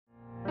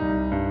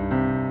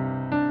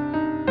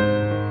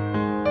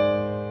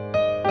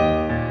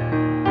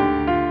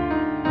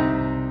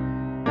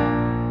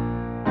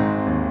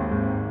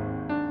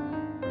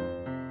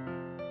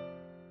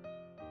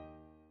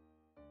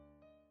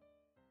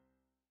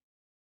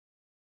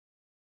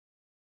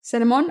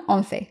Sermón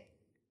 11.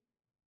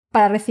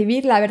 Para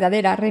recibir la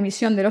verdadera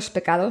remisión de los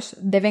pecados,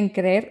 deben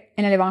creer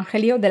en el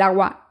Evangelio del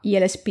agua y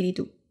el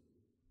Espíritu.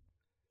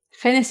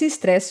 Génesis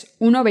 3,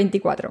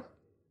 1-24.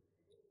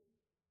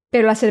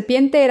 Pero la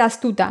serpiente era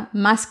astuta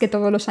más que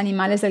todos los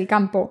animales del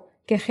campo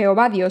que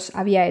Jehová Dios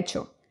había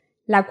hecho,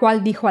 la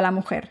cual dijo a la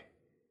mujer: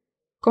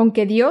 «Con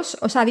que Dios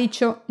os ha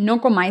dicho,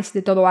 no comáis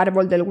de todo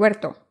árbol del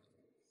huerto».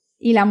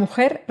 Y la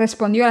mujer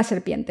respondió a la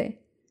serpiente: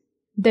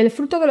 «Del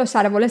fruto de los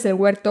árboles del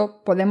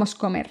huerto podemos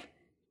comer,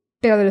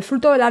 pero del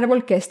fruto del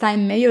árbol que está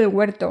en medio del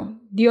huerto,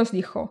 Dios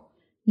dijo: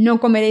 no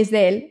comeréis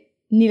de él,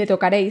 ni le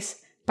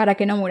tocaréis, para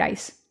que no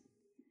muráis».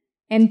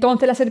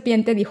 Entonces la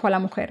serpiente dijo a la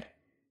mujer: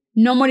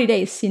 «No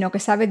moriréis, sino que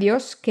sabe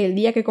Dios que el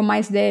día que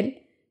comáis de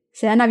él,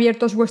 serán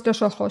abiertos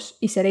vuestros ojos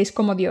y seréis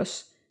como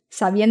Dios,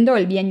 sabiendo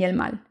el bien y el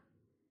mal».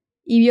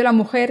 Y vio la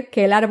mujer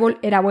que el árbol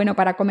era bueno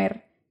para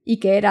comer, y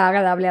que era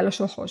agradable a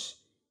los ojos,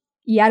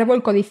 y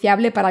árbol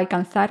codiciable para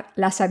alcanzar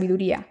la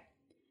sabiduría.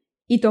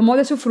 Y tomó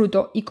de su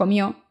fruto y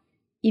comió,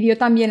 y dio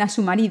también a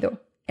su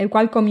marido, el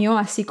cual comió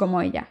así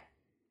como ella.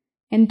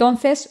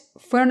 Entonces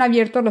fueron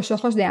abiertos los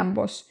ojos de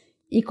ambos,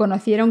 y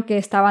conocieron que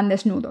estaban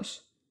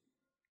desnudos.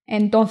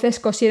 Entonces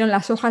cosieron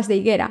las hojas de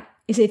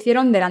higuera, y se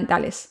hicieron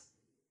delantales.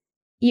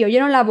 Y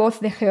oyeron la voz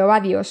de Jehová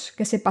Dios,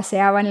 que se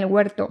paseaba en el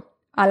huerto,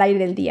 al aire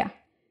del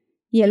día.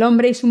 Y el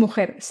hombre y su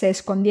mujer se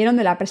escondieron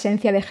de la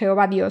presencia de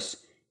Jehová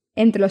Dios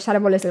entre los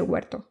árboles del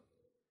huerto.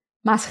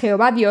 Mas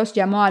Jehová Dios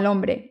llamó al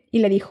hombre, y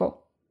le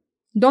dijo: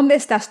 «¿Dónde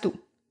estás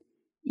tú?»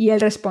 Y él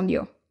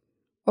respondió: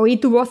 «Oí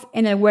tu voz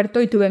en el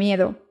huerto y tuve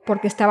miedo,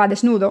 porque estaba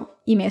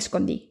desnudo, y me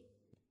escondí».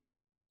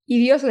 Y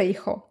Dios le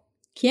dijo: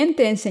 «¿Quién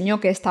te enseñó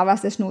que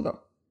estabas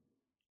desnudo?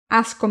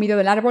 ¿Has comido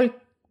del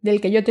árbol del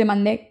que yo te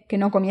mandé que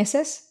no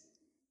comieses?»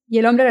 Y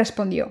el hombre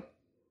respondió: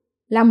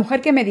 «La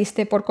mujer que me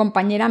diste por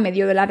compañera me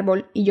dio del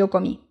árbol, y yo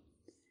comí».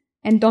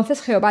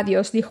 Entonces Jehová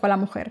Dios dijo a la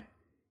mujer: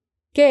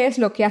 «¿Qué es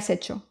lo que has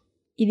hecho?»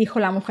 Y dijo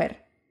la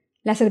mujer: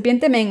 «La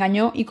serpiente me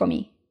engañó y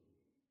comí».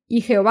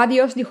 Y Jehová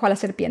Dios dijo a la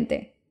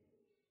serpiente: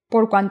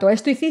 «Por cuanto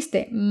esto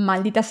hiciste,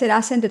 maldita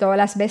serás entre todas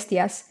las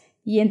bestias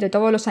y entre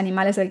todos los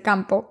animales del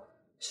campo,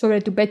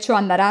 sobre tu pecho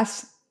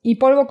andarás, y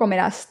polvo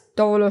comerás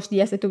todos los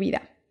días de tu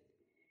vida.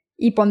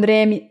 Y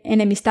pondré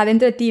enemistad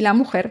entre ti y la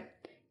mujer,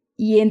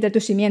 y entre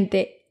tu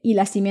simiente y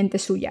la simiente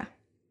suya.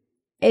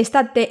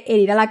 Esta te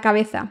herirá la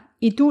cabeza,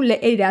 y tú le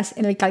herirás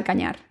en el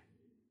calcañar».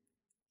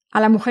 A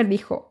la mujer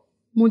dijo: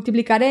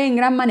 «Multiplicaré en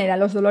gran manera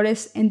los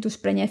dolores en tus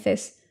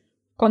preñeces,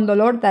 con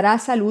dolor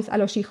darás a luz a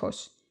los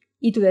hijos,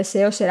 y tu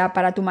deseo será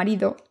para tu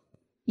marido,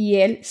 y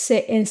él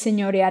se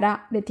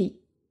enseñoreará de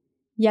ti».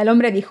 Y al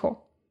hombre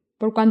dijo: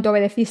 «Por cuanto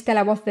obedeciste a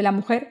la voz de la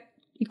mujer,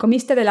 y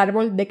comiste del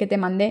árbol de que te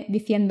mandé,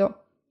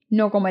 diciendo: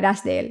 no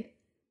comerás de él,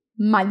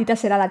 maldita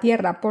será la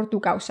tierra por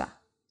tu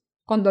causa,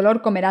 con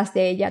dolor comerás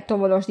de ella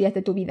todos los días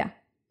de tu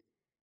vida.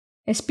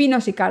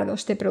 Espinos y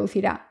cardos te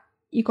producirá,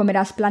 y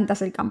comerás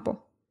plantas del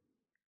campo.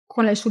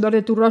 Con el sudor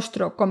de tu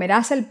rostro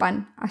comerás el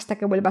pan hasta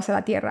que vuelvas a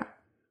la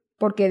tierra,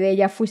 porque de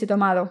ella fuiste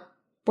tomado,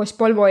 pues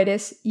polvo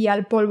eres y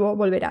al polvo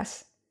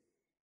volverás».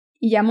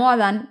 Y llamó a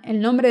Adán el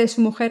nombre de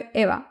su mujer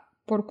Eva,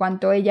 por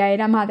cuanto ella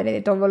era madre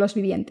de todos los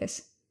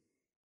vivientes.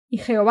 Y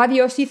Jehová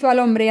Dios hizo al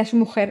hombre y a su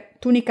mujer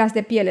túnicas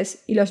de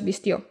pieles y los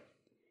vistió.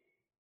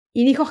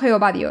 Y dijo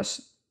Jehová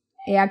Dios: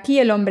 «He aquí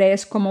el hombre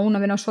es como uno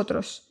de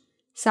nosotros,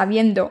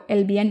 sabiendo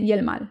el bien y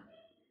el mal.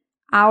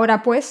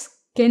 Ahora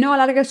pues, que no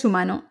alargue su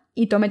mano,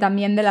 y tome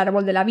también del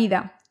árbol de la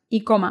vida,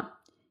 y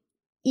coma,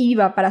 y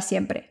viva para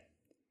siempre».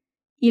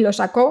 Y lo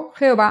sacó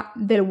Jehová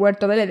del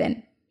huerto del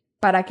Edén,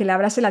 para que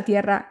labrase la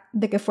tierra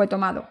de que fue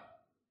tomado.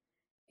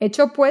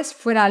 Echó pues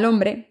fuera al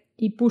hombre,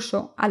 y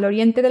puso al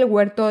oriente del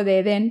huerto de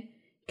Edén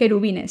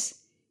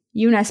querubines,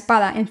 y una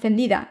espada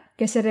encendida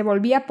que se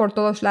revolvía por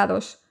todos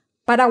lados,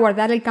 para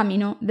guardar el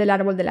camino del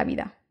árbol de la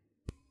vida.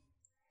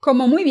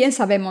 Como muy bien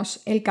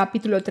sabemos, el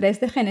capítulo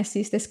 3 de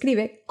Génesis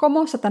describe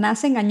cómo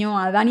Satanás engañó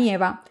a Adán y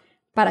Eva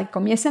para que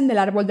comiesen del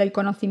árbol del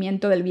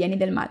conocimiento del bien y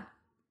del mal,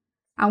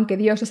 aunque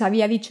Dios les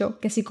había dicho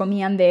que si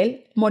comían de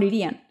él,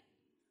 morirían.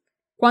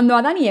 Cuando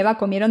Adán y Eva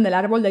comieron del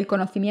árbol del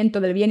conocimiento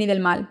del bien y del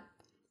mal,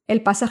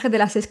 el pasaje de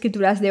las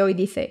Escrituras de hoy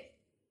dice: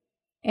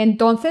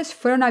 «Entonces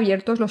fueron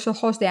abiertos los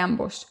ojos de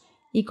ambos,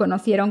 y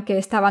conocieron que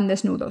estaban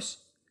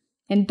desnudos.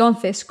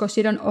 Entonces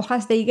cosieron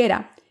hojas de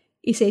higuera,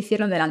 y se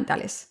hicieron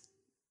delantales».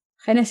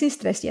 Génesis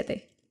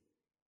 3:7.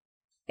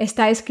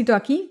 Está escrito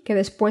aquí que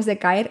después de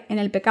caer en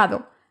el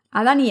pecado,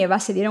 Adán y Eva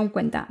se dieron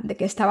cuenta de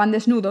que estaban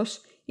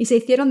desnudos y se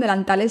hicieron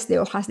delantales de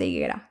hojas de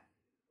higuera.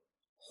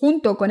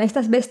 Junto con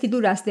estas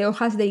vestiduras de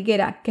hojas de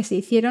higuera que se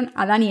hicieron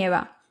Adán y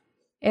Eva,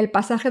 el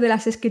pasaje de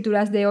las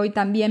Escrituras de hoy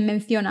también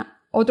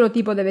menciona otro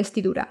tipo de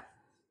vestidura,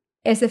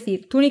 es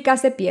decir,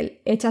 túnicas de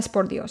piel hechas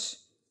por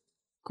Dios.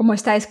 Como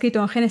está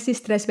escrito en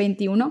Génesis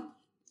 3:21,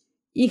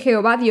 «Y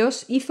Jehová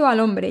Dios hizo al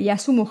hombre y a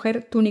su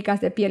mujer túnicas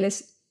de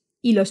pieles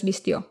y los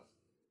vistió».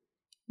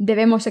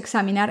 Debemos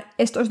examinar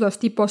estos dos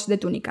tipos de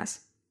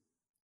túnicas.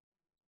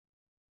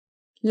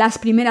 Las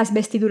primeras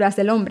vestiduras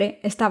del hombre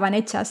estaban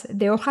hechas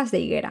de hojas de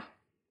higuera.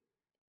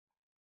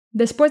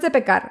 Después de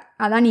pecar,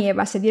 Adán y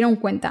Eva se dieron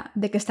cuenta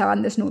de que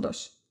estaban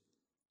desnudos.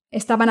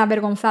 Estaban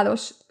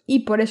avergonzados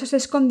y por eso se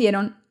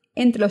escondieron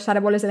entre los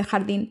árboles del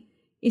jardín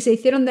y se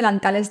hicieron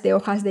delantales de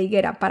hojas de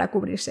higuera para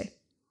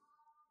cubrirse.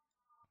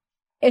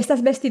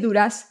 Estas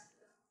vestiduras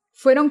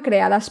fueron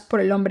creadas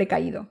por el hombre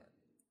caído.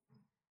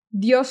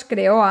 Dios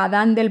creó a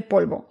Adán del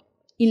polvo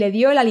y le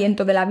dio el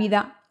aliento de la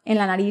vida en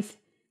la nariz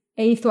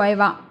e hizo a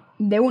Eva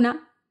de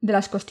una de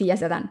las costillas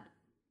de Adán.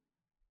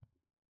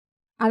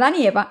 Adán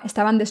y Eva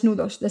estaban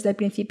desnudos desde el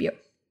principio.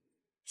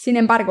 Sin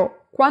embargo,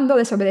 cuando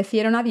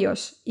desobedecieron a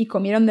Dios y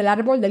comieron del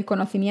árbol del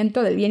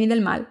conocimiento del bien y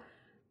del mal,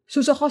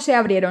 sus ojos se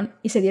abrieron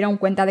y se dieron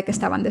cuenta de que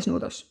estaban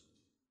desnudos.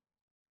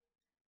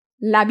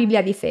 La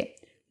Biblia dice: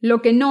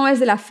 lo que no es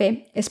de la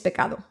fe es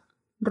pecado.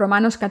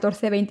 Romanos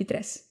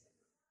 14:23.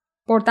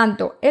 Por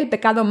tanto, el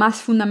pecado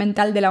más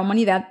fundamental de la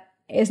humanidad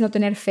es no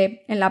tener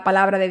fe en la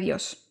palabra de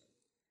Dios.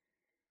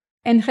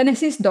 En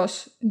Génesis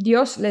 2,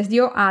 Dios les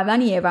dio a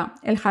Adán y Eva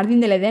el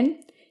jardín del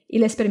Edén y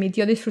les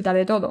permitió disfrutar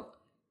de todo.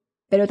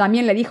 Pero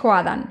también le dijo a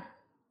Adán: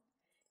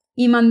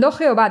 y mandó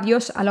Jehová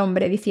Dios al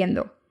hombre,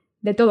 diciendo: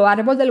 de todo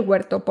árbol del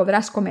huerto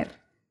podrás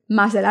comer,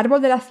 mas del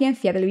árbol de la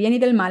ciencia del bien y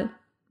del mal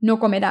no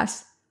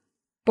comerás,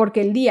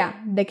 porque el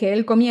día de que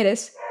él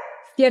comieres,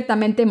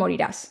 ciertamente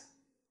morirás.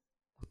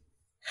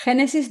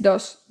 Génesis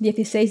 2,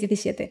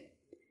 16-17.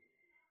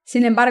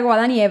 Sin embargo,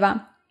 Adán y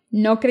Eva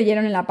no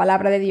creyeron en la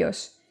palabra de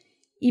Dios,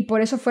 y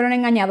por eso fueron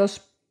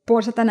engañados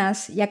por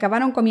Satanás y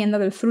acabaron comiendo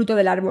del fruto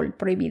del árbol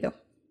prohibido.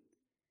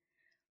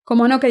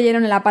 Como no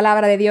creyeron en la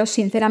palabra de Dios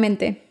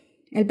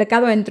sinceramente, el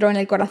pecado entró en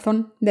el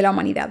corazón de la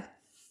humanidad.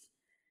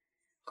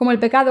 Como el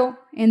pecado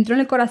entró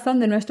en el corazón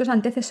de nuestros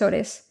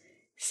antecesores,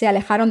 se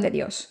alejaron de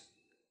Dios.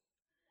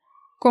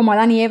 Como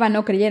Adán y Eva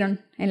no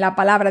creyeron en la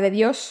palabra de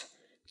Dios,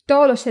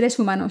 todos los seres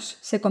humanos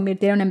se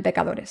convirtieron en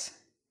pecadores.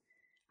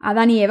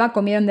 Adán y Eva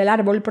comieron del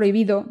árbol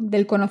prohibido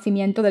del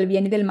conocimiento del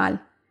bien y del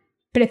mal,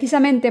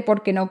 precisamente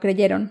porque no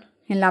creyeron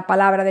en la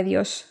palabra de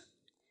Dios.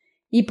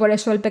 Y por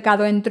eso el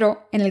pecado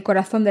entró en el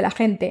corazón de la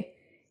gente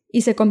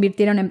y se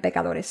convirtieron en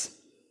pecadores.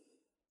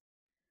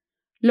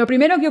 Lo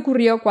primero que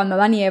ocurrió cuando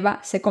Adán y Eva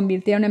se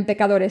convirtieron en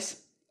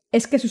pecadores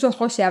es que sus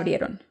ojos se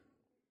abrieron.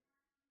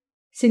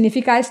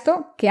 ¿Significa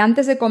esto que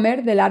antes de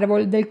comer del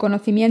árbol del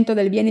conocimiento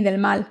del bien y del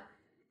mal,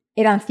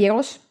 eran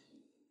ciegos?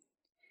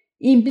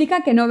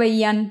 ¿Implica que no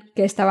veían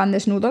que estaban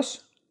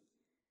desnudos?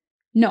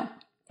 No,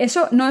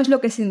 eso no es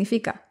lo que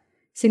significa.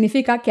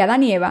 Significa que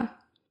Adán y Eva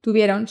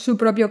tuvieron su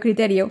propio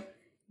criterio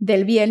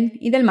del bien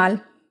y del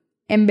mal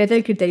en vez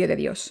del criterio de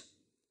Dios.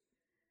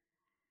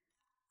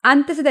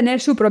 Antes de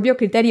tener su propio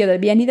criterio del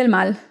bien y del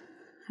mal,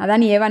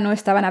 Adán y Eva no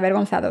estaban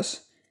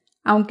avergonzados,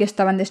 aunque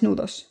estaban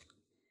desnudos.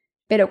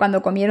 Pero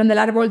cuando comieron del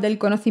árbol del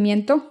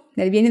conocimiento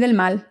del bien y del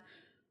mal,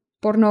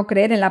 por no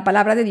creer en la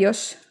palabra de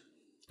Dios,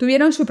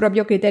 tuvieron su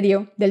propio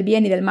criterio del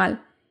bien y del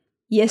mal,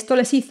 y esto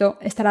les hizo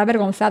estar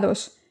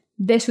avergonzados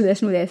de su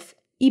desnudez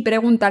y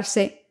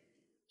preguntarse: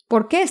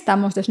 ¿por qué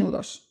estamos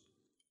desnudos?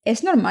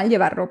 ¿Es normal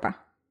llevar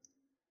ropa?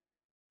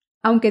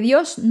 Aunque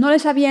Dios no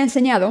les había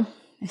enseñado,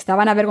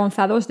 estaban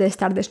avergonzados de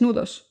estar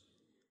desnudos,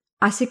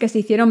 así que se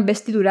hicieron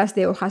vestiduras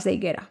de hojas de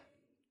higuera.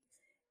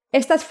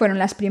 Estas fueron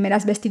las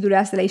primeras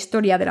vestiduras de la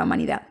historia de la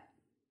humanidad.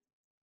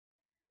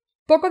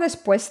 Poco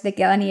después de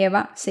que Adán y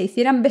Eva se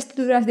hicieran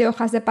vestiduras de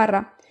hojas de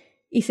parra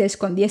y se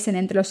escondiesen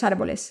entre los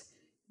árboles,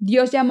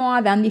 Dios llamó a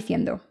Adán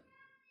diciendo: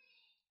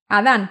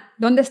 «Adán,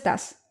 ¿dónde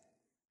estás?»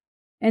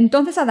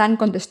 Entonces Adán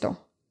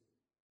contestó: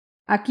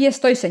 «Aquí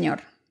estoy,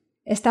 Señor.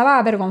 Estaba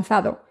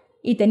avergonzado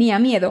y tenía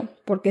miedo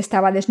porque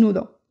estaba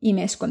desnudo y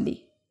me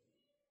escondí».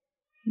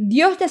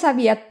 Dios ya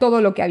sabía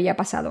todo lo que había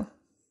pasado.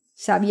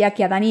 Sabía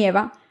que Adán y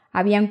Eva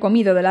habían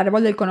comido del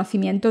árbol del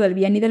conocimiento del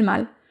bien y del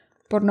mal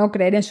por no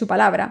creer en su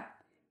palabra,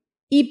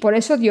 y por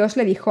eso Dios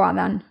le dijo a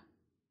Adán: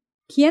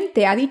 «¿Quién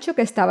te ha dicho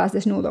que estabas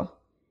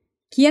desnudo?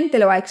 ¿Quién te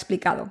lo ha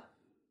explicado?»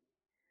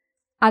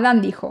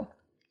 Adán dijo: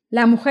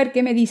 «La mujer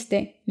que me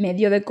diste me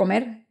dio de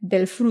comer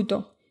del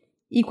fruto,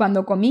 y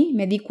cuando comí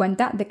me di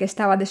cuenta de que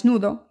estaba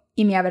desnudo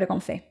y me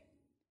avergoncé».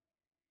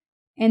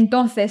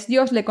 Entonces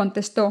Dios le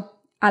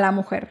contestó a la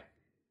mujer: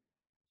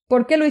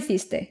 «¿Por qué lo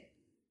hiciste?»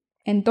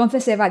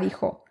 Entonces Eva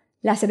dijo: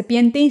 «La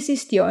serpiente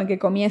insistió en que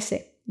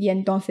comiese, y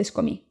entonces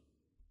comí».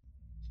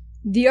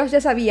 Dios ya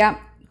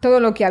sabía todo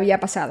lo que había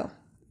pasado.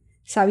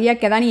 Sabía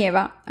que Adán y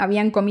Eva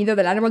habían comido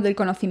del árbol del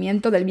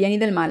conocimiento del bien y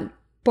del mal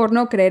por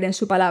no creer en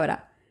su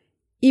palabra,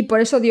 y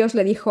por eso Dios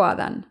le dijo a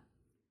Adán: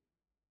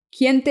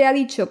 «¿Quién te ha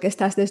dicho que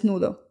estás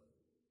desnudo?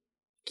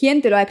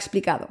 ¿Quién te lo ha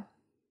explicado?»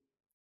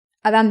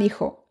 Adán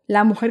dijo: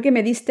 «La mujer que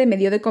me diste me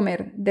dio de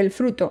comer del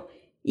fruto,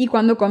 y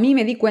cuando comí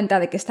me di cuenta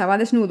de que estaba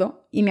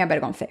desnudo y me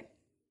avergoncé».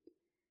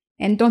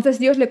 Entonces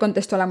Dios le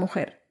contestó a la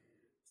mujer: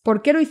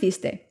 «¿Por qué lo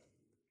hiciste?»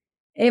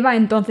 Eva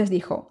entonces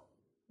dijo: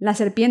 «La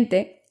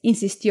serpiente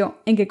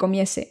insistió en que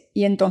comiese,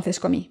 y entonces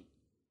comí».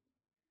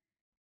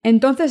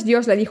 Entonces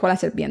Dios le dijo a la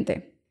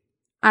serpiente: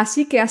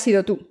 «Así que has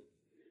sido tú.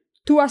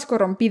 Tú has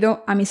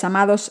corrompido a mis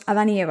amados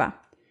Adán y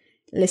Eva.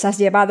 Les has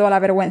llevado a la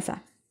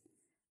vergüenza».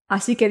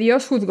 Así que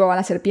Dios juzgó a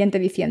la serpiente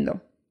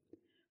diciendo: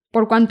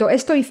 «Por cuanto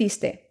esto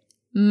hiciste,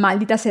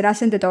 Maldita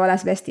serás entre todas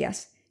las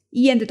bestias,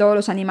 y entre todos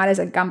los animales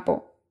del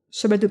campo.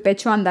 Sobre tu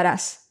pecho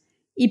andarás,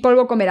 y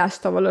polvo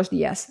comerás todos los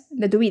días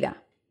de tu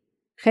vida.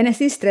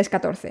 Génesis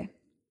 3:14.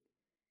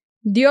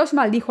 Dios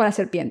maldijo a la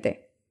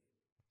serpiente.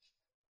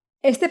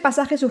 Este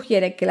pasaje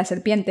sugiere que la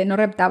serpiente no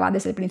reptaba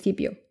desde el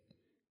principio.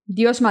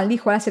 Dios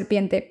maldijo a la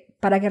serpiente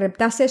para que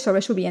reptase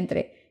sobre su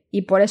vientre,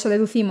 y por eso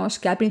deducimos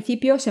que al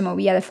principio se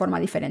movía de forma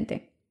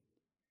diferente.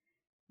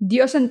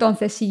 Dios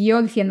entonces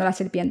siguió diciendo a la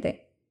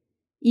serpiente: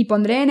 «Y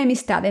pondré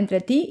enemistad entre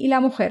ti y la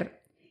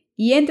mujer,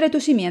 y entre tu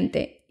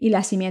simiente y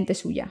la simiente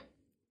suya.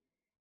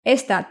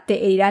 Esta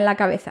te herirá en la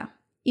cabeza,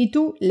 y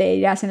tú le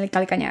herirás en el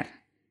calcañar».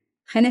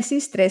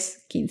 Génesis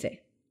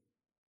 3:15.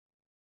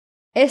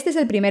 Este es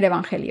el primer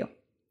Evangelio.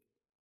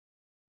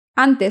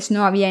 Antes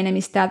no había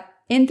enemistad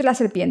entre la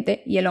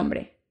serpiente y el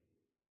hombre,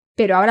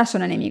 pero ahora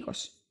son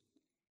enemigos.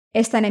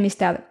 Esta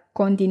enemistad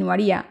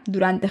continuaría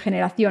durante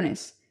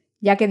generaciones,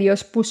 ya que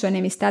Dios puso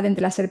enemistad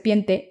entre la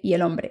serpiente y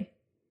el hombre.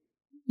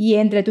 Y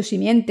entre tu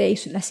simiente y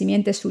la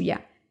simiente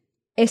suya,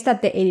 ésta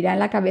te herirá en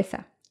la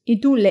cabeza, y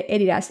tú le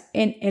herirás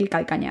en el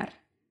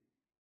calcañar.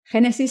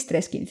 Génesis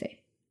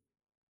 3:15.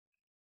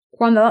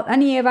 Cuando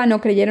Adán y Eva no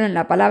creyeron en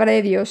la palabra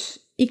de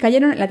Dios y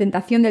cayeron en la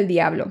tentación del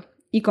diablo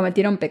y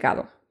cometieron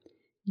pecado,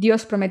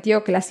 Dios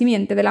prometió que la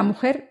simiente de la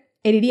mujer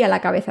heriría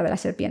la cabeza de la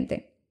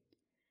serpiente.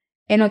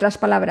 En otras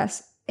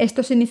palabras,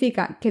 esto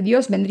significa que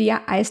Dios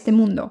vendría a este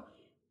mundo,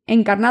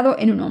 encarnado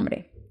en un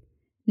hombre.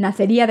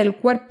 Nacería del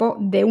cuerpo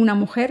de una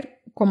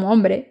mujer como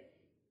hombre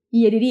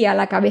y heriría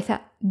la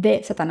cabeza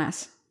de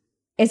Satanás,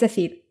 es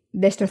decir,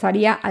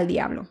 destrozaría al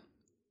diablo.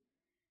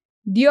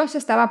 Dios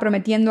estaba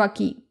prometiendo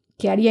aquí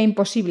que haría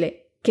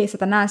imposible que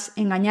Satanás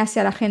engañase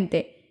a la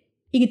gente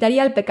y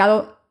quitaría el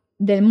pecado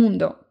del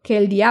mundo que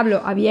el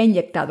diablo había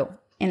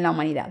inyectado en la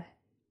humanidad.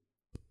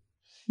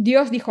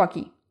 Dios dijo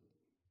aquí: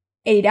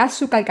 «Herirás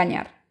su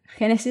calcañar»,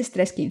 Génesis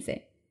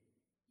 3:15.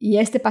 Y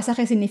este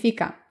pasaje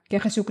significa que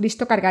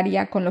Jesucristo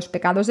cargaría con los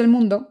pecados del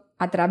mundo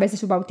a través de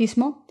su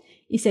bautismo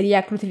y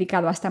sería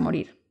crucificado hasta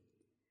morir.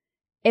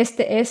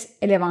 Este es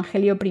el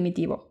Evangelio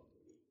primitivo,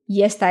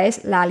 y esta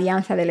es la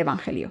alianza del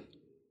Evangelio.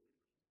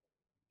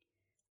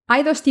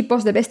 Hay dos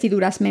tipos de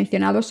vestiduras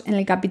mencionados en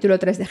el capítulo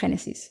 3 de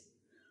Génesis.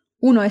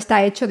 Uno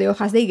está hecho de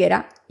hojas de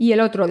higuera y el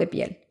otro de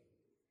piel.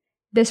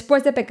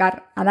 Después de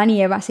pecar, Adán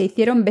y Eva se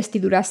hicieron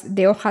vestiduras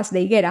de hojas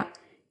de higuera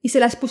y se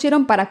las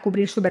pusieron para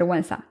cubrir su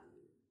vergüenza.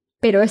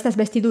 Pero estas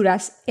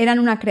vestiduras eran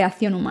una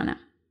creación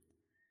humana.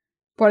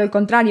 Por el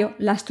contrario,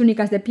 las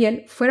túnicas de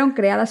piel fueron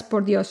creadas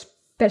por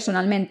Dios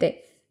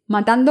personalmente,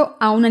 matando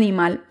a un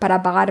animal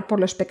para pagar por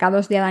los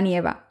pecados de Adán y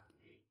Eva,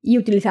 y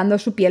utilizando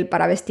su piel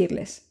para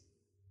vestirles.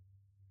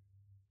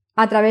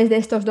 A través de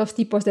estos dos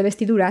tipos de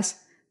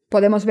vestiduras,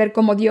 podemos ver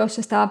cómo Dios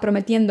estaba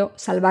prometiendo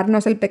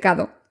salvarnos del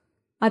pecado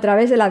a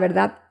través de la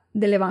verdad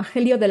del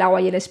Evangelio del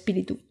agua y el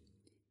Espíritu,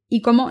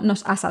 y cómo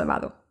nos ha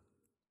salvado.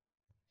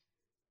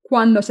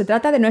 Cuando se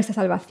trata de nuestra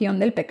salvación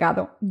del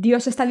pecado,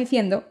 Dios está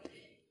diciendo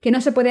que no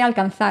se puede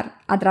alcanzar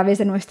a través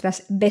de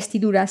nuestras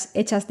vestiduras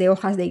hechas de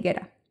hojas de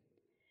higuera.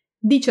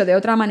 Dicho de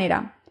otra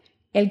manera,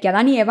 el que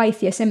Adán y Eva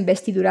hiciesen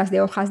vestiduras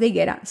de hojas de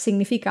higuera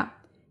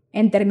significa,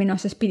 en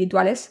términos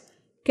espirituales,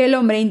 que el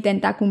hombre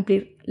intenta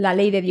cumplir la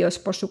ley de Dios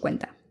por su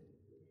cuenta.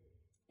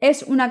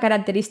 Es una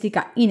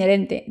característica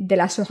inherente de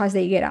las hojas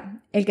de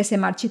higuera el que se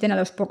marchiten a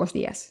los pocos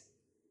días.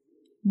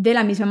 De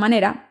la misma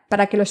manera,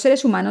 para que los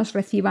seres humanos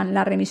reciban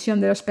la remisión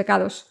de los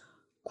pecados,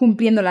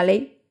 cumpliendo la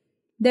ley,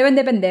 deben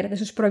depender de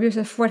sus propios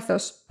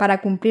esfuerzos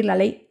para cumplir la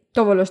ley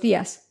todos los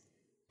días,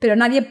 pero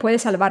nadie puede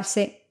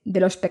salvarse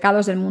de los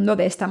pecados del mundo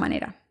de esta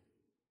manera.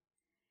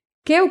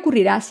 ¿Qué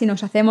ocurrirá si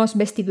nos hacemos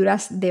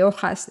vestiduras de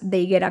hojas de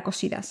higuera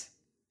cosidas?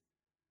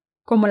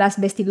 Como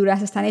las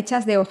vestiduras están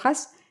hechas de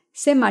hojas,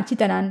 se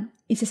marchitarán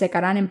y se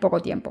secarán en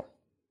poco tiempo.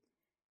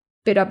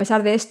 Pero a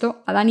pesar de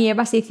esto, Adán y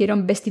Eva se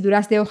hicieron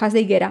vestiduras de hojas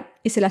de higuera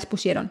y se las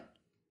pusieron.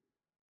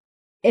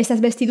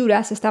 Estas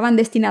vestiduras estaban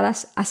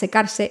destinadas a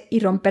secarse y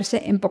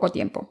romperse en poco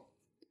tiempo.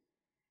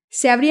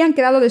 Se habrían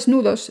quedado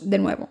desnudos de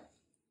nuevo.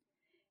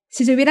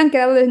 Si se hubieran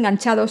quedado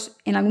enganchados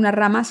en algunas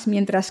ramas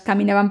mientras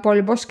caminaban por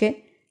el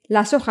bosque,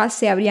 las hojas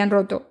se habrían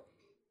roto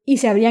y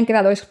se habrían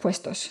quedado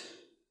expuestos.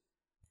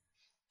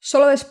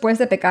 Solo después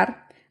de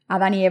pecar,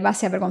 Adán y Eva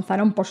se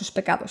avergonzaron por sus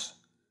pecados.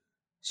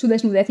 Su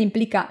desnudez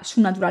implica su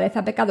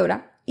naturaleza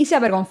pecadora y se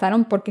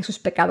avergonzaron porque sus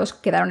pecados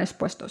quedaron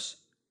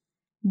expuestos.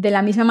 De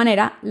la misma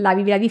manera, la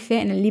Biblia dice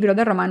en el libro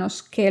de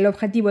Romanos que el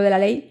objetivo de la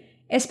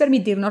ley es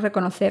permitirnos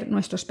reconocer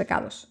nuestros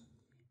pecados.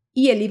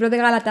 Y el libro de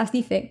Gálatas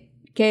dice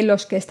que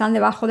los que están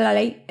debajo de la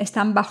ley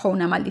están bajo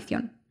una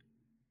maldición.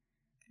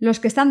 Los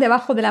que están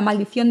debajo de la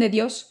maldición de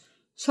Dios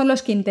son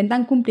los que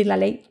intentan cumplir la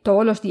ley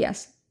todos los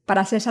días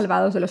para ser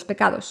salvados de los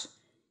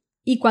pecados,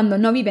 y cuando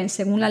no viven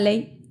según la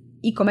ley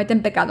y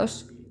cometen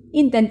pecados,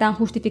 intentan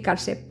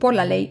justificarse por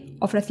la ley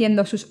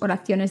ofreciendo sus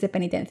oraciones de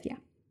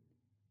penitencia.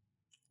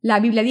 La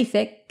Biblia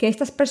dice que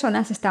estas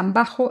personas están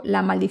bajo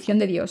la maldición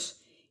de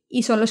Dios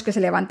y son los que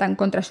se levantan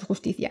contra su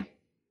justicia.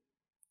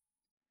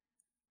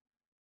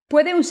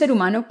 ¿Puede un ser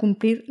humano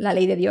cumplir la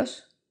ley de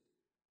Dios?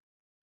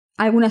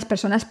 Algunas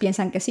personas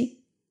piensan que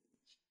sí.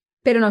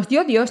 ¿Pero nos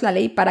dio Dios la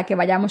ley para que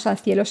vayamos al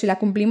cielo si la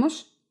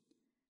cumplimos?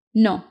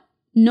 No,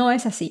 no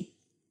es así.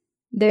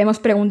 Debemos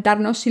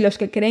preguntarnos si los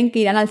que creen que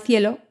irán al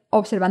cielo,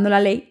 observando la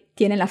ley,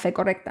 tienen la fe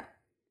correcta.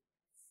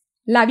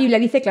 La Biblia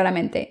dice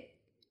claramente: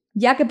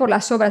 ya que por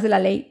las obras de la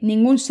ley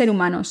ningún ser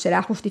humano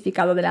será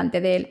justificado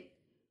delante de él,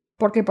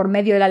 porque por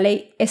medio de la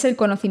ley es el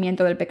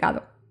conocimiento del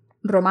pecado.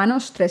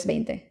 Romanos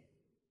 3:20.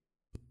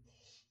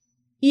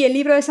 Y el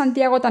libro de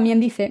Santiago también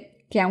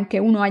dice que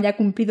aunque uno haya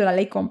cumplido la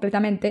ley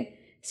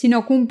completamente, si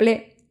no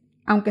cumple,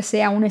 aunque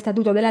sea un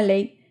estatuto de la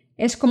ley,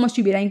 es como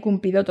si hubiera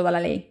incumplido toda la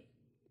ley.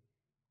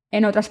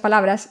 En otras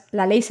palabras,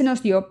 la ley se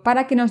nos dio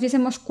para que nos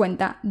diésemos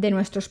cuenta de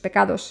nuestros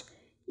pecados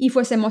y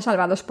fuésemos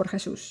salvados por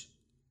Jesús,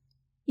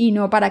 y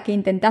no para que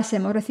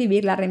intentásemos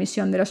recibir la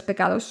remisión de los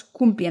pecados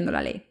cumpliendo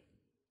la ley.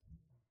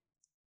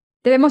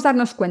 Debemos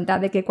darnos cuenta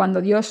de que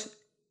cuando Dios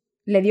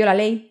le dio la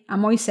ley a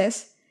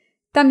Moisés,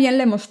 también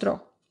le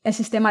mostró el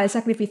sistema de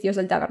sacrificios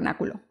del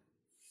tabernáculo.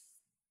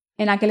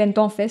 En aquel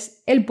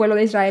entonces, el pueblo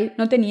de Israel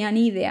no tenía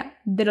ni idea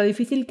de lo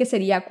difícil que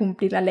sería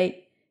cumplir la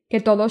ley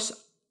que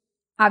todos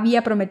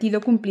había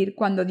prometido cumplir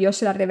cuando Dios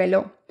se la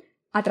reveló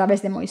a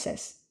través de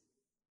Moisés.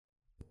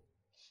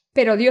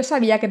 Pero Dios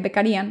sabía que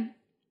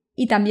pecarían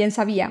y también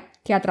sabía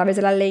que a través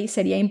de la ley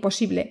sería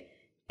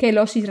imposible que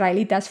los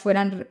israelitas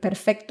fueran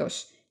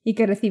perfectos y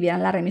que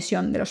recibieran la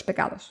remisión de los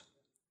pecados.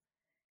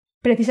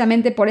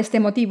 Precisamente por este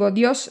motivo,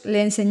 Dios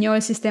le enseñó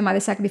el sistema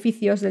de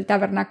sacrificios del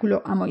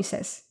tabernáculo a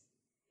Moisés.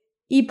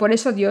 Y por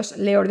eso Dios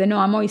le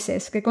ordenó a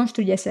Moisés que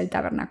construyese el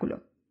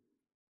tabernáculo.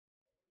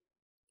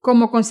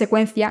 Como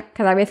consecuencia,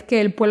 cada vez que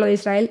el pueblo de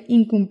Israel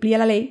incumplía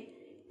la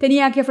ley,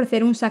 tenía que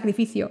ofrecer un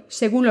sacrificio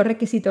según los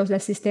requisitos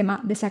del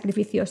sistema de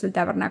sacrificios del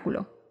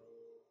tabernáculo.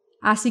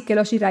 Así que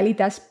los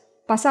israelitas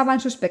pasaban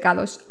sus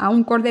pecados a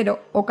un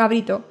cordero o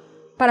cabrito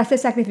para ser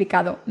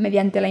sacrificado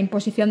mediante la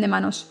imposición de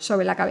manos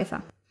sobre la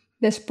cabeza.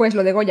 Después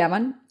lo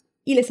degollaban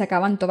y le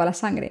sacaban toda la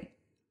sangre.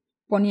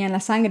 Ponían la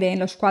sangre en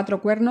los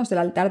 4 cuernos del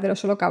altar de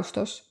los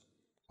holocaustos,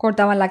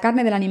 cortaban la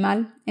carne del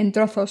animal en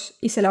trozos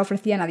y se la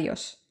ofrecían a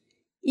Dios.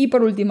 Y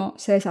por último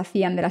se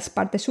deshacían de las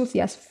partes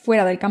sucias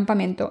fuera del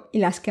campamento y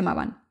las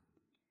quemaban.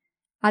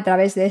 A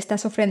través de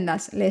estas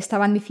ofrendas le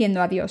estaban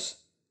diciendo a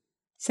Dios: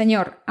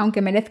 Señor,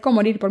 aunque merezco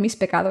morir por mis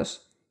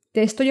pecados,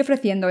 te estoy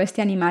ofreciendo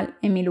este animal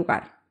en mi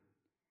lugar.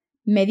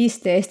 Me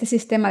diste este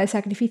sistema de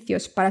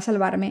sacrificios para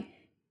salvarme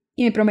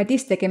y me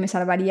prometiste que me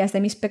salvarías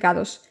de mis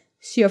pecados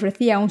si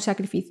ofrecía un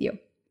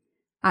sacrificio.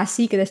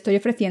 Así que te estoy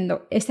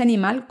ofreciendo este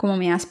animal como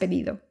me has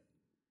pedido.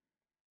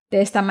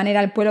 De esta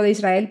manera el pueblo de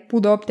Israel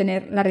pudo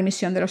obtener la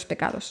remisión de los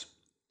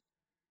pecados.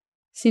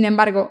 Sin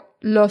embargo,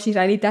 los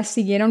israelitas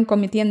siguieron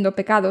cometiendo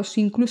pecados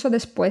incluso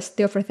después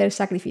de ofrecer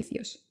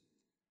sacrificios.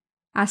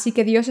 Así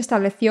que Dios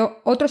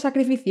estableció otro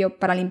sacrificio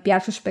para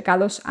limpiar sus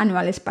pecados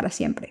anuales para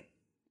siempre.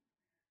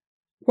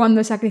 Cuando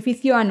el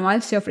sacrificio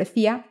anual se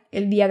ofrecía,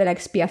 el día de la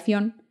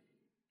expiación,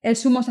 el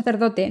sumo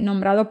sacerdote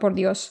nombrado por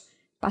Dios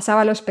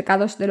pasaba los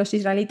pecados de los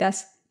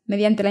israelitas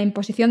mediante la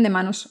imposición de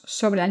manos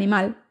sobre el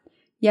animal,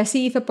 y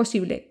así hizo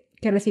posible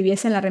que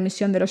recibiesen la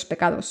remisión de los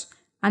pecados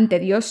ante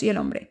Dios y el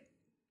hombre.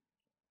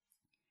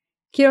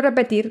 Quiero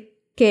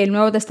repetir que el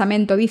Nuevo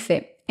Testamento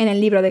dice en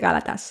el libro de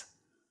Gálatas: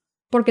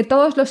 porque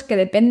todos los que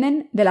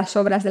dependen de las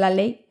obras de la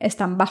ley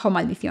están bajo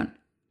maldición.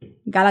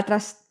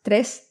 Gálatas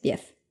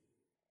 3:10.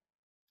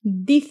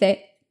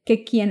 Dice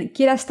que quien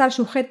quiera estar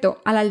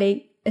sujeto a la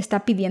ley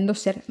está pidiendo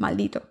ser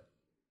maldito.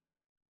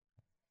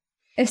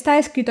 Está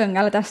escrito en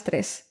Gálatas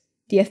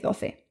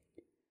 3:10-12.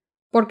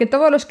 Porque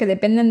todos los que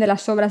dependen de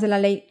las obras de la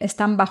ley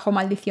están bajo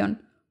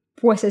maldición,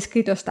 pues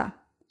escrito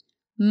está: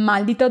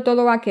 maldito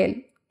todo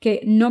aquel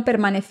que no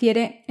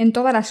permaneciere en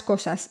todas las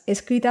cosas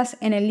escritas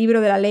en el libro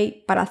de la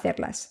ley para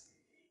hacerlas.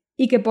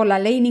 Y que por la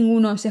ley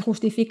ninguno se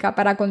justifica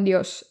para con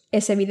Dios,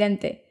 es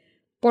evidente,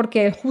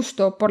 porque el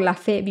justo por la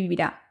fe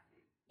vivirá.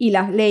 Y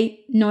la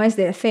ley no es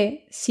de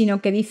fe,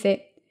 sino que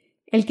dice: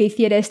 el que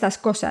hiciere estas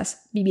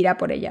cosas vivirá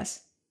por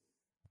ellas.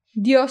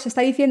 Dios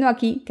está diciendo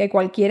aquí que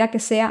cualquiera que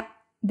sea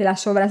de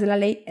las obras de la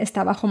ley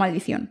está bajo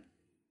maldición.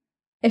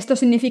 Esto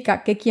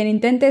significa que quien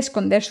intente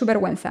esconder su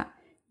vergüenza,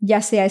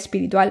 ya sea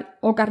espiritual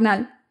o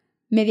carnal,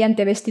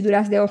 mediante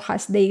vestiduras de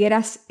hojas de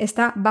higueras,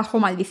 está bajo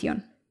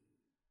maldición.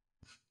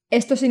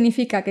 Esto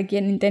significa que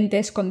quien intente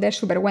esconder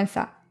su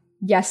vergüenza,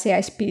 ya sea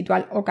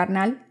espiritual o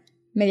carnal,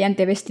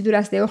 mediante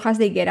vestiduras de hojas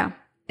de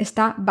higuera,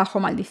 está bajo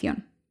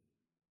maldición.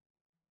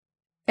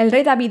 El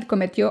rey David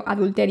cometió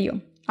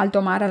adulterio al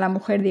tomar a la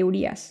mujer de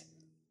Urías,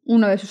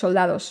 uno de sus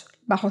soldados,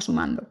 bajo su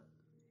mando.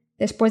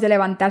 Después de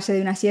levantarse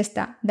de una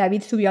siesta,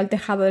 David subió al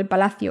tejado del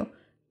palacio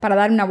para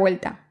dar una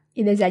vuelta,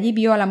 y desde allí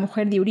vio a la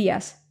mujer de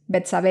Urías,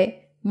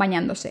 Betsabé,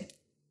 bañándose.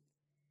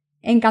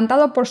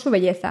 Encantado por su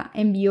belleza,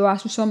 envió a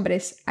sus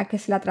hombres a que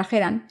se la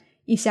trajeran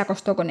y se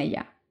acostó con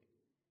ella.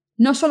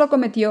 No solo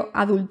cometió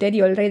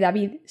adulterio el rey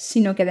David,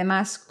 sino que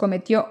además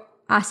cometió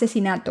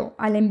asesinato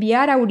al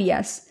enviar a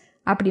Urías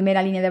a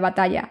primera línea de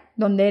batalla,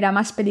 donde era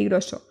más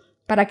peligroso,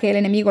 para que el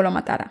enemigo lo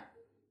matara.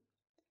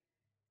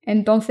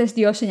 Entonces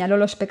Dios señaló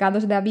los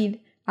pecados de David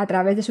a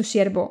través de su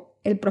siervo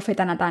el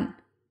profeta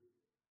Natán.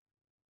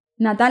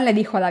 Natán le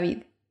dijo a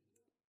David: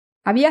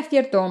 había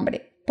cierto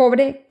hombre,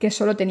 pobre, que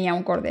solo tenía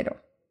un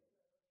cordero.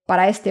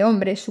 Para este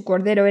hombre su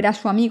cordero era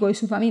su amigo y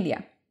su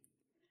familia.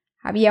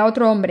 Había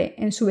otro hombre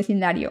en su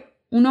vecindario,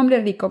 un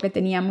hombre rico que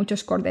tenía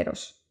muchos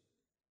corderos.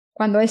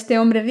 Cuando este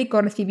hombre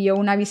rico recibió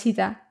una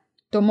visita,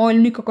 tomó el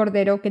único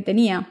cordero que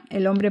tenía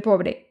el hombre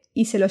pobre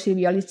y se lo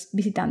sirvió al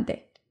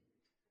visitante.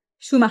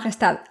 Su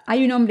Majestad,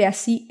 hay un hombre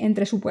así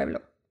entre su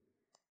pueblo.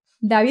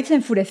 David se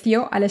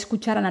enfureció al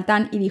escuchar a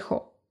Natán y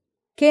dijo: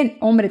 ¡qué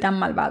hombre tan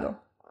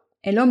malvado!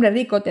 El hombre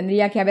rico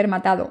tendría que haber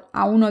matado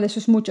a uno de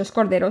sus muchos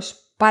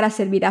corderos para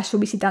servir a su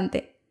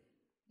visitante.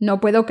 No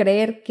puedo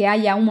creer que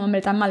haya un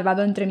hombre tan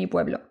malvado entre mi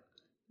pueblo.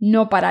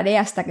 No pararé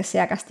hasta que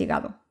sea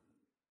castigado.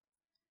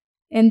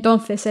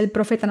 Entonces el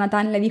profeta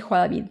Natán le dijo a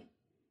David: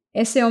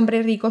 ese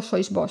hombre rico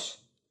sois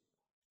vos.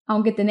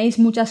 Aunque tenéis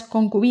muchas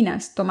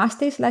concubinas,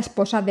 tomasteis la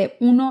esposa de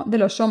uno de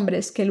los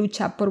hombres que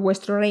lucha por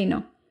vuestro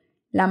reino,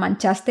 la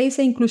manchasteis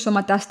e incluso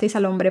matasteis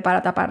al hombre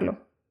para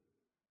taparlo.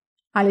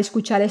 Al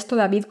escuchar esto,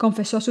 David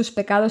confesó sus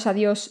pecados a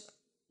Dios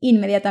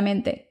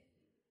inmediatamente.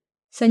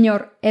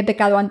 Señor, he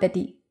pecado ante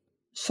ti.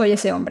 Soy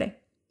ese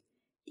hombre.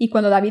 Y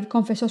cuando David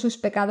confesó sus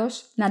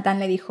pecados, Natán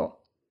le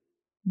dijo: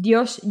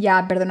 Dios ya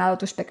ha perdonado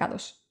tus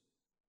pecados.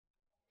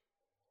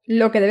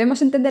 Lo que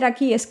debemos entender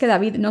aquí es que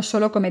David no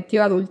solo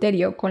cometió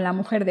adulterio con la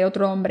mujer de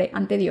otro hombre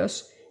ante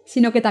Dios,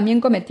 sino que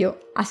también cometió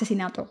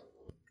asesinato.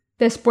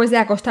 Después de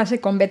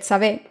acostarse con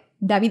Betsabé,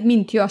 David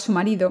mintió a su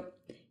marido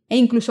e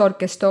incluso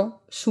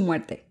orquestó su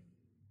muerte.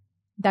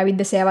 David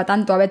deseaba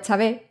tanto a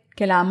Betsabé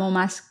que la amó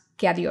más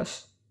que a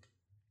Dios.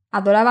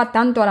 Adoraba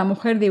tanto a la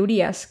mujer de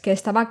Urías que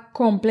estaba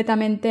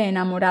completamente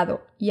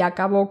enamorado y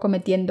acabó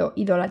cometiendo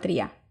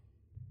idolatría.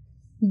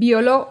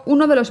 Violó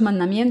uno de los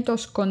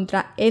mandamientos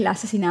contra el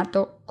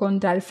asesinato,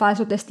 contra el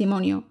falso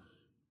testimonio,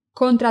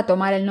 contra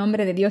tomar el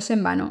nombre de Dios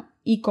en vano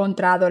y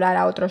contra adorar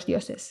a otros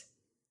dioses.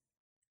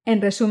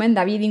 En resumen,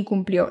 David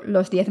incumplió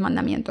los 10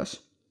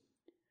 mandamientos.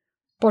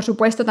 Por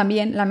supuesto,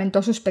 también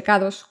lamentó sus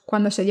pecados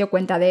cuando se dio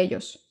cuenta de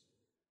ellos.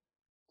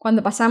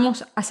 Cuando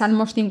pasamos a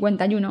Salmos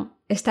 51,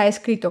 está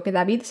escrito que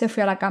David se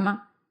fue a la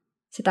cama,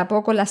 se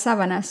tapó con las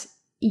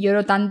sábanas y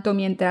lloró tanto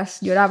mientras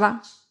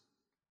lloraba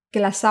que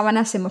las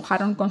sábanas se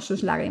mojaron con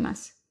sus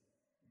lágrimas.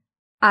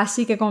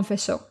 Así que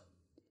confesó: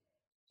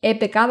 he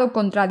pecado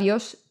contra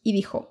Dios, y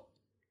dijo: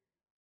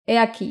 he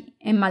aquí,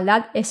 en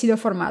maldad he sido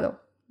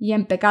formado, y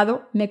en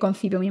pecado me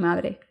concibió mi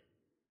madre.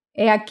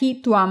 He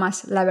aquí tú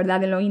amas la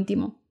verdad en lo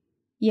íntimo,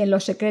 y en lo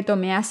secreto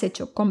me has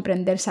hecho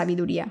comprender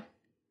sabiduría.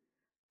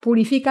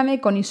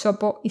 Purifícame con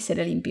hisopo y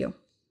seré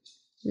limpio.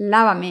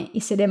 Lávame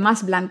y seré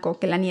más blanco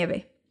que la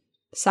nieve.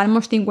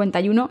 Salmos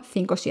 51,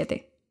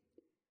 5-7.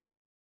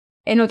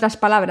 En otras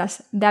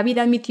palabras, David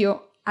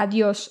admitió a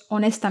Dios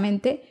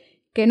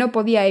honestamente que no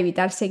podía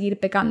evitar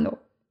seguir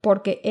pecando,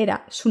 porque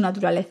era su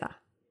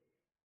naturaleza,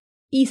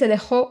 y se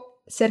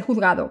dejó ser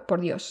juzgado por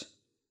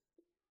Dios.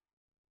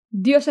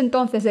 Dios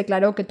entonces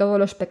declaró que todos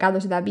los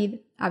pecados de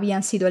David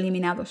habían sido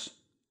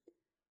eliminados.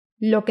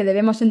 Lo que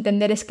debemos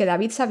entender es que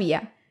David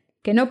sabía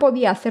que no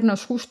podía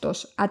hacernos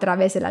justos a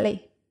través de la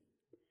ley.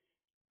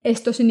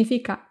 Esto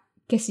significa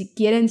que si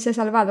quieren ser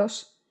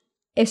salvados,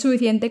 es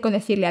suficiente con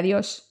decirle a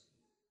Dios: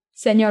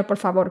 Señor, por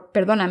favor,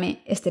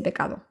 perdóname este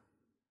pecado.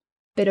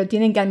 Pero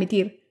tienen que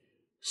admitir: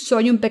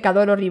 soy un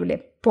pecador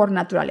horrible por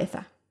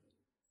naturaleza.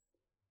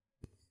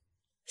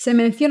 Se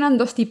mencionan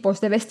 2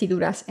 tipos de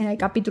vestiduras en el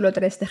capítulo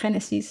 3 de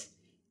Génesis,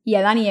 y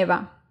Adán y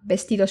Eva,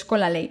 vestidos con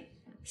la ley,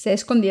 se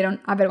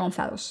escondieron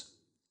avergonzados.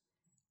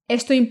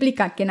 Esto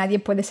implica que nadie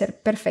puede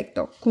ser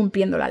perfecto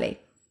cumpliendo la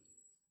ley.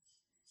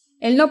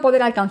 El no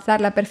poder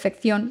alcanzar la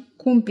perfección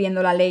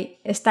cumpliendo la ley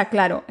está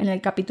claro en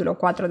el capítulo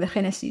 4 de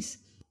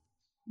Génesis,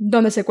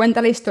 donde se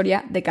cuenta la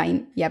historia de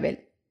Caín y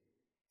Abel.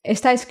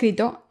 Está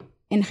escrito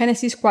en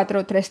Génesis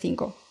 4,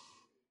 3-5.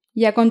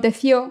 Y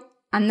aconteció,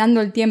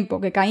 andando el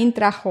tiempo, que Caín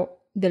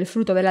trajo del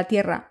fruto de la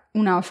tierra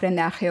una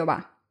ofrenda a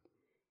Jehová.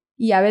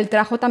 Y Abel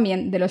trajo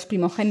también de los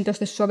primogénitos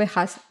de sus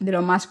ovejas, de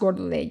lo más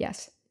gordo de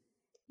ellas.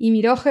 Y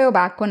miró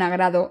Jehová con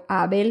agrado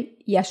a Abel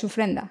y a su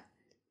ofrenda,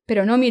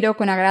 pero no miró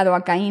con agrado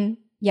a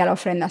Caín y a la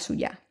ofrenda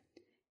suya.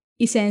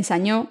 Y se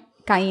ensañó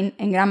Caín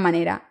en gran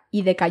manera,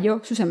 y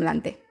decayó su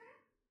semblante.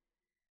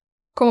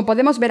 Como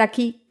podemos ver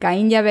aquí,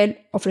 Caín y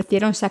Abel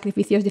ofrecieron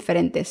sacrificios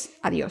diferentes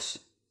a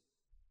Dios.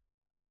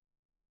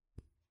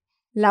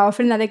 La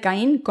ofrenda de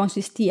Caín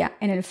consistía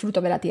en el fruto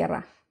de la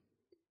tierra.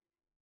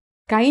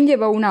 Caín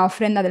llevó una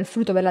ofrenda del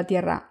fruto de la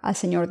tierra al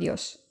Señor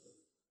Dios.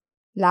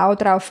 La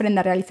otra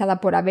ofrenda realizada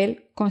por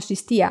Abel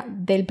consistía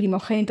del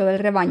primogénito del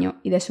rebaño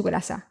y de su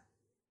grasa.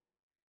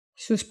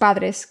 Sus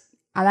padres,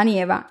 Adán y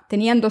Eva,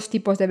 tenían 2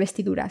 tipos de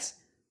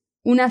vestiduras,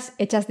 unas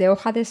hechas de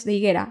hojas de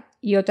higuera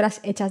y otras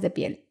hechas de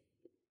piel.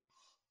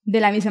 De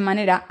la misma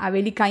manera,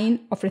 Abel y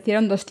Caín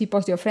ofrecieron 2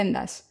 tipos de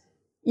ofrendas,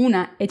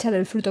 una hecha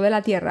del fruto de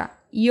la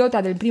tierra y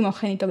otra del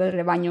primogénito del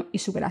rebaño y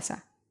su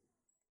grasa.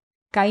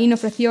 Caín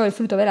ofreció el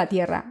fruto de la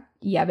tierra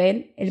y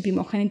Abel el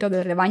primogénito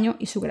del rebaño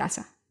y su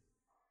grasa.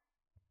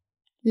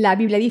 La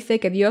Biblia dice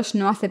que Dios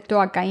no aceptó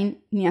a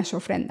Caín ni a su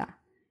ofrenda.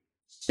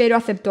 pero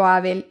aceptó a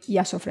Abel y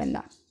a su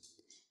ofrenda.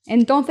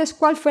 Entonces,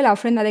 ¿cuál fue la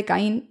ofrenda de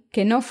Caín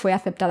que no fue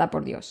aceptada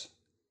por Dios?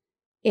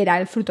 Era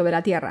el fruto de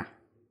la tierra.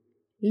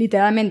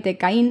 Literalmente,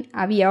 Caín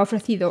había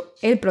ofrecido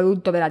el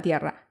producto de la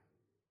tierra.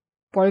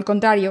 Por el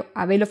contrario,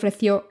 Abel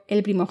ofreció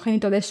el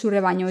primogénito de su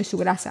rebaño y su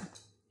grasa.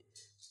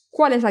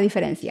 ¿Cuál es la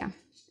diferencia?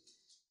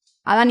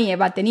 Adán y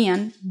Eva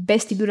tenían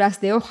vestiduras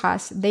de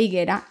hojas de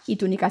higuera y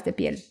túnicas de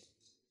piel.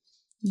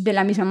 De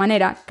la misma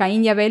manera,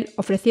 Caín y Abel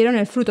ofrecieron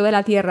el fruto de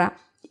la tierra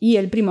y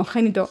el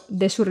primogénito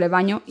de su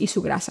rebaño y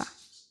su grasa.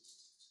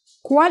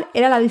 ¿Cuál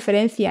era la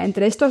diferencia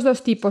entre estos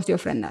dos tipos de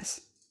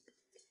ofrendas?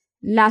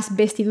 Las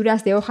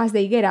vestiduras de hojas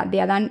de higuera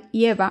de Adán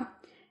y Eva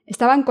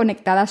estaban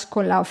conectadas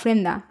con la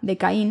ofrenda de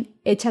Caín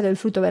hecha del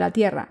fruto de la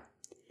tierra,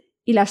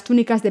 y las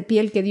túnicas de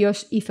piel que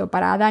Dios hizo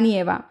para Adán y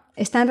Eva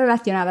están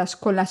relacionadas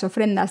con las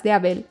ofrendas de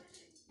Abel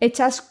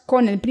hechas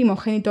con el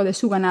primogénito de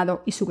su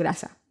ganado y su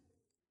grasa.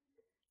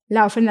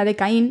 La ofrenda de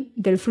Caín,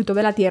 del fruto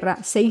de la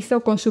tierra, se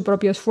hizo con su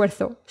propio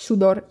esfuerzo,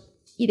 sudor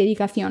y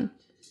dedicación.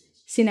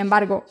 Sin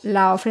embargo,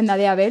 la ofrenda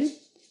de Abel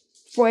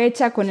fue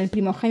hecha con el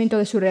primogénito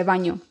de su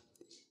rebaño,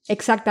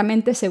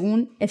 exactamente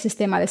según el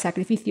sistema de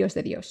sacrificios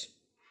de Dios.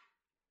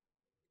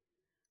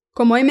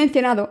 Como he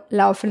mencionado,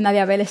 la ofrenda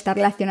de Abel está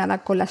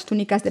relacionada con las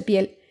túnicas de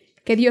piel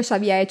que Dios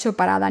había hecho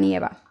para Adán y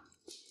Eva.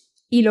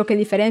 Y lo que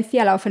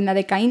diferencia la ofrenda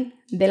de Caín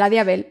de la de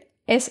Abel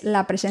es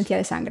la presencia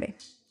de sangre.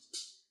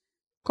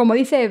 Como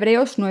dice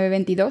Hebreos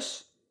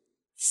 9:22,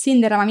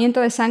 sin derramamiento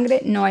de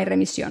sangre no hay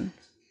remisión.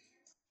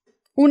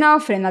 Una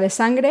ofrenda de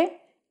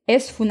sangre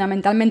es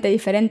fundamentalmente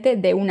diferente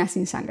de una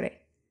sin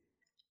sangre.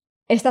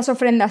 Estas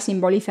ofrendas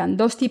simbolizan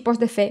dos tipos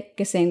de fe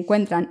que se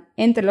encuentran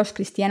entre los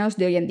cristianos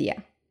de hoy en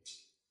día.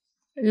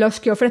 Los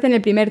que ofrecen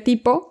el primer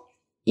tipo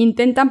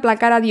intentan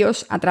placar a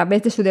Dios a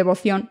través de su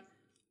devoción,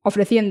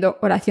 ofreciendo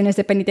oraciones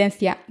de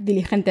penitencia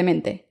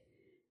diligentemente,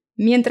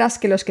 mientras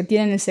que los que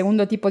tienen el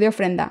segundo tipo de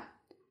ofrenda,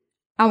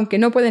 aunque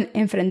no pueden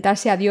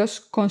enfrentarse a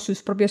Dios con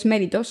sus propios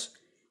méritos,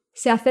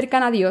 se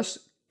acercan a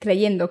Dios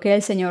creyendo que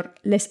el Señor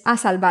les ha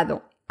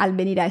salvado al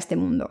venir a este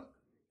mundo,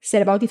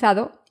 ser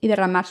bautizado y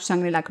derramar su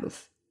sangre en la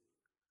cruz.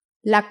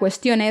 La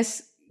cuestión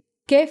es,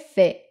 ¿qué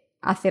fe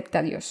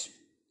acepta Dios?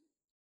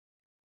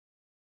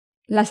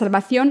 La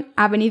salvación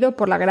ha venido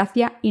por la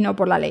gracia y no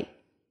por la ley.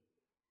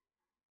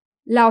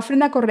 La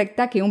ofrenda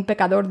correcta que un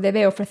pecador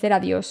debe ofrecer a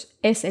Dios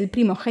es el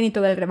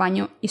primogénito del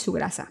rebaño y su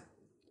grasa.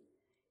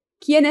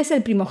 ¿Quién es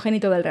el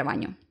primogénito del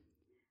rebaño?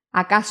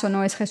 ¿Acaso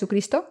no es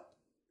Jesucristo?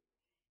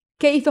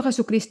 ¿Qué hizo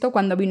Jesucristo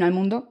cuando vino al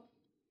mundo?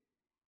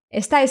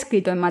 Está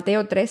escrito en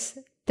Mateo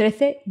 3,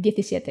 13,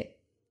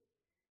 17.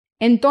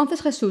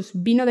 Entonces Jesús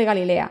vino de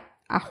Galilea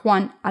a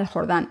Juan al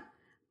Jordán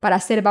para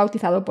ser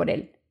bautizado por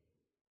él.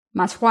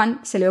 Mas Juan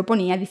se le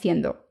oponía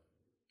diciendo: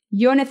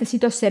 «Yo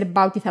necesito ser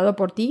bautizado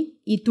por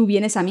ti, ¿y tú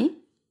vienes a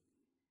mí?»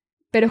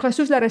 Pero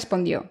Jesús le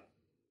respondió: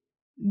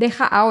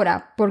 «Deja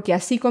ahora, porque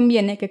así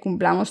conviene que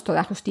cumplamos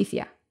toda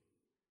justicia».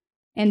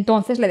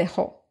 Entonces le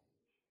dejó.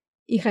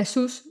 Y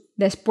Jesús,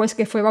 después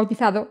que fue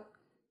bautizado,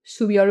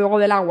 subió luego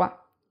del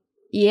agua,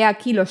 y he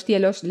aquí los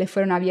cielos le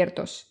fueron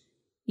abiertos,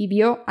 y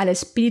vio al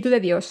Espíritu de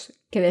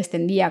Dios que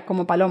descendía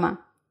como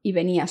paloma y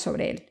venía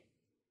sobre él.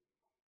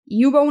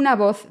 Y hubo una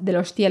voz de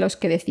los cielos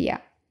que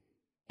decía: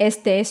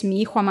 «Este es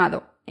mi Hijo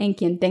amado, en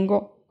quien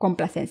tengo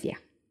complacencia».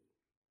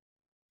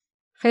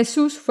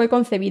 Jesús fue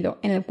concebido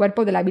en el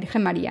cuerpo de la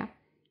Virgen María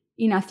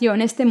y nació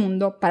en este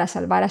mundo para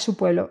salvar a su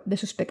pueblo de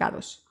sus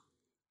pecados.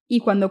 Y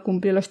cuando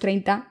cumplió los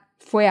 30,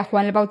 fue a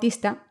Juan el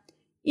Bautista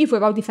y fue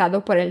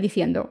bautizado por él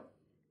diciendo: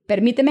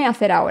 «Permíteme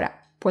hacer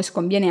ahora, pues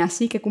conviene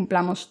así que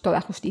cumplamos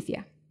toda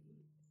justicia».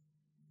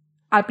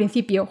 Al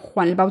principio,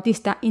 Juan el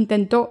Bautista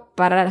intentó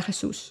parar a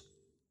Jesús.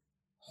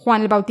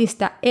 Juan el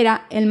Bautista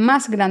era el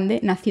más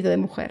grande nacido de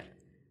mujer.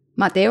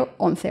 Mateo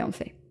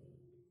 11:11.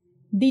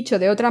 Dicho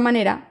de otra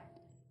manera,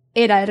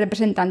 era el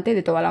representante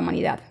de toda la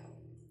humanidad.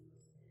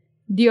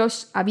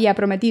 Dios había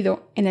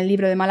prometido en el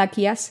libro de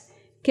Malaquías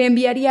que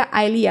enviaría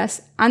a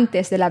Elías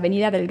antes de la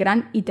venida del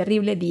gran y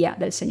terrible día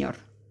del Señor.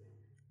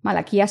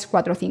 Malaquías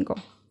 4:5.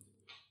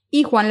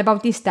 Y Juan el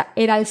Bautista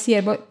era el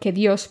siervo que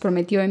Dios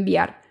prometió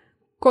enviar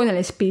con el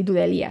espíritu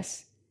de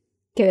Elías,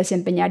 que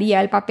desempeñaría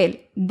el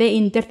papel de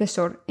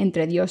intercesor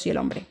entre Dios y el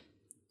hombre.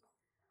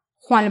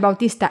 Juan el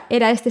Bautista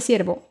era este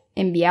siervo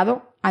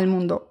enviado al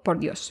mundo por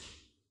Dios.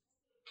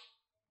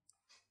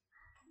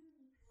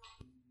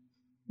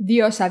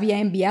 Dios había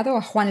enviado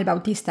a Juan el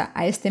Bautista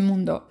a este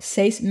mundo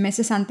 6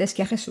 meses antes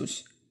que a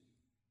Jesús.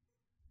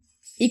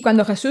 Y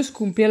cuando Jesús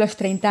cumplió los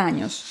 30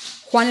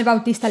 años, Juan el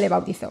Bautista le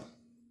bautizó.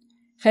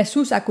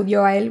 Jesús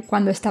acudió a él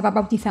cuando estaba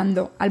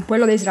bautizando al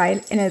pueblo de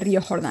Israel en el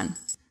río Jordán.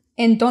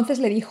 Entonces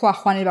le dijo a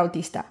Juan el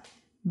Bautista: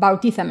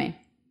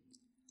 «Bautízame».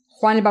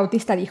 Juan el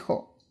Bautista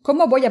dijo: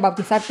 «¿Cómo voy a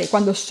bautizarte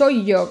cuando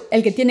soy yo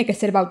el que tiene que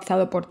ser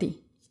bautizado por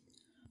ti?»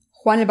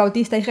 Juan el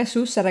Bautista y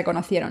Jesús se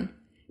reconocieron.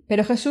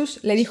 Pero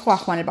Jesús le dijo a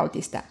Juan el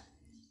Bautista: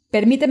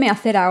 «Permíteme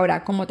hacer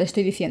ahora como te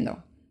estoy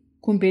diciendo.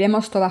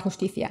 Cumpliremos toda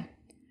justicia.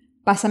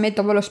 Pásame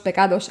todos los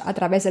pecados a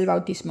través del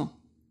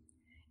bautismo».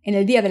 En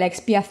el día de la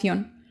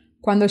expiación,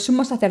 Cuando el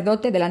sumo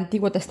sacerdote del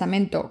Antiguo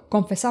Testamento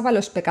confesaba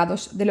los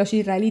pecados de los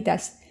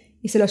israelitas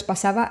y se los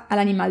pasaba al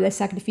animal del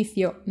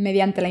sacrificio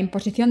mediante la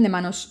imposición de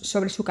manos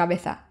sobre su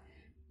cabeza,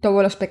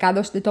 todos los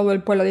pecados de todo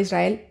el pueblo de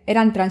Israel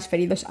eran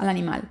transferidos al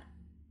animal.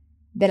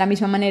 De la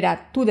misma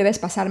manera, tú debes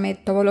pasarme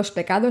todos los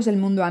pecados del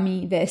mundo a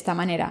mí de esta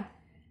manera,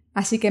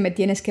 así que me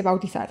tienes que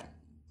bautizar.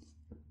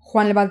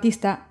 Juan el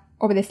Bautista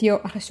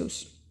obedeció a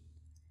Jesús.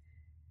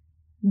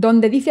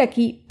 Donde dice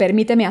aquí,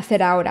 permíteme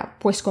hacer ahora,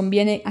 pues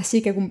conviene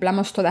así que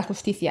cumplamos toda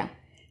justicia.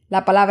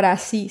 La palabra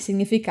así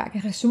significa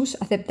que Jesús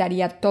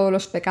aceptaría todos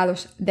los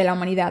pecados de la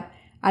humanidad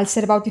al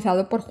ser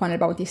bautizado por Juan el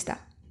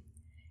Bautista.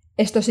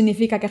 Esto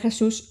significa que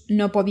Jesús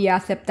no podía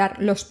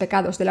aceptar los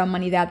pecados de la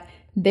humanidad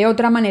de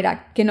otra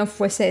manera que no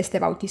fuese este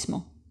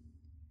bautismo.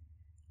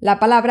 La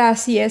palabra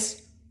así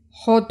es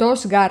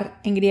hotosgar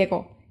en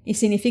griego y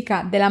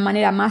significa de la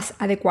manera más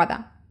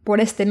adecuada,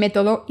 por este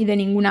método y de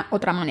ninguna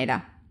otra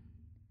manera.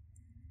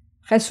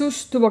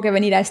 Jesús tuvo que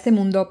venir a este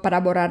mundo para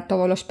borrar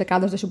todos los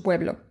pecados de su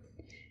pueblo.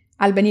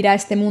 Al venir a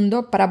este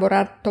mundo para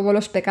borrar todos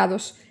los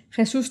pecados,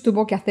 Jesús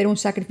tuvo que hacer un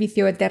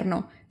sacrificio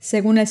eterno,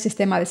 según el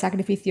sistema de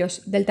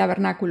sacrificios del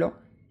tabernáculo,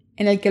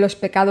 en el que los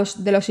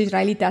pecados de los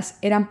israelitas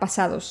eran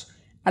pasados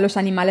a los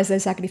animales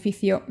del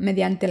sacrificio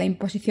mediante la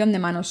imposición de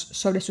manos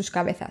sobre sus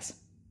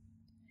cabezas.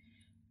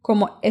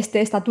 Como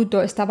este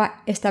estatuto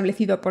estaba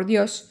establecido por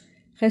Dios,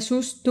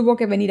 Jesús tuvo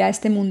que venir a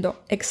este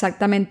mundo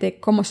exactamente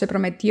como se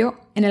prometió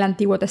en el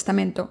Antiguo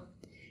Testamento,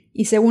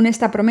 y según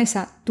esta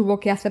promesa tuvo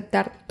que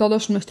aceptar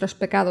todos nuestros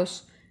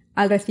pecados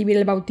al recibir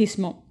el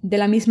bautismo de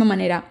la misma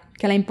manera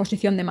que la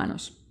imposición de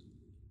manos.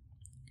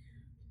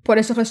 Por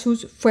eso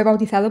Jesús fue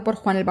bautizado por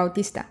Juan el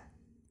Bautista.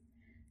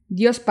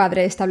 Dios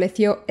Padre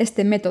estableció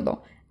este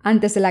método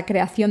antes de la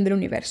creación del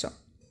universo.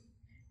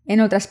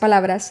 En otras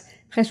palabras,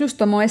 Jesús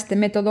tomó este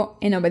método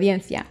en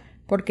obediencia,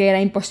 porque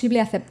era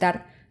imposible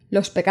aceptar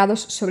los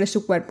pecados sobre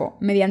su cuerpo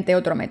mediante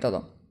otro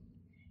método.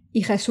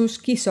 Y Jesús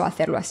quiso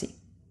hacerlo así.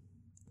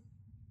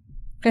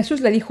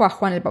 Jesús le dijo a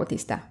Juan el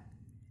Bautista: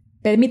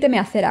 «Permíteme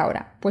hacer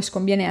ahora, pues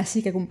conviene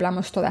así que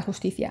cumplamos toda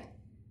justicia».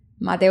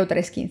 Mateo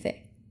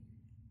 3:15.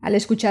 Al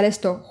escuchar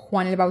esto,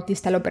 Juan el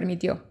Bautista lo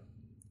permitió.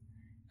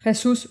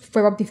 Jesús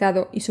fue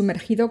bautizado y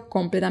sumergido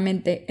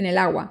completamente en el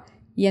agua,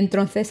 y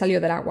entonces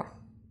salió del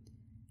agua.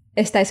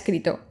 Está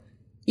escrito: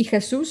 «Y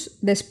Jesús,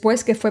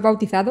 después que fue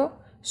bautizado,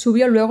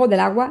 subió luego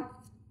del agua,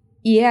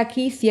 y he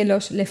aquí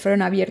cielos le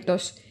fueron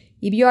abiertos,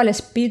 y vio al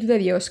Espíritu de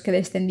Dios que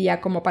descendía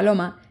como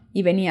paloma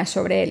y venía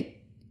sobre él.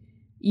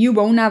 Y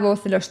hubo una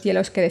voz de los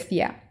cielos que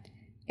decía: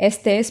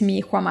 Este es mi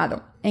Hijo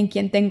amado, en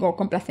quien tengo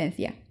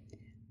complacencia».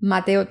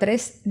 Mateo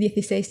 3,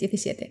 16,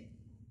 17.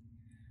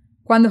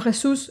 Cuando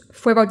Jesús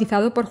fue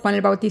bautizado por Juan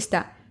el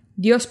Bautista,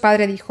 Dios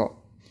Padre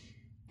dijo: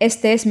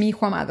 «Este es mi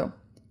Hijo amado,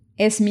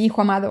 es mi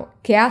Hijo amado,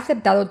 que ha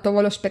aceptado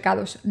todos los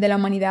pecados de la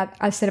humanidad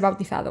al ser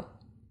bautizado.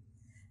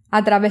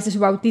 A través de su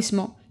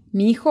bautismo,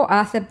 mi Hijo ha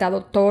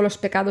aceptado todos los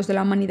pecados de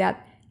la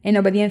humanidad en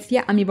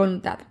obediencia a mi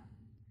voluntad.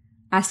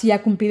 Así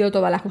ha cumplido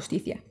toda la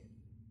justicia».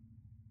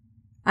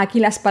 Aquí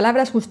las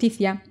palabras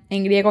justicia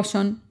en griego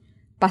son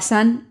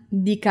pasan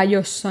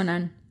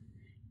dikaiosonan,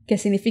 que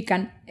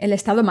significan el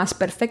estado más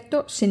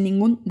perfecto sin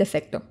ningún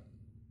defecto.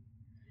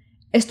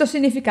 Esto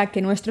significa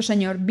que nuestro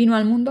Señor vino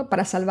al mundo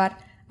para salvar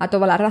a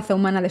toda la raza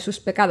humana de sus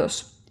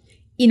pecados,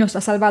 y nos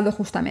ha salvado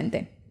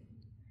justamente.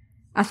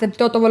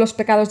 Aceptó todos los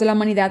pecados de la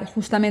humanidad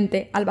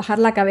justamente al bajar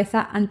la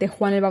cabeza ante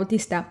Juan el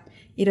Bautista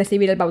y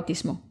recibir el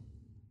bautismo.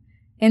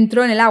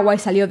 Entró en el agua y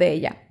salió de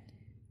ella.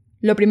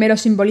 Lo primero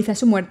simboliza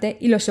su muerte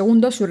y lo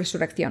segundo su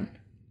resurrección.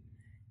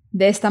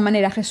 De esta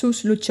manera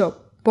Jesús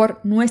luchó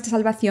por nuestra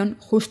salvación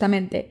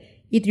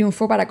justamente y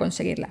triunfó para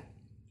conseguirla.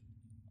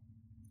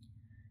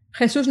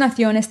 Jesús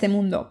nació en este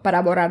mundo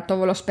para borrar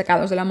todos los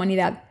pecados de la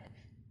humanidad,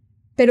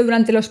 pero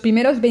durante los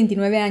primeros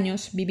 29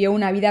 años vivió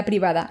una vida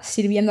privada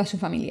sirviendo a su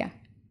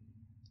familia.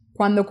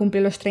 Cuando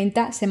cumplió los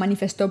 30, se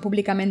manifestó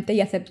públicamente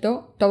y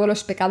aceptó todos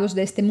los pecados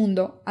de este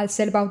mundo al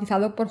ser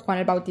bautizado por Juan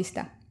el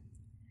Bautista.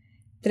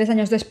 3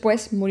 años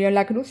después murió en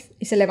la cruz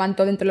y se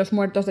levantó de entre los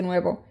muertos de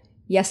nuevo,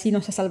 y así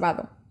nos ha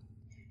salvado.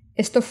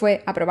 Esto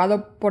fue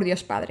aprobado por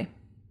Dios Padre.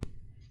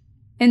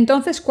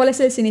 Entonces, ¿cuál es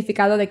el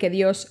significado de que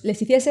Dios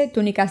les hiciese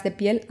túnicas de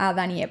piel a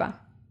Adán y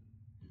Eva?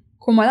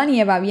 Como Adán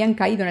y Eva habían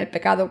caído en el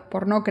pecado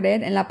por no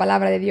creer en la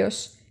palabra de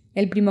Dios,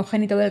 el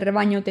primogénito del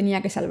rebaño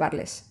tenía que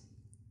salvarles.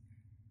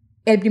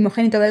 El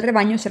primogénito del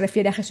rebaño se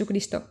refiere a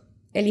Jesucristo,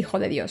 el Hijo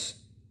de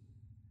Dios.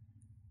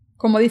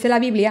 Como dice la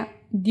Biblia,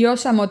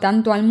 Dios amó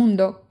tanto al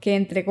mundo que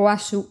entregó a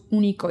su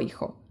único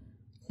Hijo.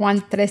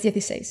 Juan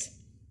 3:16.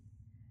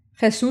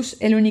 Jesús,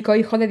 el único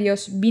Hijo de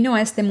Dios, vino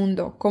a este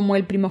mundo como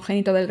el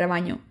primogénito del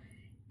rebaño,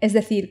 es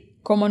decir,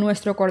 como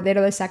nuestro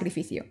Cordero de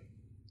sacrificio.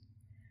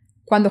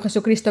 Cuando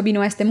Jesucristo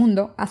vino a este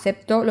mundo,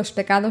 aceptó los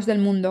pecados del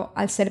mundo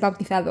al ser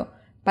bautizado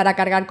para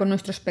cargar con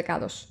nuestros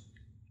pecados.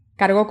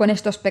 Cargó con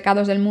estos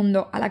pecados del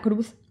mundo a la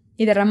cruz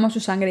y derramó su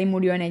sangre y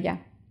murió en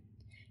ella.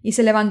 Y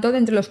se levantó de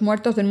entre los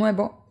muertos de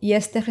nuevo, y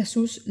este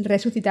Jesús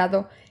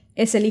resucitado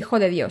es el Hijo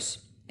de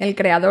Dios, el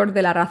Creador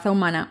de la raza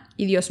humana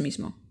y Dios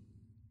mismo.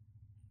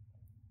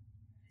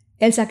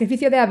 El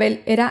sacrificio de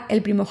Abel era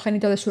el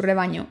primogénito de su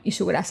rebaño y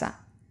su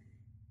grasa.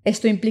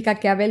 Esto implica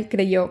que Abel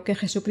creyó que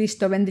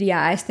Jesucristo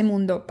vendría a este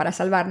mundo para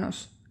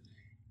salvarnos,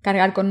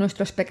 cargar con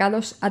nuestros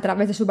pecados a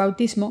través de su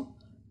bautismo,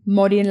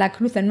 morir en la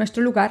cruz en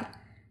nuestro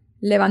lugar,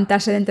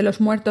 levantarse de entre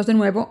los muertos de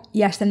nuevo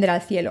y ascender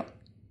al cielo,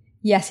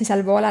 y así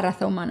salvó a la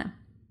raza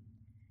humana.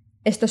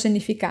 Esto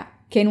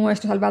significa que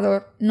nuestro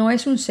Salvador no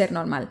es un ser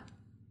normal.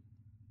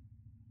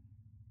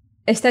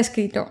 Está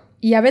escrito: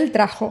 y Abel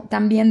trajo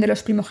también de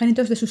los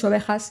primogénitos de sus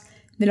ovejas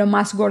de lo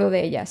más gordo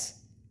de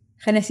ellas.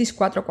 Génesis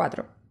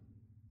 4:4.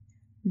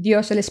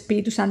 Dios, el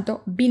Espíritu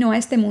Santo, vino a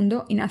este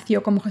mundo y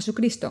nació como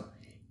Jesucristo,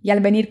 y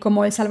al venir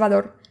como el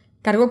Salvador,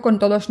 cargó con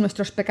todos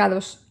nuestros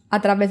pecados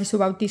a través de su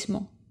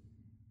bautismo.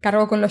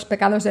 Cargó con los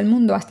pecados del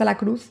mundo hasta la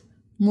cruz,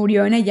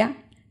 murió en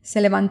ella, se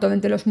levantó de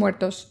entre los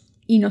muertos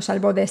y nos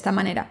salvó de esta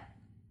manera.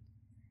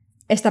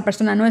 Esta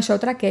persona no es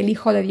otra que el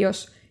Hijo de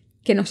Dios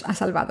que nos ha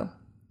salvado.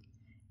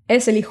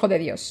 Es el Hijo de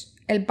Dios,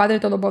 el Padre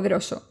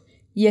Todopoderoso,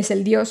 y es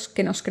el Dios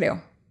que nos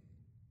creó.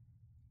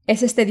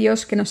 Es este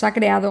Dios que nos ha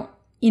creado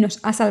y nos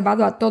ha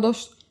salvado a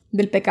todos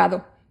del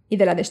pecado y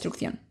de la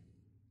destrucción.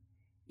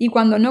 Y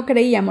cuando no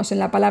creíamos en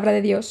la palabra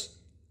de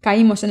Dios,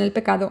 caímos en el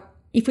pecado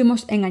y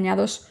fuimos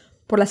engañados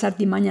por las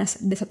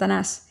artimañas de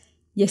Satanás,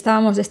 y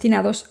estábamos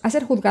destinados a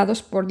ser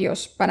juzgados por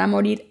Dios para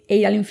morir e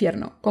ir al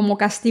infierno como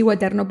castigo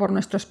eterno por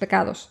nuestros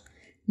pecados,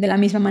 de la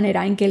misma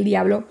manera en que el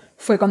diablo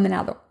fue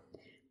condenado.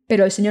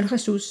 Pero el Señor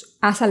Jesús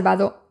ha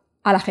salvado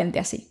a la gente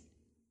así.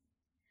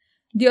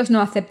 Dios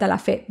no acepta la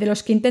fe de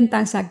los que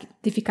intentan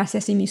santificarse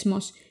a sí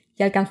mismos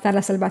y alcanzar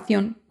la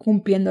salvación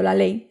cumpliendo la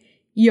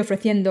ley y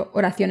ofreciendo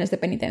oraciones de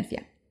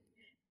penitencia.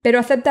 Pero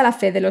acepta la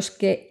fe de los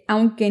que,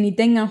 aunque ni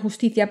tengan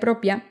justicia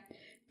propia,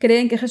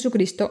 creen que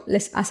Jesucristo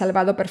les ha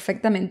salvado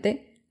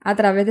perfectamente a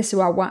través de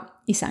su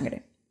agua y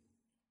sangre.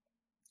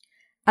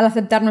 Al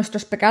aceptar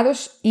nuestros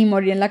pecados y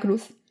morir en la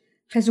cruz,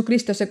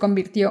 Jesucristo se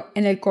convirtió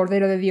en el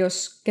Cordero de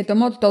Dios que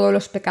tomó todos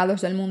los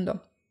pecados del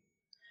mundo.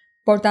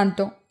 Por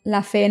tanto,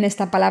 la fe en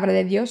esta palabra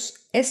de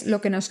Dios es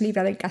lo que nos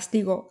libra del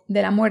castigo,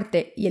 de la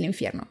muerte y el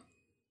infierno.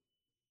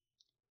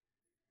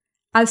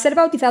 Al ser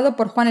bautizado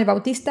por Juan el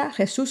Bautista,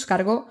 Jesús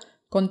cargó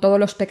con todos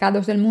los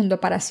pecados del mundo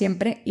para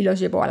siempre y los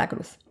llevó a la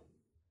cruz.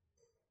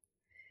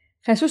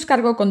 Jesús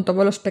cargó con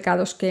todos los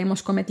pecados que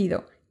hemos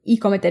cometido y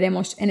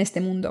cometeremos en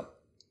este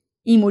mundo,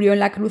 y murió en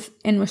la cruz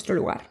en nuestro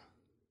lugar.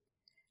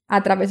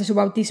 A través de su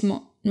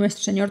bautismo,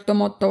 nuestro Señor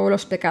tomó todos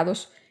los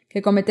pecados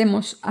que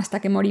cometemos hasta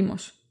que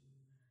morimos.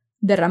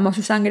 Derramó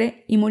su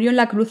sangre y murió en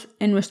la cruz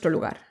en nuestro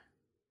lugar.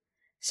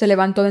 Se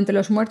levantó de entre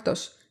los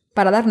muertos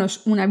para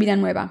darnos una vida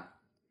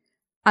nueva.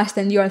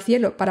 Ascendió al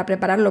cielo para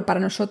prepararlo para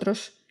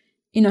nosotros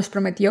y nos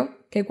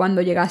prometió que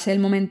cuando llegase el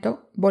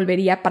momento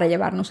volvería para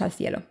llevarnos al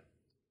cielo.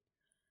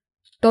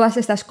 Todas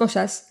estas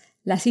cosas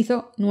las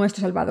hizo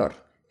nuestro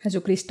Salvador,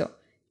 Jesucristo,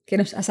 que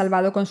nos ha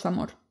salvado con su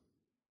amor.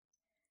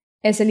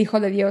 Es el Hijo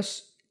de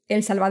Dios,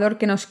 el Salvador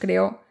que nos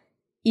creó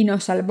y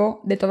nos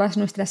salvó de todas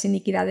nuestras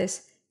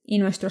iniquidades y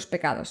nuestros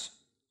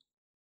pecados.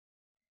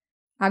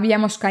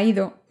 Habíamos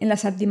caído en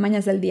las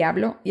artimañas del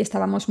diablo y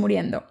estábamos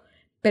muriendo,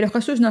 pero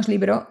Jesús nos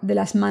libró de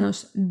las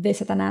manos de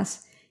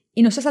Satanás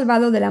y nos ha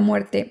salvado de la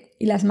muerte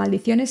y las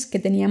maldiciones que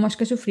teníamos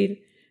que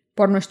sufrir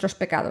por nuestros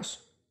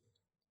pecados.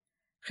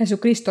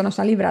 Jesucristo nos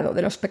ha librado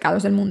de los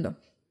pecados del mundo.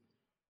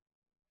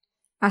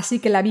 Así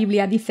que la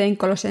Biblia dice en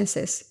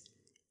Colosenses: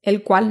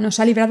 el cual nos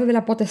ha librado de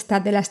la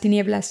potestad de las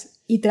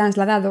tinieblas y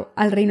trasladado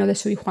al reino de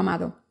su Hijo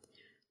amado.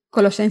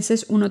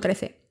 Colosenses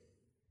 1:13.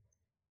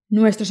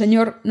 Nuestro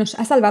Señor nos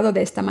ha salvado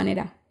de esta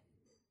manera.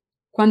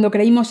 Cuando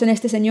creímos en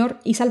este Señor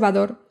y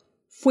Salvador,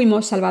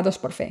 fuimos salvados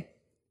por fe.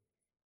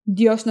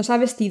 Dios nos ha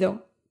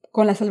vestido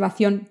con la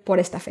salvación por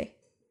esta fe.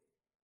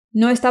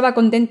 No estaba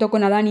contento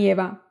con Adán y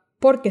Eva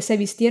porque se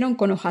vistieron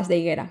con hojas de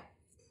higuera.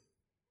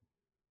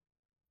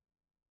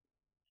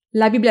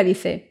 La Biblia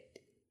dice: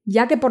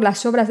 ya que por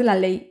las obras de la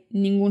ley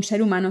ningún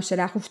ser humano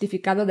será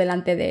justificado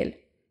delante de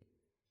él.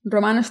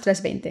 Romanos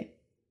 3:20.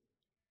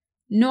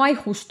 No hay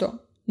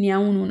justo, ni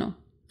aun uno.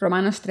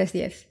 Romanos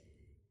 3:10.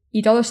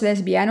 Y todos se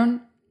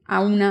desviaron,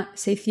 a una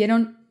se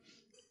hicieron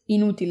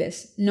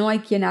inútiles. No hay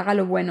quien haga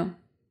lo bueno.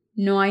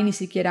 No hay ni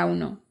siquiera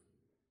uno.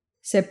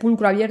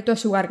 Sepulcro abierto es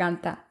su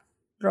garganta.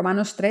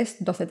 Romanos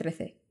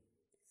 3:12-13.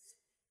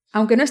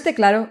 Aunque no esté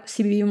claro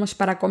si vivimos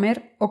para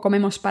comer o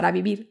comemos para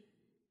vivir,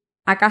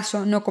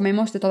 ¿acaso no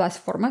comemos de todas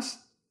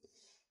formas?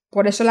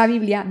 Por eso la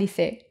Biblia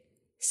dice: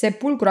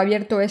 sepulcro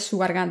abierto es su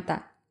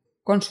garganta,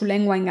 con su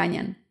lengua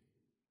engañan.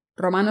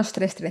 Romanos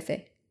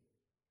 3:13.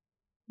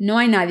 No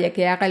hay nadie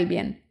que haga el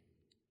bien.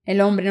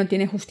 El hombre no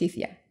tiene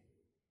justicia.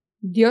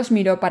 Dios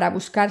miró para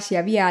buscar si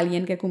había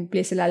alguien que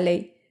cumpliese la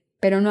ley,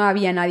 pero no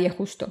había nadie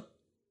justo.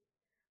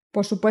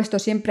 Por supuesto,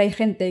 siempre hay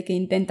gente que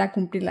intenta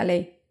cumplir la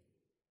ley.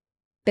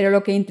 Pero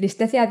lo que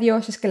entristece a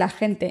Dios es que la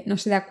gente no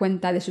se da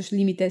cuenta de sus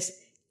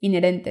límites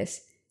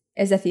inherentes,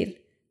 es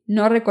decir,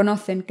 no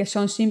reconocen que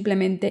son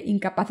simplemente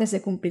incapaces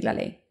de cumplir la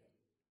ley.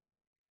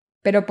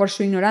 Pero por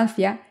su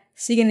ignorancia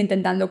siguen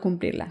intentando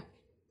cumplirla.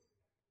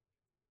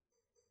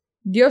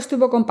 Dios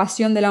tuvo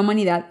compasión de la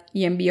humanidad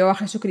y envió a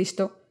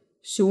Jesucristo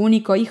su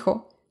único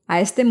Hijo, a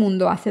este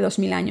mundo hace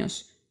 2000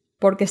 años,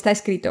 porque está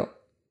escrito: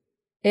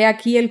 He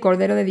aquí el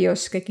Cordero de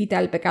Dios que quita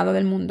el pecado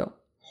del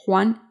mundo.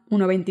 Juan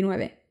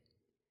 1:29.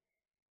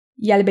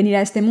 Y al venir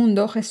a este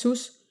mundo,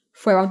 Jesús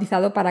fue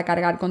bautizado para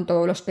cargar con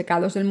todos los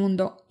pecados del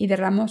mundo y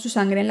derramó su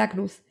sangre en la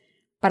cruz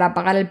para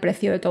pagar el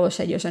precio de todos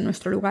ellos en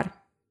nuestro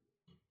lugar.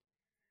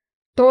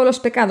 Todos los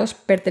pecados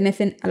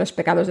pertenecen a los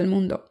pecados del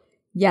mundo,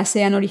 ya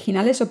sean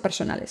originales o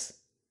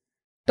personales.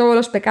 Todos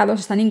los pecados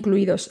están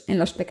incluidos en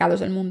los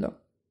pecados del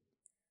mundo.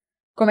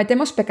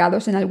 ¿Cometemos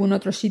pecados en algún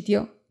otro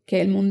sitio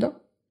que el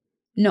mundo?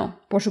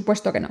 No, por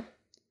supuesto que no.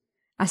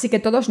 Así que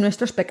todos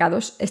nuestros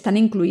pecados están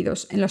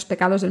incluidos en los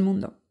pecados del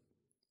mundo.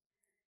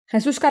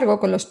 Jesús cargó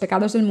con los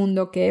pecados del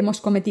mundo que hemos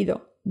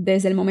cometido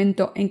desde el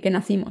momento en que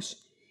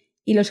nacimos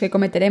y los que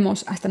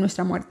cometeremos hasta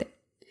nuestra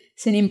muerte,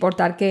 sin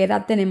importar qué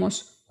edad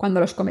tenemos cuando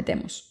los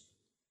cometemos.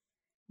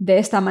 De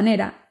esta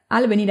manera,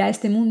 al venir a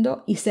este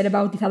mundo y ser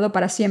bautizado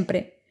para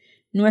siempre,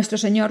 nuestro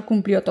Señor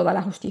cumplió toda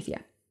la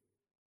justicia.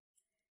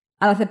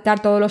 Al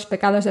aceptar todos los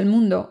pecados del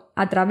mundo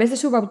a través de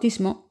su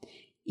bautismo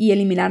y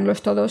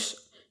eliminarlos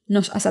todos,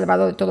 nos ha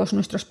salvado de todos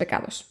nuestros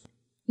pecados.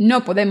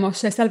 No podemos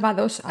ser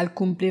salvados al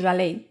cumplir la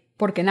ley,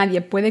 porque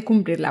nadie puede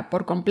cumplirla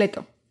por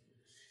completo.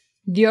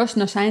 Dios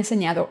nos ha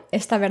enseñado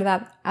esta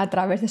verdad a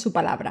través de su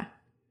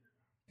palabra.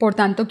 Por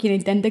tanto, quien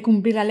intente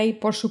cumplir la ley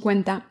por su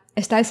cuenta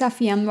está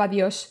desafiando a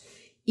Dios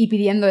y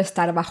pidiendo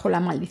estar bajo la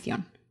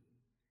maldición.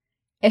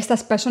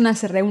 Estas personas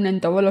se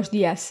reúnen todos los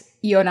días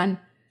y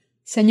oran: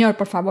 Señor,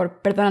 por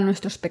favor, perdona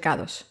nuestros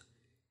pecados.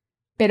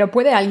 ¿Pero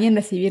puede alguien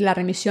recibir la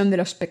remisión de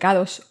los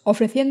pecados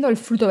ofreciendo el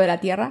fruto de la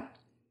tierra?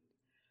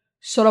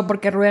 Solo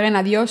porque rueguen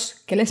a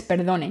Dios que les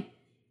perdone,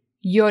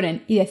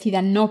 lloren y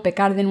decidan no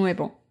pecar de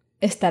nuevo,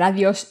 ¿estará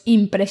Dios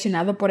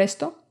impresionado por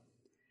esto?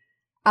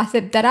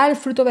 ¿Aceptará el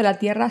fruto de la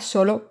tierra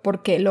solo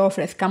porque lo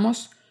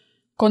ofrezcamos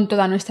con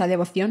toda nuestra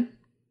devoción?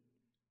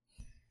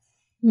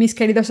 Mis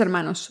queridos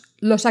hermanos,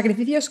 los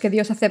sacrificios que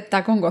Dios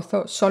acepta con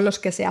gozo son los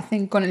que se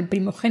hacen con el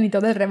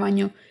primogénito del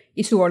rebaño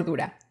y su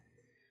gordura.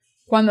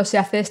 Cuando se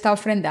hace esta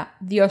ofrenda,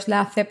 Dios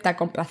la acepta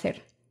con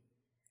placer.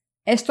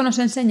 Esto nos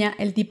enseña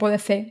el tipo de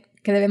fe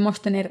que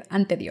debemos tener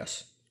ante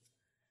Dios.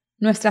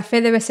 Nuestra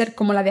fe debe ser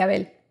como la de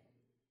Abel.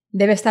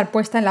 Debe estar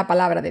puesta en la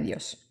palabra de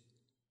Dios.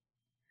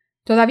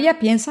 ¿Todavía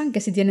piensan que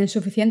si tienen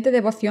suficiente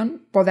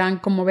devoción podrán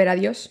conmover a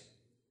Dios?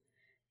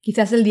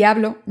 Quizás el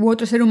diablo u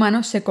otro ser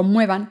humano se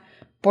conmuevan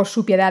por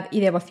su piedad y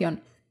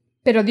devoción,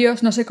 pero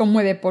Dios no se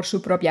conmueve por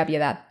su propia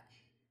piedad.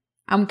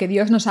 Aunque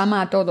Dios nos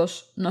ama a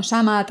todos, nos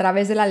ama a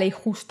través de la ley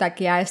justa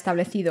que ha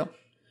establecido.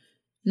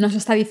 Nos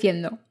está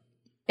diciendo: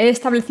 he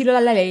establecido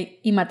la ley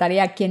y mataré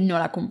a quien no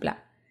la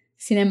cumpla.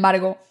 Sin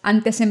embargo,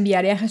 antes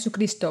enviaré a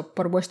Jesucristo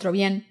por vuestro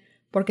bien,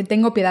 porque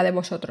tengo piedad de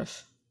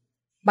vosotros.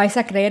 ¿Vais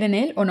a creer en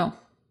Él o no?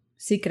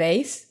 Si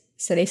creéis,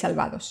 seréis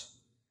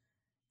salvados.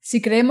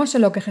 Si creemos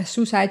en lo que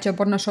Jesús ha hecho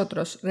por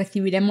nosotros,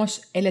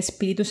 recibiremos el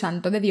Espíritu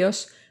Santo de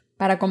Dios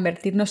para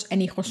convertirnos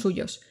en hijos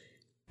suyos,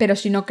 pero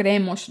si no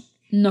creemos,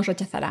 nos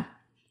rechazará.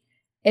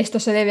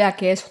 Esto se debe a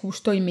que es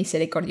justo y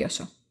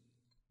misericordioso.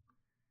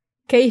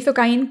 ¿Qué hizo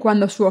Caín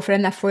cuando su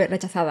ofrenda fue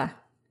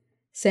rechazada?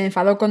 Se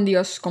enfadó con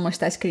Dios, como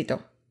está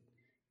escrito.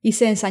 Y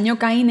se ensañó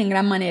Caín en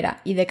gran manera,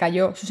 y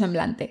decayó su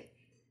semblante.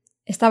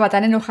 Estaba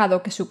tan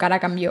enojado que su cara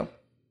cambió.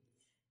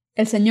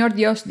 El Señor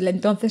Dios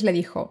entonces le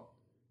dijo: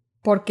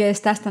 ¿por qué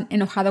estás tan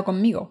enojado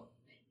conmigo?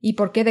 ¿Y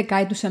por qué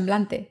decae tu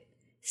semblante?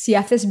 Si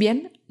haces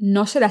bien,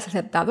 ¿no serás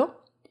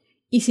aceptado?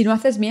 Y si no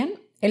haces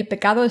bien, el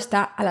pecado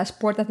está a las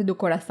puertas de tu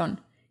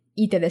corazón,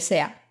 y te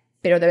desea,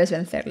 pero debes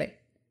vencerle.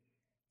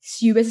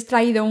 Si hubieses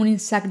traído un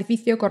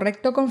sacrificio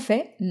correcto con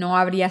fe, ¿no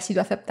habría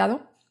sido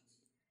aceptado?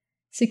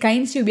 Si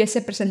Caín se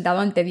hubiese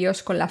presentado ante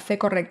Dios con la fe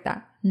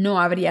correcta,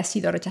 no habría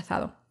sido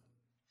rechazado.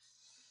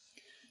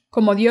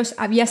 Como Dios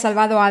había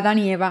salvado a Adán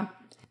y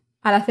Eva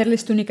al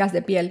hacerles túnicas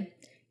de piel,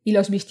 y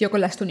los vistió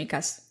con las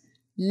túnicas,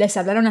 les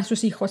hablaron a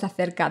sus hijos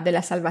acerca de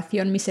la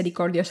salvación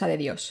misericordiosa de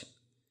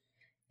Dios.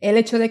 El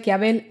hecho de que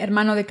Abel,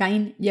 hermano de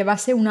Caín,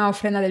 llevase una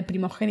ofrenda del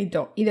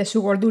primogénito y de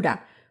su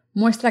gordura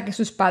muestra que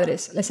sus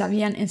padres les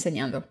habían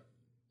enseñado.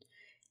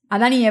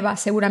 Adán y Eva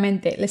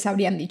seguramente les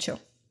habrían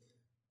dicho: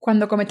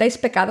 cuando cometáis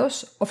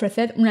pecados,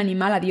 ofreced un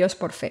animal a Dios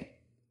por fe.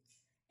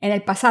 En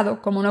el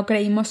pasado, como no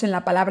creímos en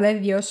la palabra de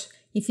Dios,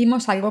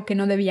 hicimos algo que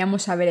no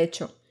debíamos haber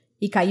hecho,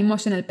 y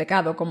caímos en el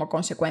pecado como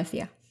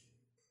consecuencia.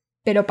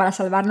 Pero para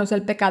salvarnos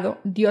del pecado,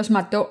 Dios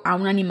mató a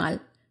un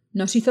animal,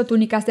 nos hizo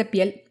túnicas de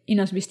piel y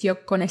nos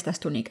vistió con estas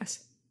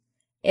túnicas.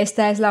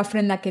 Esta es la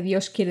ofrenda que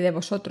Dios quiere de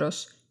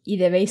vosotros, y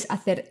debéis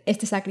hacer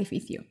este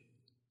sacrificio.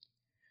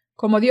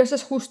 Como Dios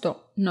es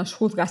justo, nos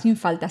juzga sin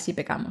falta si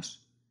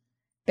pecamos.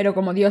 Pero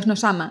como Dios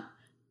nos ama,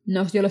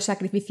 nos dio los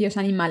sacrificios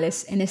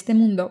animales en este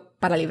mundo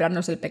para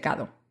librarnos del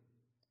pecado.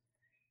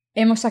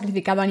 Hemos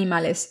sacrificado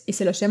animales y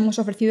se los hemos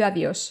ofrecido a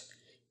Dios,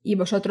 y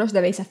vosotros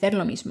debéis hacer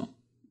lo mismo.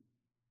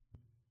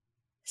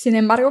 Sin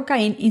embargo,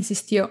 Caín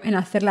insistió en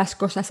hacer las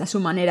cosas a su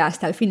manera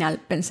hasta el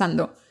final,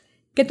 pensando: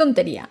 ¡qué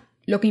tontería!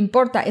 Lo que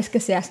importa es que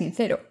sea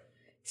sincero.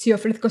 Si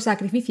ofrezco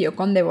sacrificio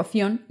con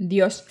devoción,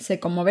 Dios se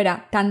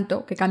conmoverá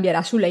tanto que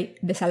cambiará su ley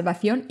de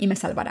salvación y me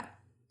salvará.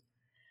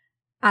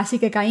 Así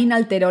que Caín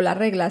alteró las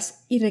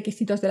reglas y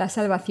requisitos de la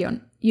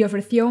salvación y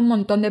ofreció un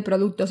montón de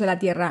productos de la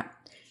tierra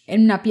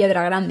en una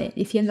piedra grande,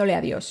 diciéndole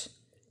a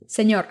Dios: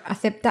 Señor,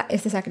 acepta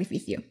este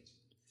sacrificio.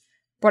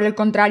 Por el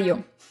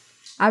contrario,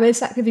 Abel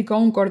sacrificó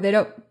un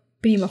cordero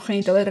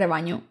primogénito del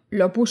rebaño,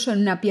 lo puso en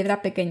una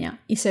piedra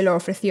pequeña y se lo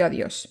ofreció a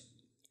Dios.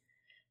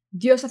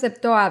 Dios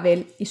aceptó a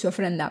Abel y su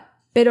ofrenda,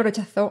 pero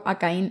rechazó a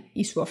Caín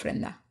y su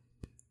ofrenda.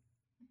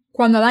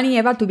 Cuando Adán y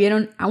Eva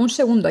tuvieron a un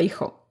segundo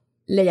hijo,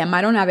 le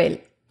llamaron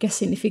Abel, que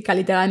significa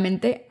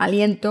literalmente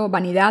aliento,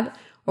 vanidad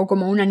o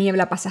como una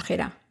niebla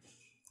pasajera.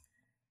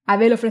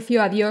 Abel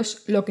ofreció a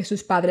Dios lo que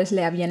sus padres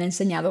le habían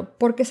enseñado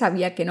porque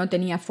sabía que no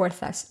tenía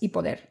fuerzas y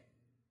poder.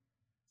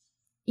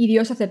 Y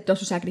Dios aceptó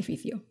su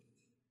sacrificio.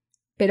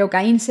 Pero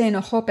Caín se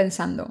enojó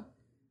pensando: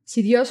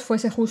 si Dios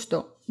fuese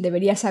justo,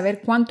 debería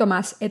saber cuánto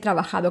más he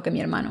trabajado que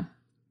mi hermano.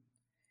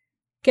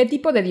 ¿Qué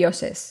tipo de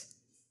Dios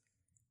es?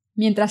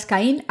 Mientras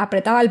Caín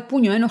apretaba el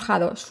puño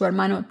enojado, su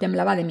hermano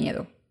temblaba de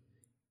miedo.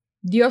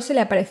 Dios se le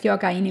apareció a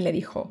Caín y le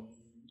dijo: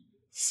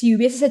 si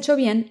hubieses hecho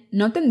bien,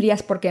 no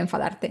tendrías por qué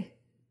enfadarte.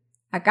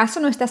 ¿Acaso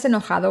no estás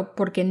enojado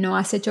porque no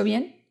has hecho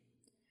bien?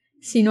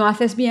 Si no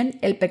haces bien,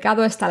 el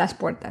pecado está a las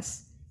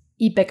puertas,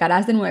 y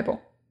pecarás de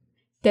nuevo.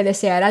 Te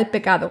deseará el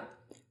pecado,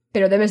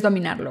 pero debes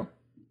dominarlo.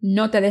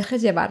 No te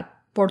dejes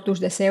llevar por tus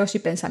deseos y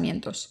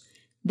pensamientos.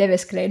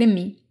 Debes creer en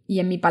mí y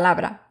en mi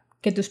palabra,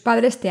 que tus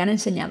padres te han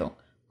enseñado,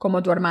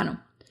 como tu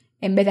hermano,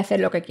 en vez de hacer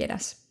lo que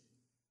quieras.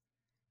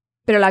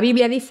 Pero la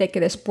Biblia dice que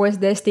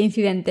después de este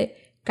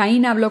incidente,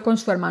 Caín habló con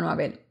su hermano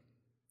Abel.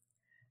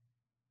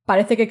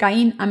 Parece que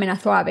Caín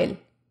amenazó a Abel.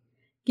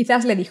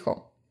 Quizás le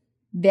dijo: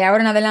 de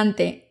ahora en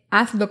adelante,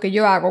 haz lo que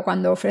yo hago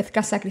cuando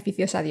ofrezcas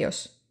sacrificios a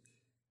Dios.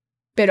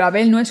 Pero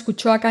Abel no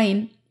escuchó a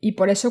Caín, y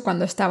por eso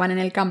cuando estaban en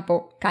el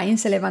campo, Caín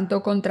se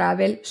levantó contra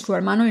Abel, su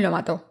hermano, y lo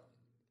mató.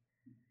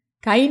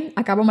 Caín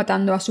acabó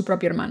matando a su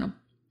propio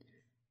hermano.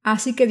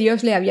 Así que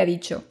Dios le había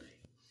dicho: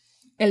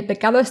 el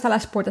pecado está a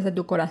las puertas de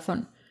tu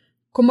corazón.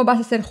 ¿Cómo vas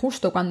a ser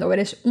justo cuando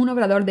eres un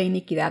obrador de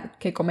iniquidad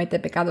que comete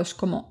pecados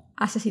como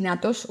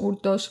asesinatos,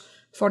 hurtos,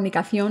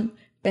 fornicación,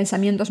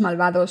 pensamientos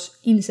malvados,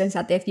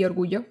 insensatez y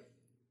orgullo?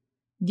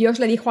 Dios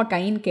le dijo a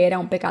Caín que era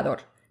un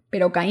pecador,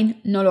 pero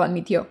Caín no lo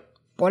admitió.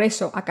 Por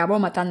eso acabó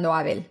matando a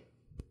Abel.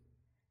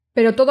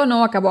 Pero todo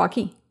no acabó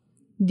aquí.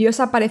 Dios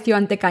apareció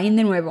ante Caín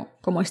de nuevo,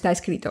 como está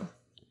escrito.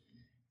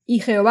 Y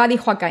Jehová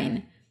dijo a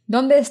Caín: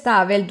 ¿dónde está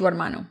Abel tu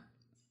hermano?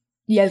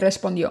 Y él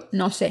respondió: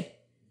 no sé.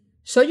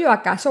 ¿Soy yo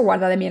acaso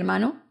guarda de mi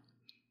hermano?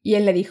 Y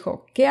él le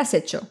dijo: ¿qué has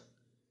hecho?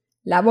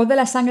 La voz de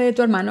la sangre de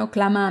tu hermano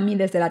clama a mí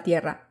desde la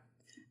tierra.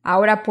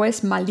 Ahora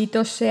pues,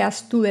 maldito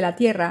seas tú de la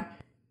tierra,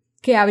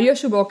 que abrió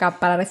su boca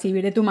para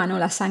recibir de tu mano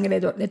la sangre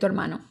de tu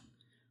hermano.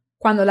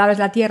 Cuando labres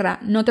la tierra,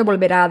 no te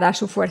volverá a dar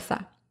su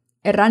fuerza.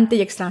 Errante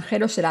y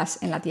extranjero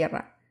serás en la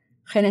tierra.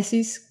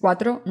 Génesis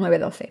 4, 9,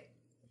 12.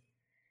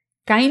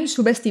 Caín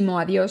subestimó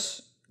a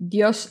Dios.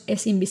 Dios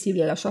es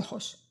invisible a los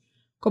ojos.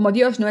 Como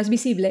Dios no es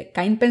visible,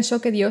 Caín pensó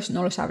que Dios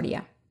no lo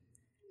sabría.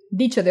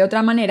 Dicho de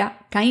otra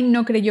manera, Caín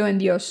no creyó en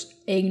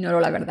Dios e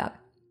ignoró la verdad.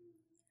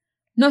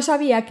 No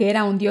sabía que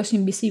era un Dios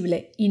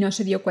invisible y no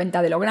se dio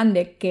cuenta de lo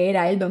grande que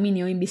era el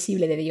dominio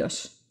invisible de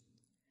Dios.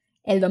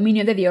 El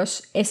dominio de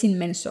Dios es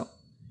inmenso,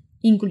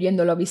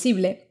 incluyendo lo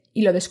visible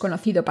y lo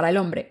desconocido para el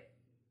hombre.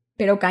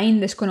 Pero Caín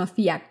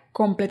desconocía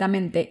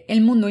completamente el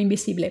mundo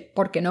invisible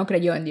porque no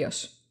creyó en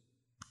Dios.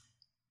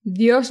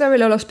 Dios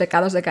reveló los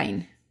pecados de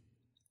Caín.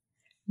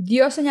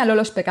 Dios señaló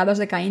los pecados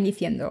de Caín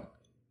diciendo: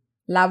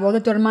 la voz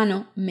de tu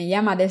hermano me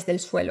llama desde el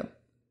suelo.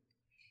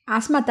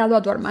 ¿Has matado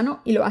a tu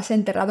hermano y lo has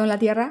enterrado en la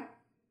tierra?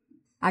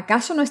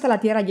 ¿Acaso no está la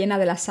tierra llena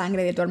de la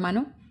sangre de tu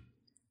hermano?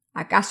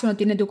 ¿Acaso no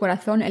tiene tu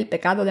corazón el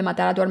pecado de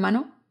matar a tu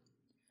hermano?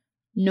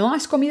 ¿No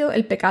has comido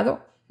el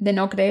pecado de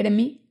no creer en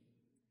mí?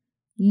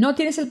 ¿No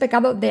tienes el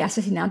pecado de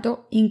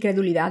asesinato,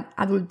 incredulidad,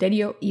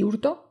 adulterio y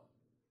hurto?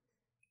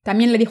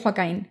 También le dijo a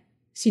Caín: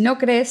 si no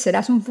crees,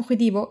 serás un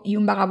fugitivo y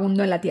un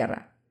vagabundo en la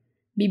tierra.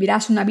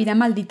 Vivirás una vida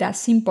maldita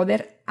sin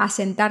poder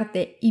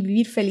asentarte y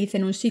vivir feliz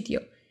en un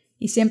sitio,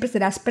 y siempre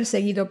serás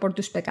perseguido por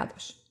tus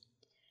pecados.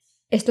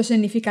 Esto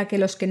significa que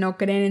los que no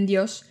creen en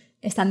Dios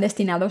están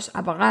destinados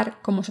a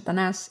vagar como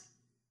Satanás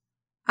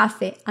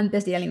hace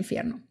antes de ir al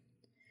infierno.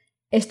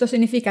 Esto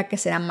significa que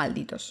serán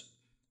malditos.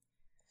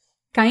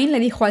 Caín le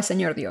dijo al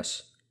Señor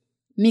Dios: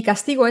 mi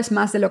castigo es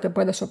más de lo que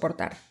puedo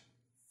soportar.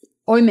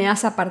 Hoy me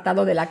has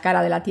apartado de la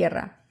cara de la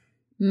tierra.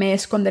 Me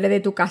esconderé de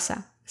tu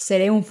casa.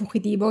 Seré un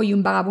fugitivo y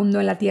un vagabundo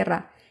en la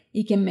tierra,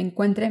 y quien me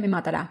encuentre me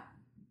matará.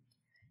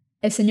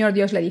 El Señor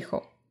Dios le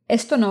dijo: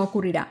 esto no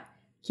ocurrirá.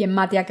 Quien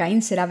mate a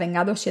Caín será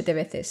vengado 7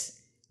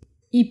 veces.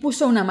 Y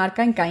puso una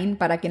marca en Caín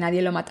para que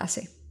nadie lo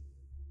matase.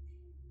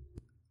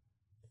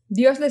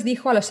 Dios les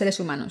dijo a los seres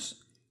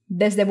humanos: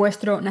 desde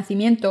vuestro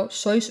nacimiento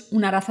sois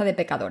una raza de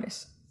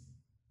pecadores.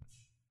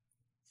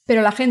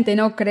 Pero la gente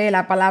no cree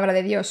la palabra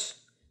de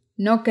Dios.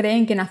 No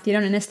creen que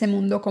nacieron en este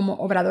mundo como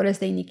obradores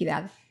de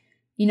iniquidad.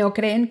 y no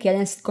creen que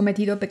hayan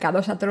cometido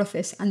pecados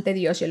atroces ante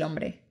Dios y el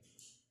hombre.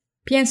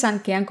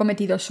 Piensan que han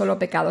cometido solo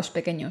pecados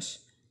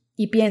pequeños,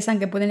 y piensan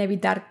que pueden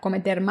evitar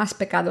cometer más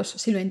pecados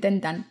si lo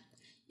intentan,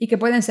 y que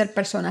pueden ser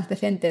personas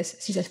decentes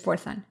si se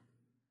esfuerzan.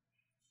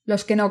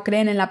 Los que no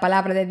creen en la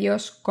palabra de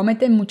Dios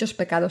cometen muchos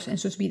pecados en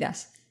sus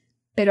vidas,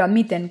 pero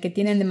admiten que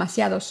tienen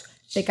demasiados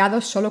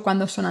pecados solo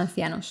cuando son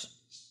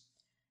ancianos.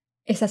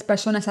 Estas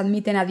personas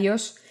admiten a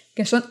Dios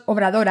que son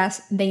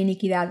obradoras de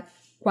iniquidad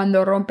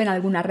cuando rompen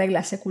alguna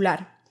regla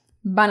secular,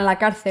 van a la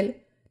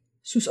cárcel,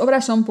 sus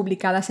obras son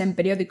publicadas en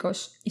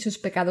periódicos y sus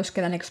pecados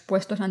quedan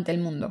expuestos ante el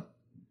mundo.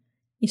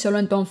 Y solo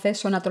entonces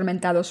son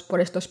atormentados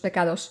por estos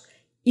pecados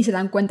y se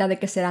dan cuenta de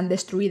que serán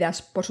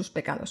destruidas por sus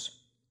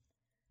pecados.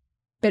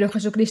 Pero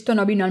Jesucristo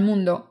no vino al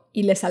mundo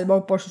y les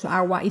salvó por su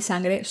agua y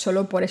sangre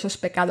solo por esos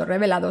pecados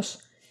revelados,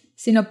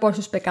 sino por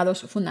sus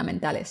pecados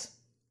fundamentales.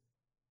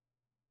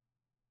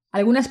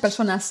 Algunas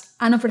personas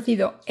han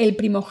ofrecido el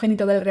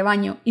primogénito del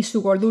rebaño y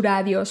su gordura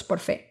a Dios por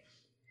fe,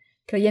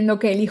 creyendo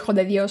que el Hijo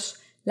de Dios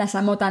las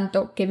amó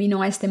tanto que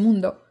vino a este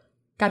mundo,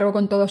 cargó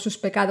con todos sus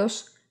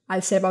pecados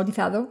al ser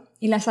bautizado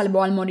y las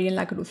salvó al morir en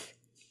la cruz.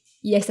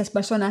 Y estas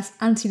personas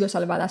han sido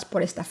salvadas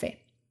por esta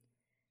fe.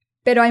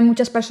 Pero hay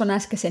muchas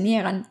personas que se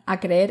niegan a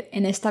creer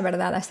en esta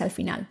verdad hasta el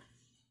final.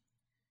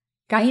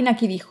 Caín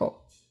aquí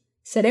dijo: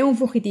 «Seré un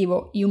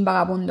fugitivo y un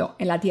vagabundo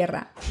en la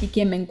tierra, y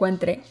quien me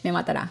encuentre me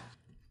matará».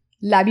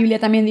 La Biblia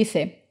también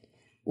dice: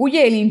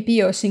 «Huye el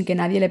impío sin que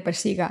nadie le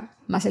persiga,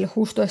 mas el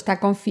justo está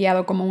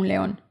confiado como un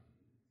león».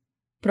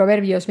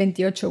 Proverbios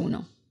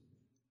 28:1.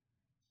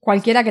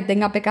 Cualquiera que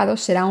tenga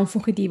pecados será un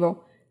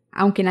fugitivo,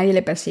 aunque nadie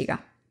le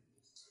persiga.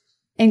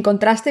 En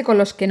contraste con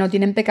los que no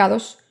tienen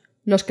pecados,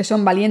 los que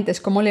son valientes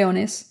como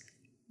leones,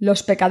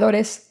 los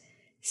pecadores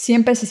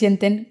siempre se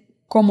sienten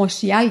como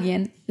si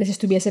alguien les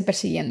estuviese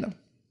persiguiendo.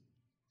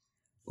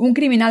 Un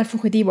criminal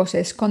fugitivo se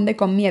esconde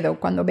con miedo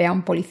cuando ve a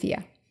un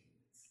policía.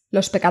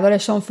 Los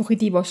pecadores son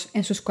fugitivos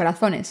en sus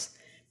corazones,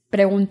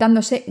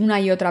 preguntándose una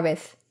y otra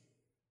vez: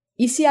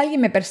 ¿y si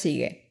alguien me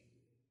persigue?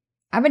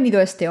 ¿Ha venido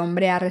este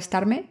hombre a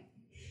arrestarme?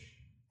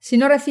 Si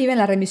no reciben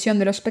la remisión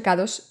de los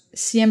pecados,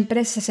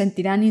 siempre se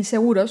sentirán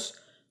inseguros,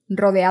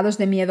 rodeados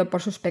de miedo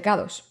por sus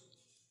pecados.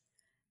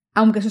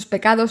 Aunque sus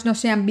pecados no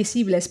sean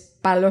visibles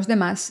para los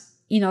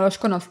demás y no los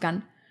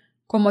conozcan,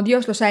 como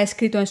Dios los ha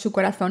escrito en su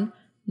corazón,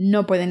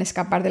 no pueden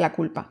escapar de la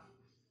culpa.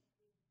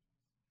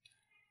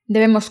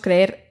 Debemos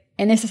creer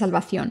en esta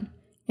salvación,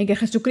 en que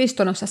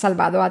Jesucristo nos ha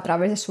salvado a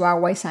través de su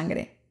agua y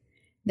sangre.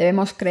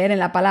 Debemos creer en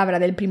la palabra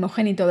del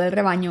primogénito del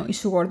rebaño y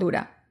su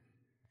gordura.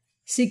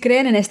 Si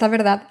creen en esta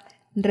verdad,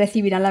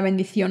 recibirán la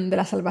bendición de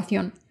la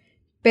salvación,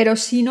 pero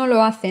si no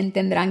lo hacen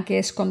tendrán que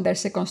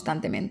esconderse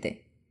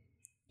constantemente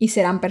y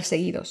serán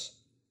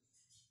perseguidos.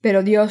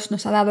 Pero Dios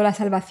nos ha dado la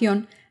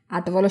salvación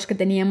a todos los que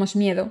teníamos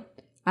miedo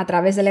a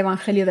través del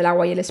Evangelio del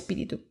agua y el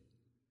Espíritu.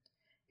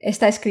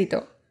 Está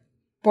escrito: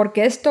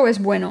 «Porque esto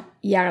es bueno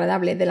y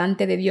agradable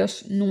delante de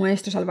Dios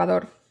nuestro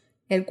Salvador,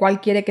 el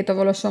cual quiere que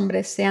todos los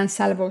hombres sean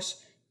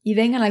salvos y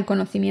vengan al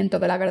conocimiento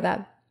de la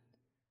verdad».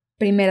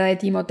 Primera de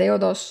Timoteo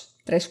 2,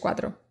 3,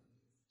 4.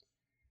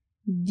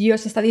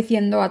 Dios está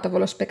diciendo a todos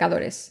los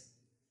pecadores: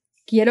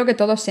 «Quiero que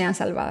todos sean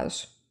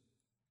salvados».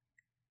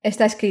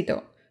 Está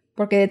escrito: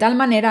 «Porque de tal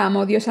manera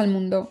amó Dios al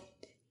mundo,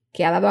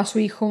 que ha dado a su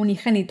Hijo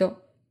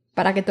unigénito,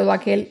 para que todo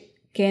aquel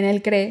que en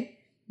él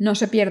cree no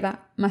se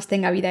pierda, mas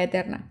tenga vida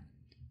eterna».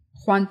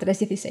 Juan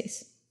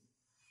 3:16.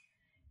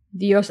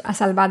 Dios ha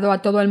salvado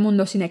a todo el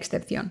mundo sin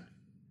excepción.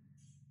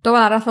 Toda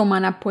la raza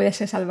humana puede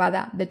ser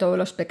salvada de todos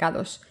los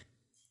pecados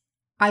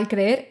al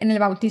creer en el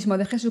bautismo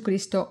de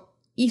Jesucristo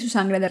y su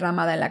sangre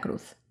derramada en la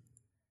cruz.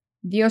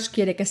 Dios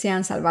quiere que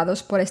sean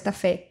salvados por esta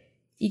fe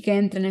y que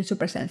entren en su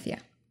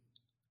presencia.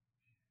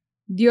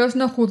 Dios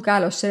no juzga a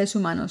los seres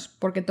humanos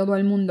porque todo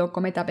el mundo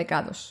cometa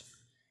pecados,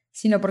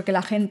 sino porque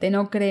la gente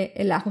no cree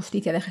en la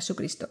justicia de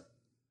Jesucristo.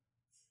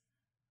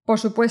 Por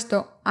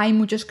supuesto, hay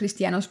muchos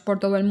cristianos por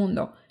todo el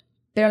mundo,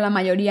 pero la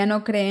mayoría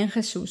no cree en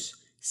Jesús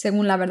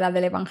según la verdad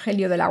del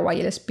Evangelio del agua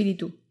y el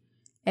Espíritu,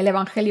 el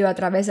Evangelio a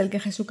través del que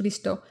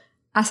Jesucristo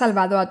ha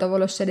salvado a todos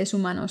los seres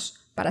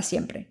humanos para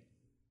siempre.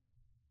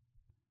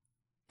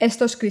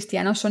 Estos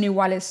cristianos son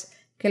iguales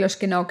que los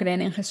que no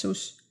creen en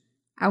Jesús,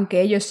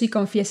 aunque ellos sí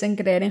confiesen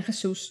creer en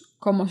Jesús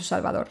como su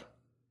Salvador.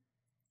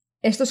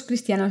 Estos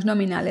cristianos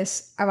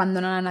nominales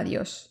abandonarán a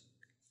Dios,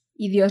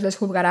 y Dios les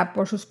juzgará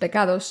por sus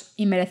pecados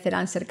y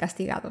merecerán ser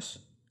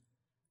castigados.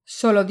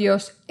 Solo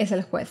Dios es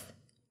el juez.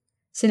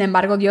 Sin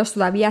embargo, Dios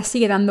todavía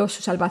sigue dando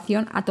su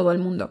salvación a todo el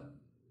mundo.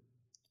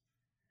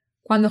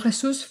 Cuando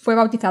Jesús fue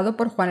bautizado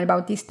por Juan el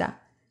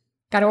Bautista,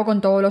 cargó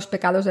con todos los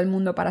pecados del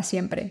mundo para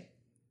siempre.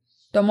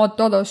 Tomó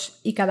todos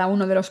y cada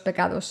uno de los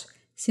pecados,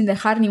 sin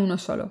dejar ni uno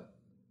solo.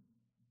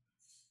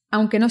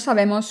 Aunque no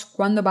sabemos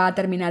cuándo va a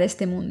terminar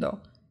este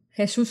mundo,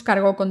 Jesús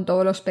cargó con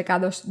todos los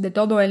pecados de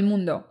todo el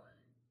mundo,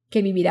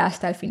 que vivirá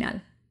hasta el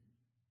final.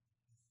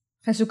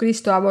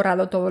 Jesucristo ha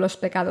borrado todos los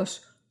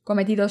pecados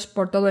cometidos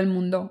por todo el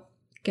mundo,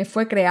 que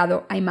fue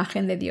creado a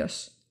imagen de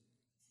Dios,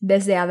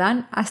 desde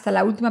Adán hasta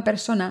la última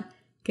persona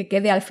que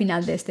quede al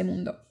final de este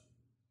mundo.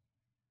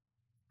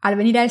 Al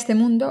venir a este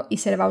mundo y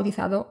ser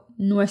bautizado,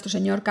 nuestro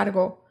Señor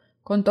cargó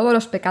con todos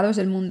los pecados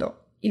del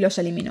mundo y los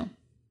eliminó.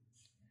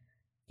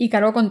 Y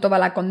cargó con toda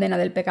la condena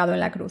del pecado en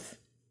la cruz.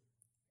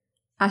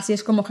 Así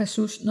es como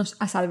Jesús nos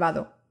ha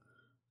salvado.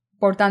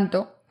 Por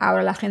tanto,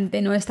 ahora la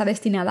gente no está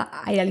destinada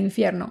a ir al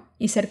infierno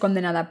y ser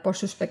condenada por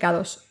sus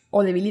pecados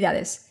o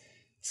debilidades,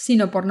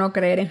 sino por no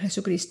creer en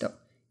Jesucristo,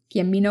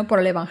 quien vino por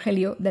el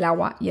Evangelio del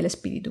agua y el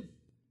Espíritu.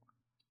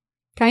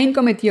 Caín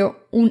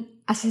cometió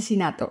un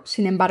asesinato,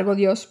 sin embargo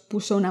Dios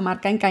puso una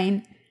marca en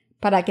Caín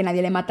para que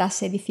nadie le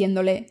matase,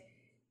 diciéndole: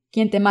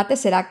 quien te mate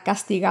será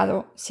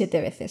castigado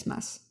 7 veces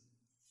más.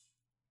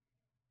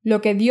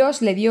 Lo que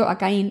Dios le dio a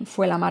Caín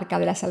fue la marca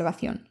de la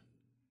salvación.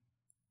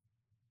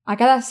 A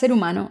cada ser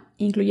humano,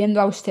 incluyendo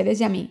a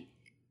ustedes y a mí,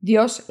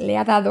 Dios le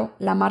ha dado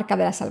la marca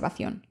de la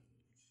salvación.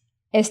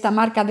 Esta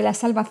marca de la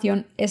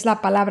salvación es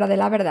la palabra de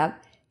la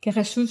verdad, que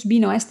Jesús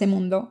vino a este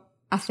mundo,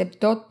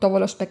 aceptó todos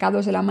los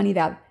pecados de la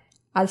humanidad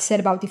al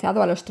ser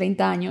bautizado a los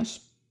 30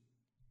 años.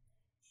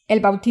 El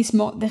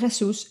bautismo de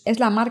Jesús es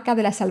la marca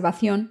de la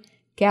salvación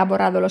que ha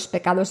borrado los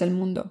pecados del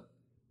mundo.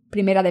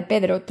 1 de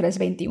Pedro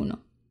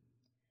 3:21.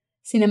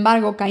 Sin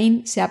embargo,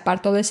 Caín se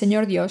apartó del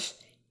Señor Dios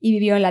y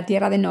vivió en la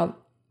tierra de Nod,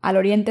 al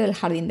oriente del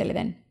jardín del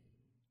Edén.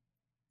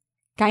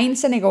 Caín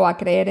se negó a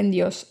creer en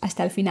Dios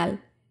hasta el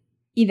final,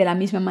 y de la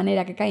misma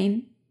manera que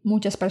Caín,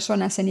 muchas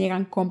personas se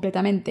niegan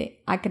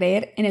completamente a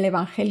creer en el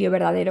Evangelio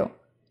verdadero,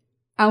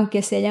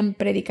 aunque se hayan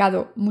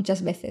predicado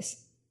muchas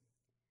veces.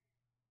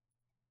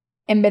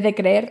 En vez de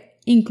creer,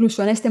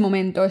 incluso en este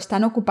momento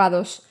están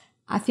ocupados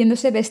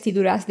haciéndose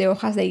vestiduras de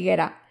hojas de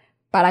higuera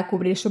para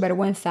cubrir su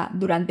vergüenza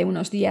durante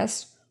unos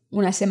días,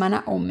 una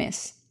semana o un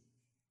mes.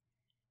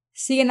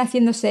 Siguen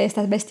haciéndose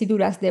estas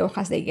vestiduras de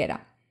hojas de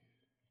higuera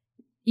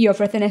y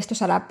ofrecen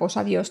estos harapos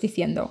a Dios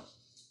diciendo: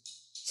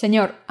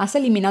 Señor, has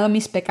eliminado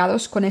mis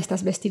pecados con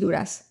estas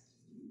vestiduras.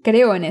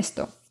 Creo en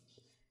esto.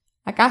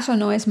 ¿Acaso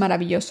no es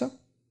maravilloso?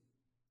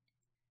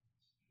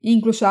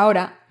 Incluso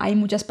ahora hay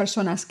muchas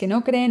personas que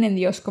no creen en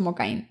Dios como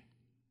Caín.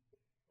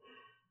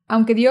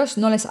 Aunque Dios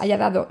no les haya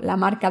dado la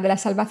marca de la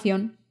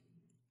salvación,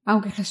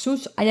 aunque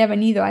Jesús haya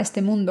venido a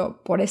este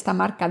mundo por esta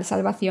marca de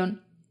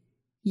salvación,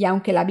 y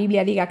aunque la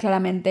Biblia diga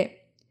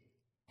claramente: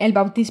 el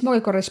bautismo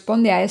que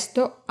corresponde a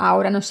esto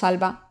ahora nos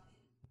salva.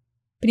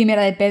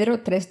 1 de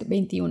Pedro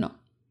 3:21.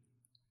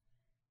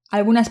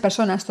 Algunas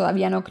personas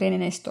todavía no creen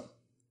en esto.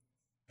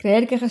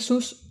 Creer que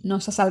Jesús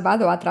nos ha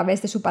salvado a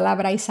través de su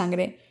palabra y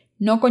sangre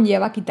no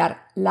conlleva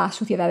quitar la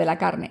suciedad de la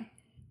carne,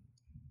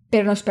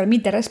 pero nos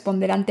permite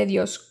responder ante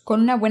Dios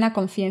con una buena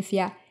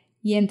conciencia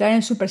y entrar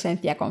en su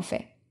presencia con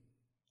fe.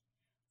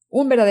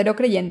 Un verdadero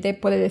creyente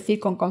puede decir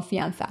con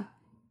confianza: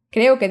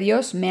 creo que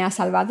Dios me ha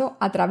salvado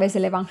a través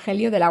del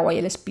Evangelio del agua y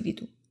el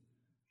Espíritu.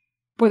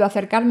 Puedo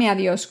acercarme a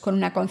Dios con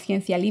una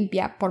conciencia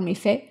limpia por mi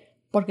fe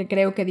porque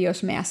creo que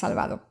Dios me ha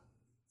salvado.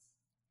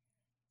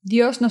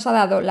 Dios nos ha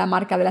dado la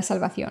marca de la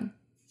salvación.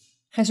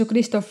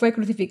 Jesucristo fue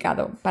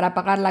crucificado para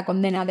pagar la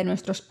condena de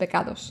nuestros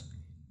pecados,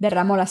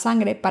 derramó la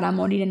sangre para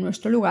morir en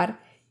nuestro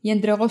lugar y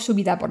entregó su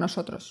vida por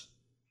nosotros.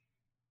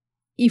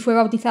 Y fue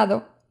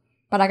bautizado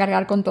para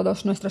cargar con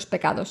todos nuestros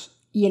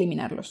pecados y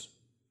eliminarlos.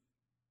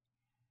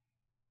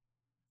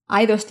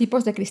 Hay 2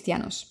 tipos de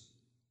cristianos.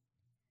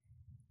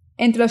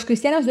 Entre los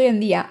cristianos de hoy en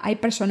día hay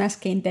personas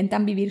que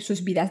intentan vivir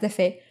sus vidas de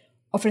fe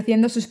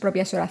ofreciendo sus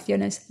propias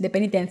oraciones de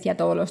penitencia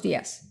todos los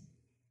días.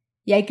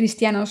 Y hay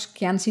cristianos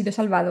que han sido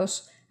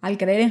salvados al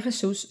creer en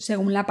Jesús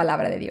según la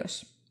palabra de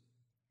Dios.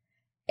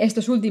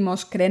 Estos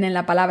últimos creen en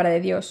la palabra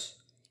de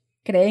Dios,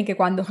 creen que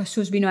cuando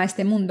Jesús vino a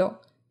este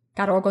mundo,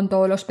 cargó con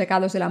todos los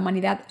pecados de la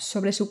humanidad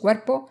sobre su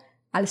cuerpo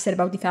al ser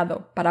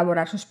bautizado para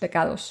borrar sus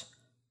pecados,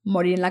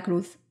 morir en la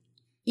cruz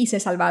y ser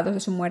salvados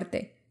de su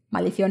muerte,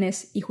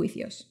 maldiciones y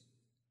juicios.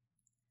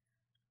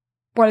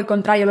 Por el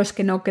contrario, los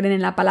que no creen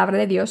en la palabra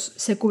de Dios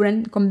se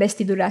cubren con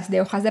vestiduras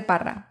de hojas de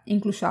parra,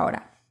 incluso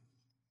ahora.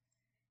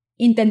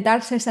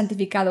 Intentar ser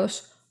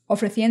santificados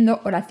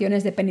ofreciendo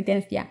oraciones de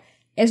penitencia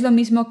es lo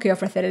mismo que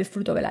ofrecer el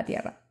fruto de la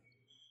tierra.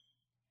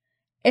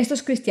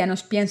 Estos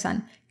cristianos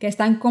piensan que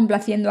están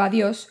complaciendo a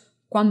Dios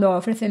cuando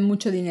ofrecen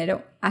mucho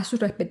dinero a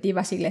sus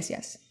respectivas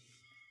iglesias.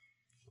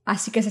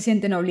 Así que se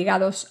sienten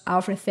obligados a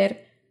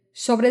ofrecer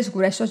sobres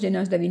gruesos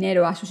llenos de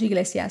dinero a sus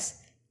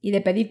iglesias y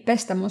de pedir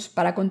préstamos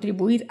para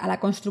contribuir a la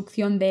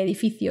construcción de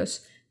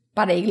edificios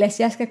para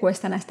iglesias que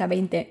cuestan hasta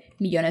 $20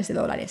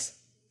 millones.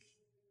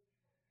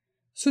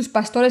 Sus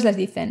pastores les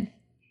dicen: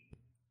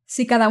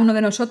 si cada uno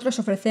de nosotros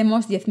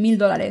ofrecemos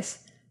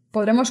 $10,000,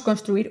 podremos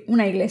construir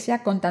una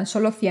iglesia con tan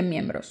solo 100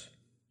 miembros.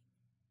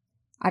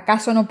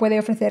 ¿Acaso no puede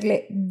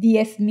ofrecerle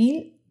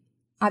 10,000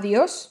 a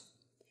Dios?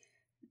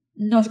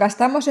 Nos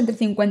gastamos entre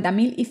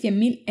 50,000 y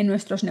 100,000 en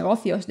nuestros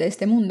negocios de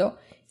este mundo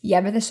y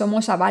a veces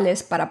somos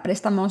avales para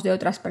préstamos de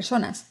otras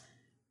personas.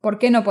 ¿Por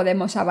qué no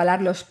podemos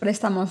avalar los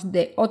préstamos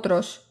de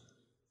otros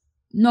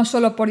no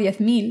solo por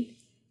 10,000,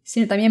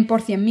 sino también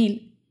por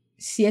 100,000?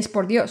 Si es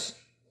por Dios,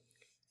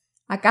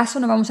 ¿acaso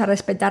no vamos a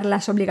respetar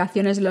las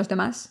obligaciones de los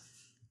demás?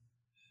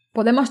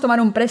 Podemos tomar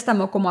un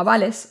préstamo como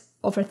avales,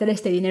 ofrecer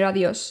este dinero a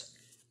Dios,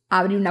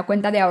 abrir una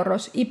cuenta de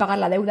ahorros y pagar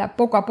la deuda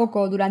poco a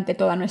poco durante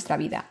toda nuestra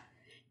vida.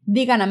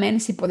 Digan amén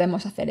si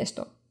podemos hacer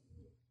esto.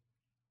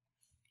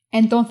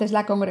 Entonces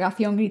la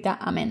congregación grita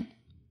amén.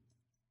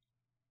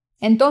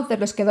 Entonces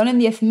los que donen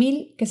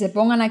 10.000 que se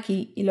pongan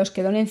aquí y los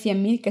que donen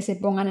 100.000 que se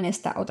pongan en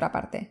esta otra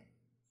parte.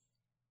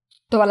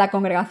 Toda la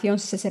congregación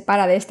se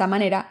separa de esta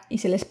manera y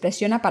se les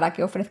presiona para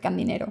que ofrezcan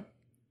dinero.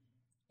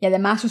 Y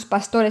además sus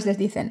pastores les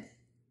dicen: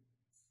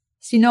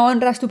 si no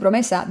honras tu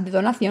promesa de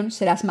donación,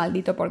 serás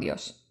maldito por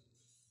Dios.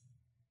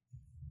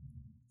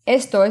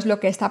 Esto es lo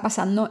que está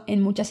pasando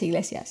en muchas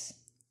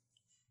iglesias.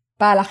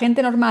 Para la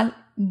gente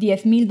normal,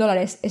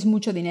 $10.000 es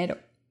mucho dinero.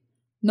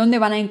 ¿Dónde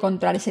van a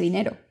encontrar ese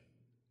dinero?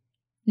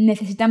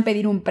 Necesitan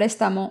pedir un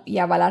préstamo y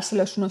avalarse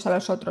los unos a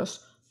los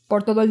otros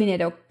por todo el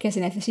dinero que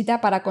se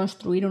necesita para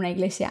construir una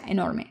iglesia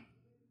enorme.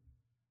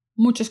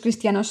 Muchos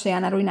cristianos se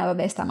han arruinado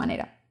de esta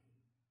manera.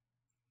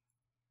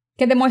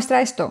 ¿Qué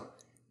demuestra esto?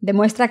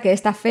 Demuestra que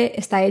esta fe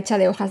está hecha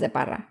de hojas de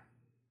parra.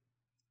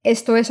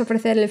 Esto es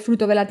ofrecer el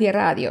fruto de la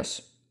tierra a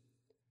Dios.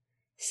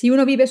 Si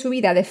uno vive su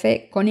vida de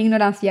fe con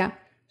ignorancia,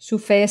 su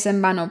fe es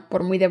en vano,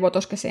 por muy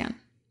devotos que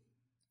sean.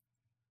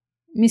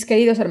 Mis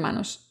queridos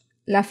hermanos,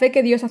 la fe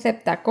que Dios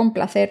acepta con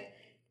placer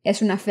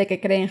es una fe que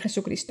cree en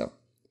Jesucristo,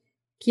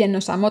 quien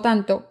nos amó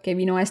tanto que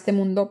vino a este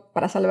mundo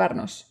para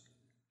salvarnos.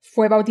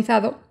 Fue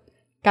bautizado,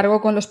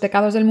 cargó con los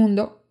pecados del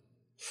mundo,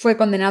 fue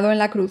condenado en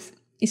la cruz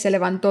y se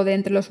levantó de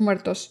entre los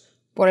muertos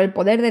por el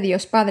poder de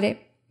Dios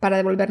Padre para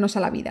devolvernos a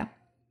la vida.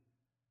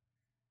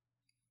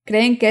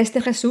 ¿Creen que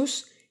este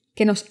Jesús,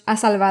 que nos ha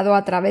salvado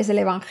a través del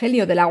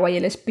Evangelio del agua y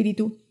el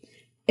Espíritu,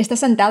 está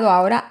sentado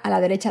ahora a la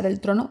derecha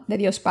del trono de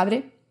Dios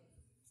Padre?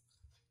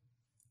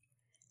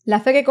 La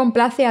fe que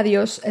complace a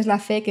Dios es la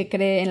fe que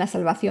cree en la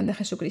salvación de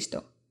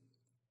Jesucristo.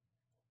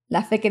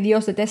 La fe que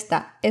Dios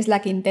detesta es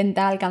la que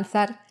intenta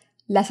alcanzar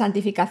la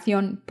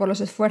santificación por los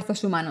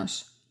esfuerzos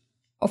humanos,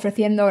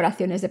 ofreciendo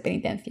oraciones de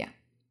penitencia.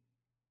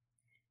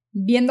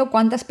 Viendo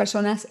cuántas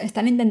personas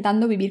están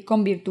intentando vivir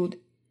con virtud,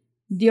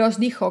 Dios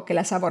dijo que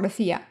las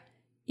aborrecía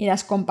y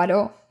las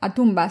comparó a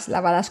tumbas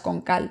lavadas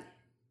con cal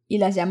y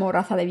las llamó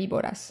raza de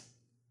víboras.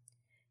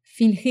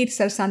 Fingir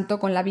ser santo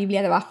con la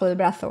Biblia debajo del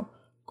brazo,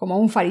 como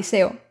un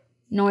fariseo,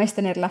 no es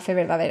tener la fe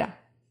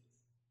verdadera.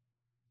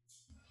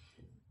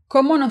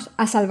 ¿Cómo nos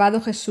ha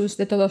salvado Jesús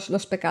de todos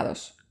los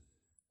pecados?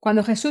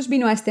 Cuando Jesús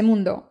vino a este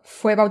mundo,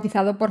 fue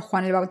bautizado por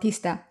Juan el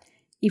Bautista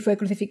y fue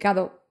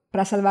crucificado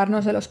para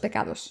salvarnos de los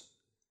pecados.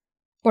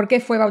 ¿Por qué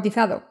fue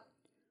bautizado?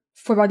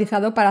 Fue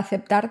bautizado para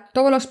aceptar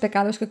todos los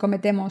pecados que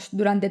cometemos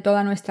durante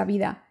toda nuestra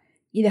vida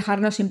y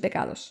dejarnos sin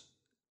pecados.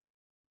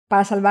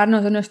 Para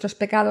salvarnos de nuestros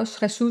pecados,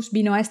 Jesús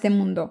vino a este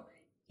mundo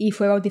y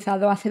fue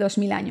bautizado hace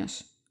 2000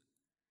 años.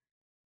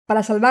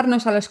 Para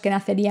salvarnos a los que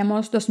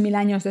naceríamos 2000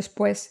 años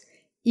después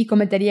y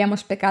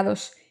cometeríamos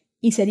pecados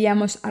y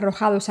seríamos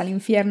arrojados al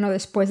infierno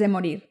después de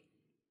morir,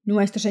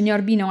 nuestro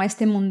Señor vino a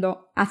este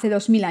mundo hace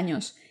 2000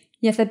 años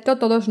y aceptó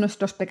todos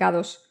nuestros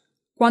pecados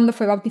cuando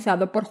fue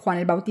bautizado por Juan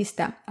el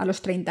Bautista a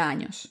los 30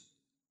 años.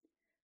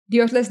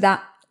 Dios les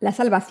da la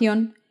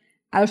salvación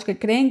a los que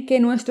creen que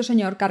nuestro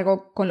Señor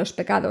cargó con los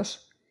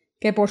pecados,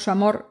 que por su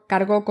amor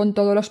cargó con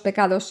todos los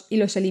pecados y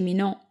los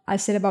eliminó al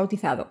ser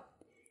bautizado,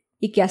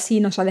 y que así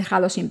nos ha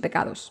dejado sin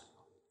pecados.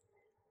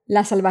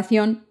 La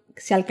salvación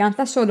se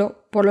alcanza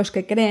solo por los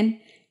que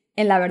creen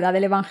en la verdad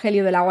del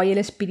Evangelio del agua y el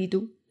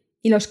Espíritu,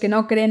 y los que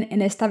no creen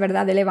en esta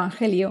verdad del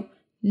Evangelio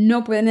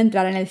no pueden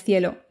entrar en el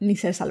cielo ni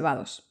ser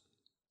salvados.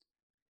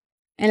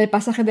 En el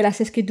pasaje de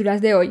las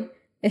Escrituras de hoy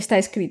está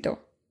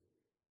escrito: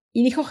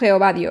 Y dijo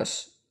Jehová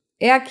Dios: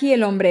 He aquí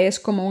el hombre es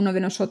como uno de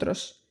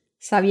nosotros,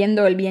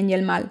 sabiendo el bien y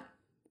el mal.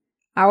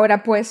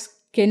 Ahora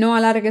pues, que no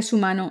alargue su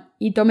mano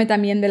y tome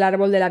también del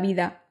árbol de la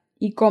vida,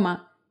 y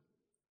coma,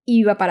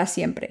 y viva para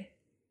siempre.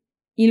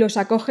 Y lo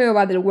sacó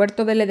Jehová del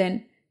huerto del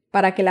Edén,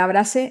 para que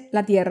labrase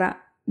la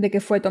tierra de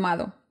que fue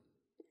tomado.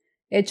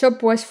 Echó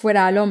pues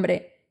fuera al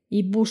hombre,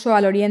 y puso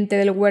al oriente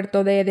del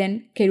huerto de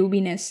Edén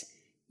querubines,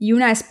 y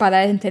una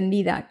espada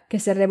encendida que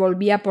se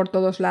revolvía por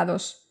todos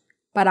lados,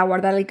 para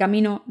guardar el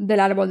camino del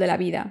árbol de la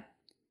vida.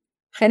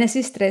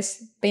 Génesis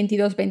 3,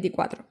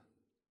 22-24.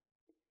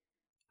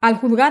 Al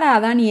juzgar a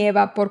Adán y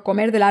Eva por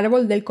comer del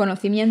árbol del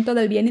conocimiento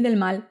del bien y del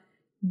mal,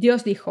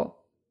 Dios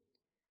dijo: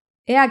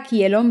 He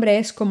aquí el hombre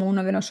es como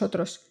uno de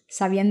nosotros,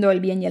 sabiendo el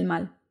bien y el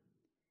mal.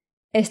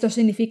 Esto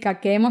significa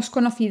que hemos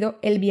conocido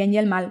el bien y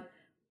el mal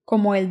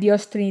como el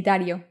Dios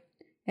Trinitario,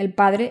 el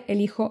Padre,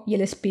 el Hijo y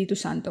el Espíritu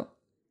Santo.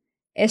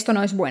 Esto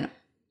no es bueno.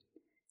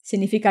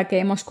 Significa que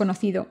hemos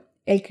conocido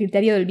el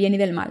criterio del bien y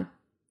del mal.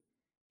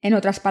 En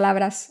otras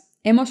palabras,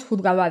 hemos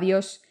juzgado a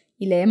Dios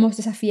y le hemos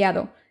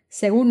desafiado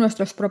según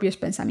nuestros propios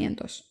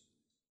pensamientos.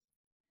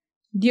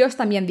 Dios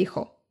también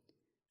dijo: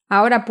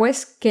 Ahora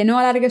pues, que no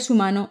alargue su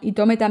mano y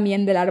tome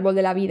también del árbol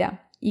de la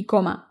vida, y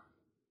coma,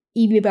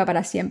 y viva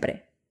para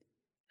siempre.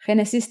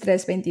 Génesis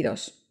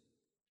 3:22.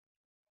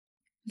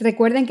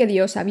 Recuerden que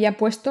Dios había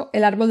puesto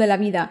el árbol de la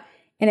vida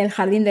en el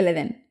jardín del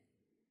Edén.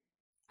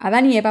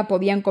 Adán y Eva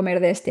podían comer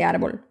de este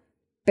árbol,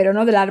 pero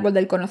no del árbol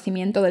del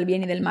conocimiento del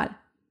bien y del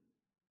mal.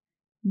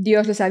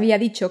 Dios les había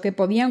dicho que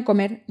podían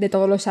comer de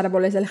todos los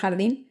árboles del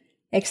jardín,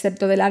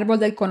 excepto del árbol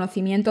del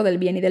conocimiento del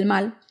bien y del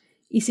mal,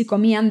 y si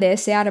comían de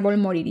ese árbol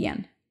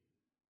morirían.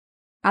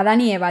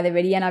 Adán y Eva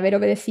deberían haber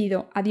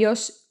obedecido a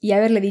Dios y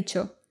haberle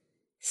dicho: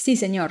 «Sí,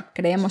 Señor,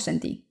 creemos en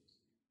ti.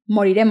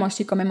 Moriremos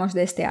si comemos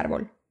de este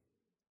árbol».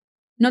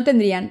 No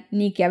tendrían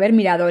ni que haber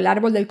mirado el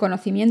árbol del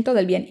conocimiento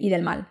del bien y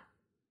del mal.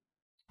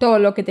 Todo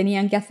lo que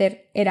tenían que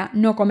hacer era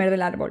no comer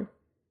del árbol.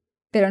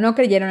 Pero no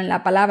creyeron en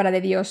la palabra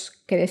de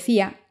Dios que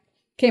decía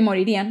que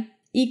morirían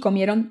y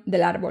comieron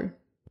del árbol.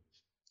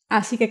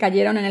 Así que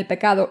cayeron en el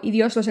pecado y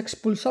Dios los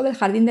expulsó del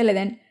jardín del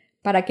Edén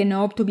para que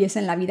no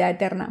obtuviesen la vida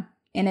eterna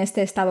en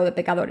este estado de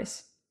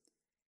pecadores.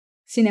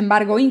 Sin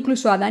embargo,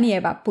 incluso Adán y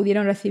Eva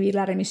pudieron recibir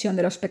la remisión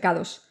de los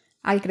pecados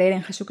al creer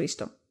en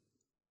Jesucristo.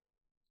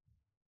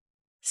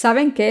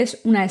 ¿Saben qué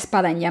es una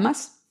espada en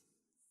llamas?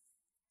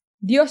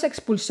 Dios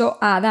expulsó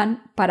a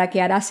Adán para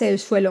que arase el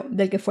suelo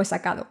del que fue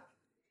sacado,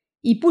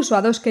 y puso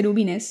a 2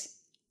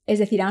 querubines, es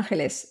decir,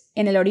 ángeles,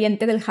 en el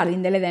oriente del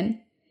jardín del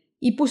Edén,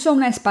 y puso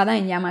una espada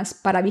en llamas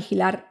para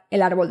vigilar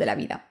el árbol de la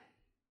vida.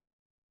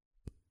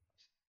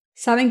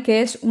 ¿Saben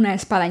qué es una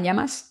espada en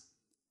llamas?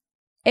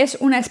 Es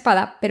una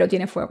espada, pero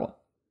tiene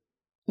fuego.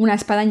 Una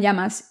espada en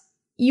llamas,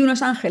 y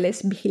unos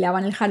ángeles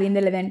vigilaban el jardín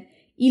del Edén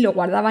y lo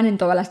guardaban en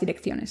todas las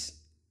direcciones.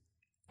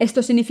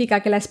 Esto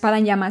significa que la espada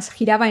en llamas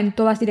giraba en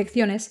todas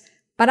direcciones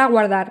para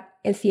guardar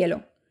el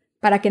cielo,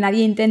 para que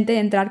nadie intente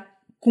entrar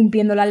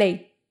cumpliendo la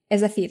ley,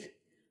 es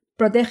decir,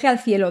 protege al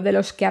cielo de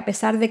los que, a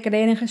pesar de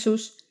creer en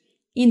Jesús,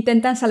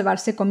 intentan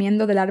salvarse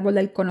comiendo del árbol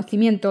del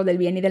conocimiento del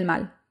bien y del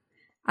mal,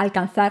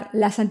 alcanzar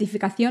la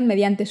santificación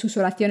mediante sus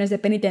oraciones de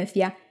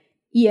penitencia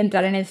y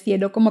entrar en el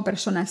cielo como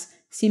personas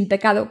sin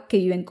pecado que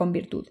viven con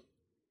virtud.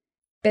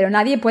 Pero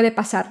nadie puede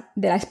pasar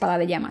de la espada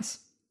de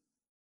llamas.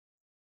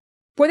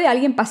 ¿Puede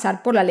alguien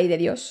pasar por la ley de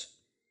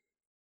Dios?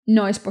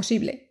 No es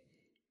posible.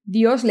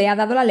 Dios le ha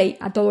dado la ley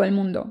a todo el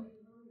mundo,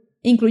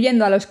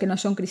 incluyendo a los que no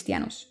son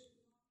cristianos.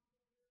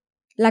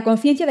 La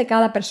conciencia de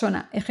cada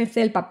persona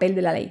ejerce el papel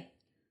de la ley.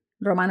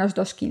 Romanos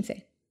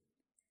 2:15.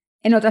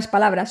 En otras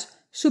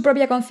palabras, su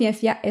propia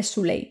conciencia es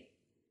su ley,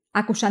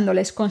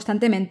 acusándoles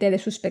constantemente de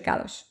sus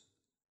pecados.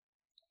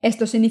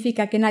 Esto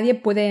significa que nadie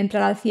puede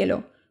entrar al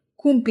cielo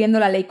cumpliendo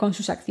la ley con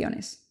sus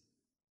acciones.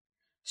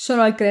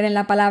 Solo al creer en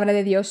la palabra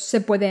de Dios se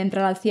puede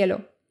entrar al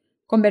cielo,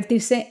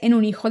 convertirse en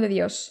un hijo de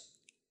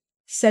Dios,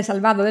 ser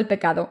salvado del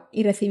pecado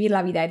y recibir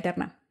la vida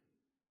eterna.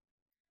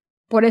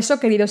 Por eso,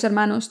 queridos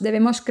hermanos,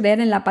 debemos creer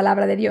en la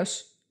palabra de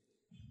Dios.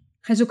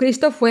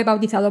 Jesucristo fue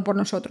bautizado por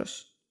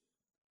nosotros.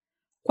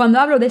 Cuando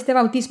hablo de este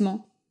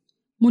bautismo,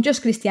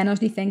 muchos cristianos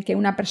dicen que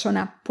una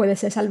persona puede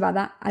ser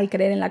salvada al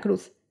creer en la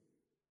cruz,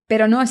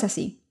 pero no es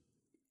así.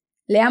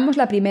 Leamos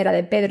la primera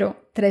de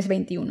Pedro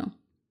 3:21.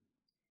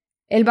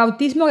 El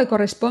bautismo que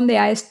corresponde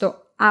a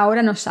esto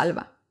ahora nos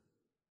salva,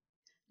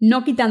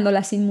 no quitando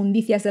las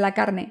inmundicias de la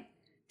carne,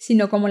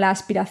 sino como la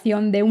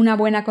aspiración de una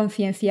buena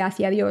conciencia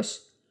hacia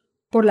Dios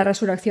por la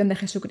resurrección de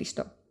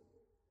Jesucristo.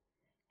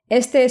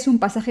 Este es un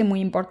pasaje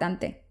muy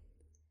importante.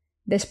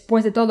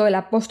 Después de todo, el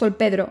apóstol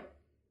Pedro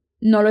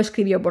no lo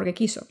escribió porque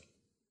quiso.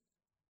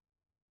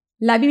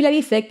 La Biblia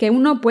dice que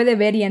uno puede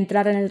ver y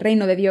entrar en el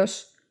reino de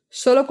Dios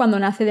solo cuando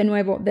nace de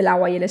nuevo del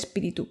agua y el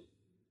Espíritu.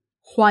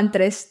 Juan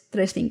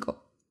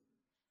 3:5.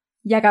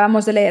 Y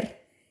acabamos de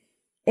leer: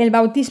 el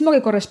bautismo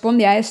que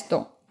corresponde a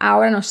esto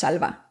ahora nos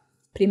salva.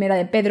 Primera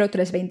de Pedro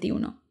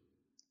 3:21.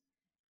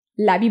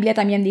 La Biblia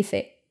también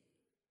dice: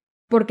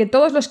 porque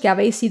todos los que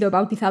habéis sido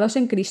bautizados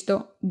en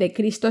Cristo, de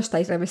Cristo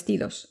estáis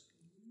revestidos.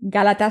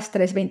 Gálatas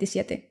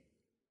 3:27.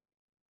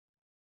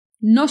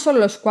 No solo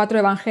los 4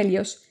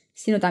 evangelios,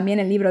 sino también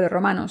el libro de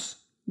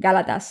Romanos,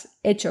 Gálatas,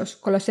 Hechos,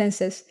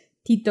 Colosenses,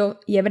 Tito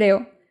y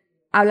Hebreo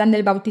hablan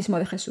del bautismo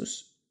de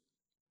Jesús.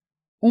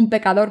 Un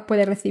pecador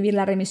puede recibir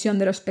la remisión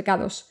de los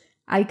pecados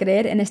al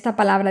creer en esta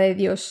palabra de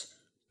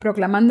Dios,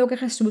 proclamando que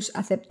Jesús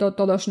aceptó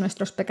todos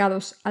nuestros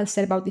pecados al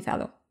ser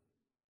bautizado.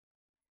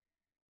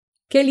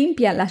 ¿Qué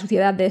limpia la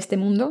suciedad de este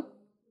mundo?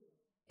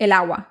 El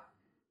agua.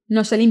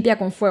 No se limpia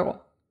con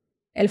fuego.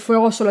 El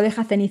fuego solo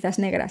deja cenizas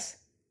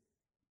negras.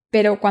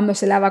 Pero cuando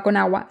se lava con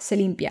agua, se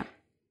limpia.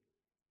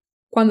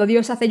 Cuando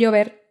Dios hace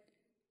llover,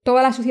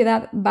 toda la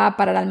suciedad va a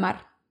parar al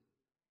mar.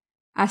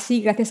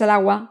 Así, gracias al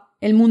agua,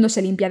 el mundo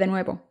se limpia de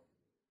nuevo.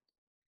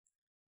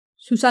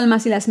 Sus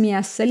almas y las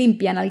mías se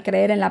limpian al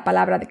creer en la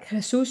palabra de que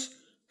Jesús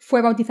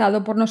fue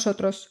bautizado por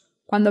nosotros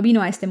cuando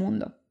vino a este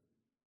mundo.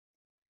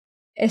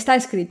 Está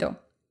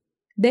escrito: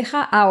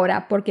 deja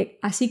ahora, porque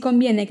así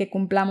conviene que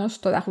cumplamos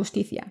toda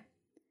justicia.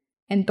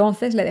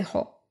 Entonces le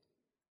dejó.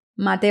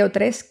 Mateo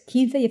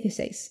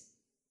 3:15-16.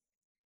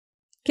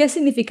 ¿Qué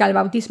significa el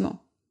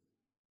bautismo?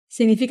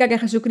 Significa que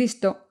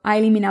Jesucristo ha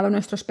eliminado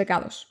nuestros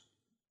pecados.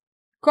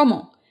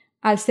 ¿Cómo?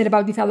 Al ser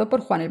bautizado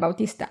por Juan el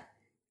Bautista,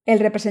 el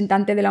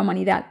representante de la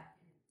humanidad,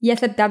 y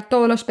aceptar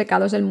todos los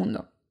pecados del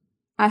mundo.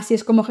 Así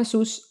es como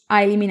Jesús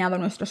ha eliminado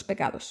nuestros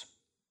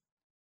pecados.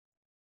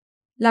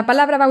 La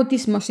palabra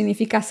bautismo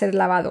significa ser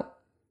lavado,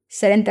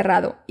 ser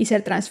enterrado y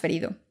ser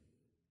transferido.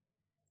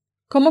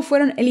 ¿Cómo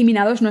fueron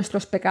eliminados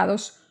nuestros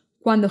pecados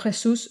cuando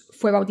Jesús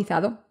fue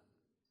bautizado.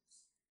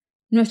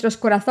 Nuestros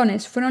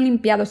corazones fueron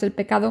limpiados del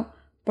pecado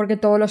porque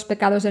todos los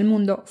pecados del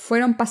mundo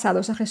fueron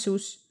pasados a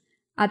Jesús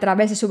a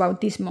través de su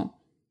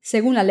bautismo,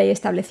 según la ley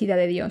establecida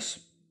de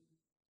Dios.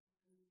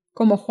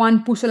 Como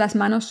Juan puso las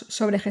manos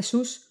sobre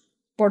Jesús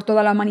por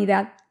toda la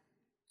humanidad,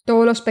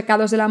 todos los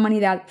pecados de la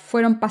humanidad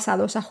fueron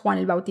pasados a Juan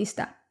el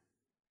Bautista.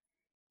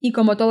 Y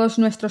como todos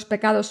nuestros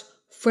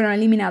pecados fueron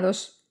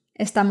eliminados,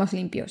 estamos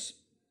limpios.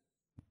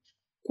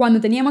 Cuando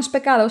teníamos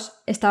pecados,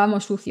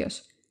 estábamos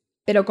sucios,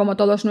 pero como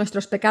todos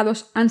nuestros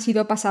pecados han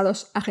sido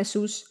pasados a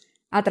Jesús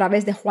a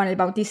través de Juan el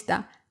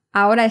Bautista,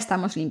 ahora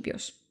estamos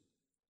limpios.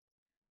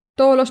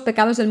 Todos los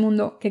pecados del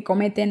mundo que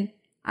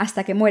cometen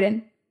hasta que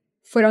mueren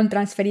fueron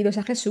transferidos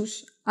a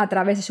Jesús a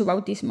través de su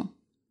bautismo.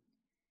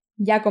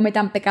 Ya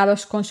cometan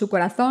pecados con su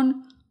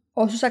corazón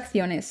o sus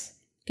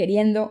acciones,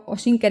 queriendo o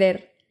sin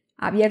querer,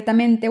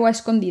 abiertamente o a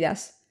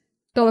escondidas,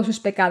 todos sus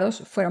pecados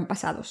fueron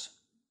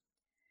pasados.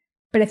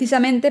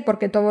 Precisamente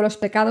porque todos los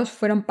pecados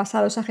fueron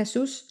pasados a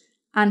Jesús,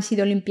 han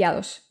sido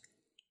limpiados,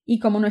 y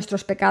como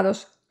nuestros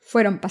pecados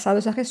fueron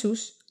pasados a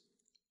Jesús,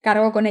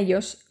 cargó con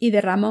ellos y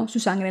derramó su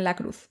sangre en la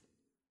cruz.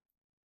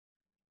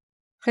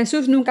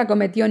 Jesús nunca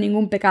cometió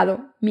ningún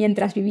pecado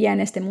mientras vivía en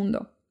este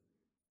mundo.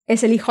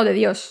 Es el Hijo de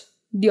Dios,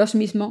 Dios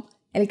mismo,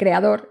 el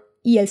Creador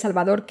y el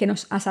Salvador que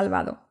nos ha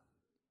salvado.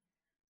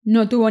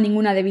 No tuvo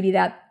ninguna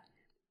debilidad,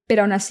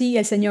 pero aún así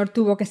el Señor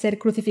tuvo que ser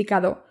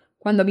crucificado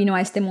cuando vino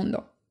a este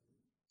mundo.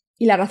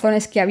 Y la razón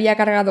es que había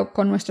cargado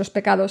con nuestros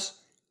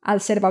pecados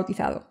al ser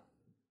bautizado.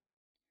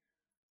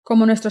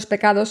 Como nuestros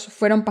pecados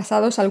fueron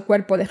pasados al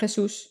cuerpo de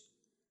Jesús,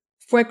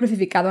 fue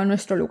crucificado en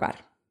nuestro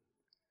lugar.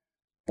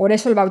 Por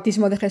eso el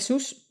bautismo de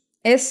Jesús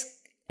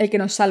es el que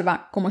nos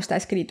salva, como está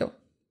escrito.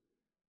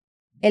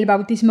 El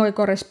bautismo que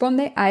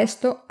corresponde a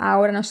esto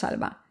ahora nos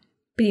salva.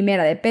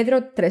 Primera de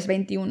Pedro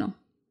 3:21.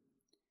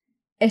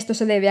 Esto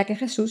se debe a que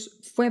Jesús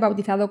fue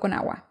bautizado con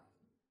agua.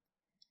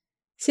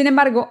 Sin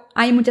embargo,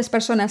 hay muchas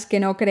personas que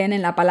no creen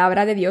en la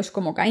palabra de Dios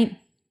como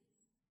Caín.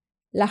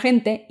 La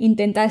gente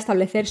intenta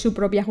establecer su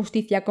propia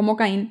justicia como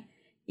Caín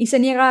y se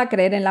niega a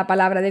creer en la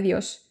palabra de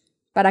Dios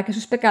para que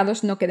sus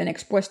pecados no queden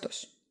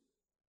expuestos.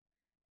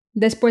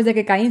 Después de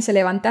que Caín se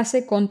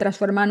levantase contra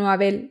su hermano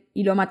Abel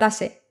y lo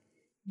matase,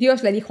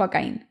 Dios le dijo a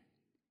Caín: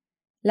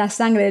 «La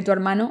sangre de tu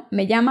hermano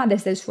me llama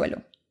desde el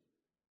suelo».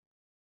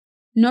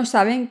 ¿No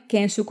saben que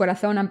en su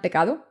corazón han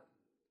pecado?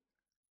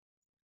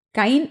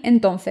 Caín,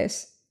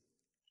 entonces,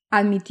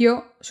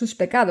 admitió sus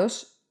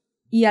pecados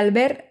y al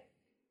ver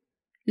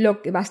lo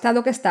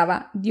devastado que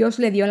estaba, Dios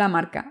le dio la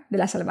marca de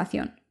la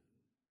salvación.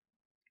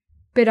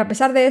 Pero a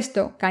pesar de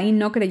esto, Caín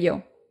no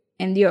creyó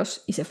en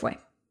Dios y se fue.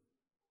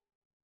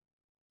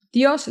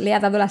 Dios le ha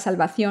dado la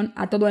salvación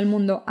a todo el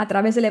mundo a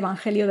través del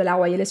Evangelio del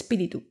agua y el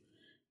Espíritu.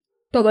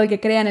 Todo el que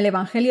crea en el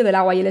Evangelio del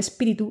agua y el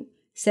Espíritu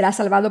será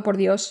salvado por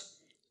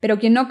Dios, pero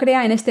quien no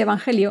crea en este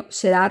Evangelio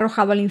será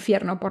arrojado al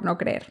infierno por no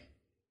creer.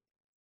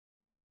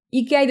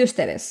 ¿Y qué hay de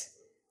ustedes?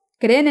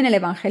 ¿Creen en el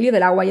Evangelio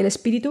del agua y el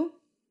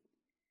Espíritu?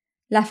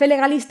 La fe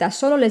legalista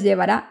solo les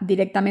llevará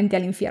directamente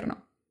al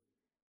infierno.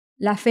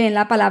 La fe en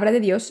la palabra de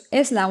Dios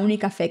es la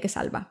única fe que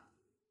salva.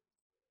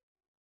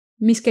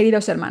 Mis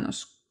queridos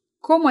hermanos,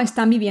 ¿cómo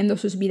están viviendo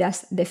sus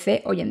vidas de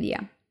fe hoy en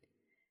día?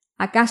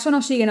 ¿Acaso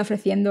no siguen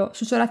ofreciendo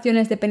sus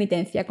oraciones de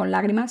penitencia con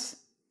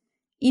lágrimas?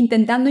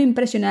 Intentando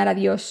impresionar a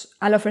Dios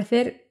al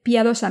ofrecer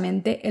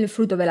piadosamente el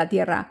fruto de la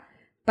tierra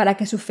para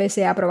que su fe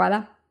sea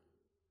aprobada.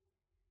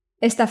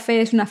 Esta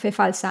fe es una fe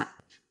falsa,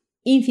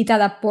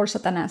 incitada por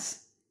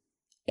Satanás.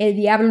 El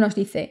diablo nos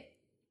dice: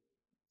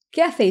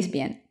 ¿qué hacéis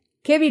bien?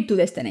 ¿Qué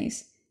virtudes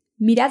tenéis?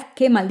 Mirad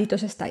qué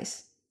malditos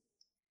estáis.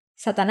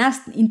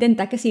 Satanás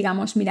intenta que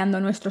sigamos mirando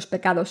nuestros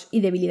pecados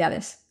y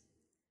debilidades.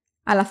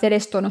 Al hacer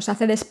esto nos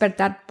hace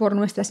despertar por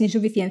nuestras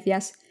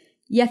insuficiencias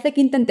y hace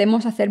que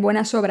intentemos hacer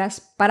buenas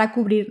obras para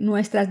cubrir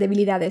nuestras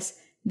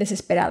debilidades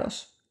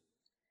desesperados.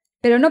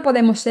 Pero no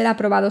podemos ser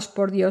aprobados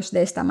por Dios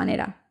de esta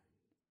manera.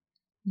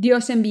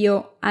 Dios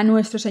envió a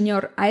nuestro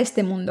Señor a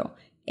este mundo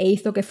e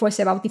hizo que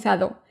fuese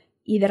bautizado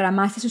y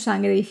derramase su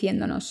sangre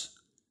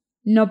diciéndonos: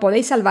 «No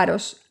podéis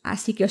salvaros,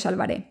 así que os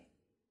salvaré».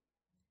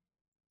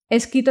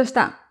 Escrito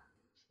está: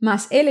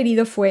 «Mas él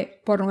herido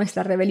fue por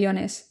nuestras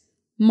rebeliones,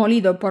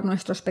 molido por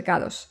nuestros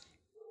pecados».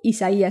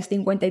 Isaías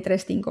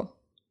 53:5.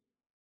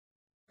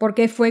 ¿Por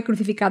qué fue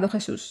crucificado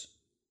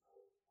Jesús?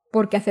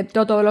 Porque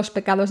aceptó todos los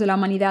pecados de la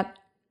humanidad,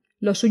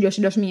 los suyos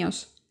y los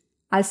míos,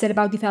 al ser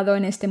bautizado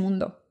en este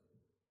mundo.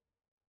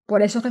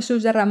 Por eso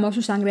Jesús derramó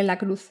su sangre en la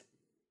cruz,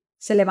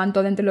 se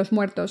levantó de entre los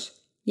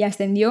muertos y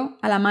ascendió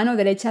a la mano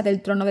derecha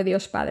del trono de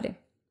Dios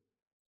Padre.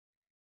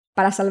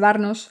 Para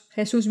salvarnos,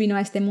 Jesús vino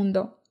a este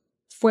mundo,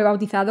 fue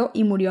bautizado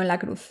y murió en la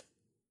cruz.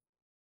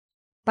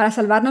 Para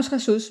salvarnos,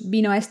 Jesús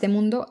vino a este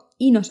mundo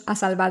y nos ha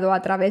salvado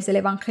a través del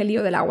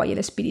Evangelio del agua y el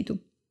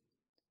Espíritu.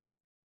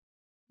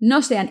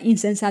 No sean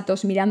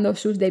insensatos mirando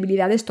sus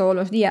debilidades todos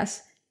los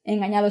días,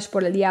 engañados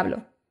por el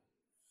diablo.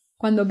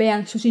 Cuando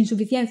vean sus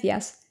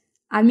insuficiencias,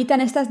 admitan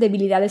estas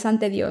debilidades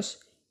ante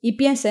Dios y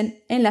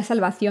piensen en la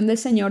salvación del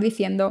Señor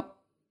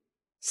diciendo: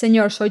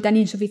 Señor, soy tan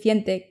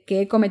insuficiente que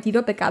he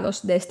cometido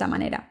pecados de esta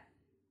manera.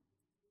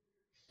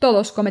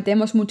 Todos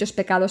cometemos muchos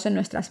pecados en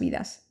nuestras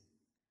vidas.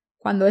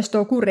 Cuando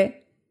esto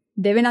ocurre,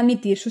 deben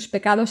admitir sus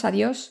pecados a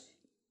Dios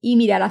y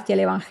mirar hacia el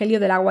Evangelio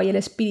del agua y el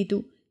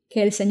Espíritu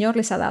que el Señor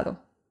les ha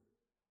dado.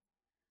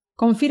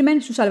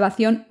 Confirmen su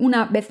salvación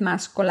una vez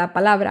más con la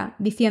palabra,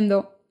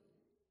 diciendo: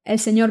 el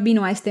Señor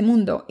vino a este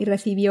mundo y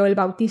recibió el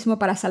bautismo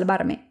para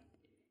salvarme,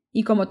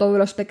 y como todos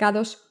los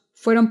pecados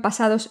fueron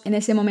pasados en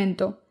ese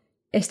momento,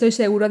 estoy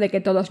seguro de que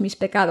todos mis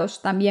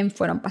pecados también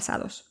fueron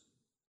pasados.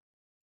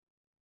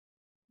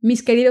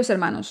 Mis queridos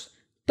hermanos,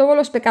 todos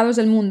los pecados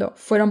del mundo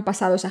fueron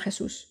pasados a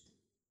Jesús.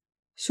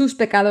 Sus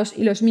pecados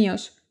y los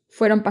míos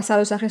fueron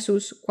pasados a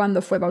Jesús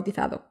cuando fue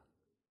bautizado.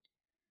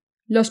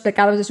 Los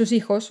pecados de sus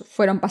hijos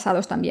fueron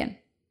pasados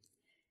también.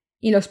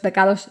 Y los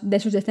pecados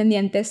de sus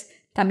descendientes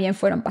también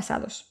fueron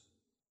pasados.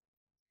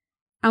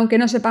 Aunque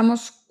no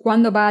sepamos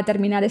cuándo va a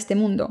terminar este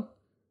mundo,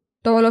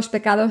 todos los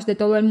pecados de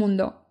todo el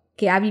mundo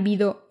que ha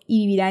vivido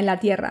y vivirá en la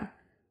tierra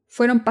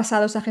fueron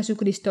pasados a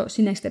Jesucristo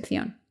sin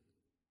excepción.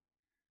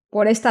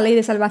 Por esta ley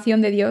de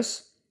salvación de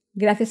Dios,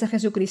 gracias a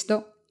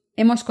Jesucristo,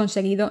 hemos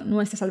conseguido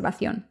nuestra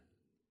salvación.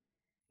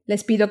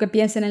 Les pido que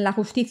piensen en la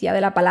justicia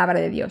de la palabra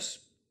de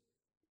Dios.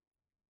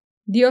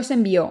 Dios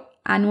envió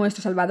a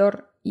nuestro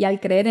Salvador y al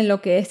creer en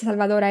lo que este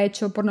Salvador ha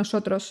hecho por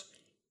nosotros,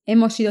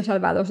 hemos sido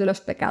salvados de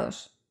los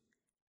pecados.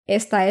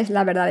 Esta es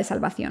la verdad de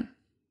salvación.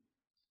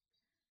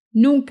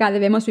 Nunca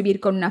debemos vivir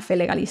con una fe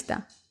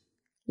legalista.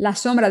 La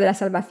sombra de la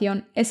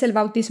salvación es el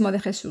bautismo de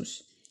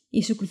Jesús,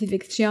 y su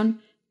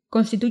crucifixión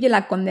constituye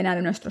la condena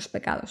de nuestros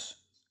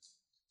pecados.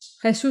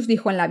 Jesús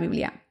dijo en la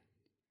Biblia: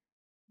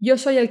 Yo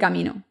soy el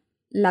camino,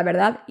 la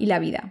verdad y la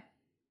vida.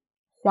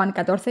 Juan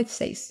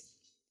 14:6.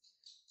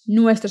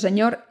 Nuestro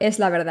Señor es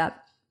la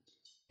verdad,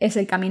 es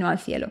el camino al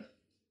cielo.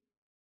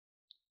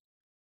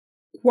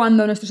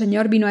 Cuando nuestro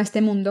Señor vino a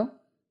este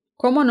mundo,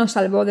 ¿cómo nos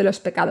salvó de los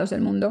pecados del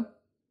mundo?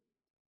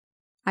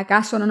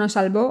 ¿Acaso no nos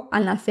salvó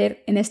al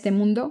nacer en este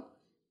mundo,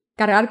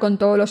 cargar con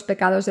todos los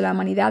pecados de la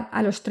humanidad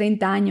a los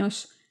 30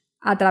 años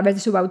a través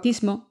de su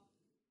bautismo,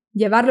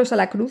 llevarlos a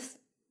la cruz,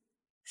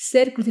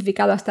 ser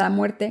crucificado hasta la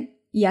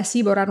muerte y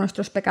así borrar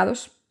nuestros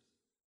pecados?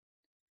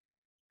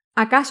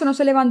 ¿Acaso no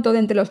se levantó de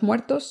entre los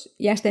muertos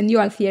y ascendió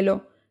al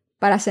cielo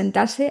para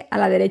sentarse a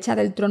la derecha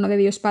del trono de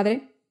Dios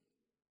Padre?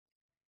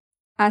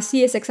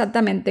 Así es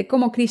exactamente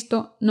como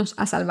Cristo nos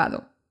ha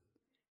salvado.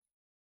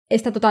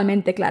 Está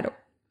totalmente claro.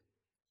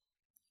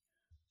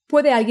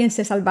 ¿Puede alguien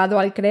ser salvado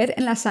al creer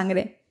en la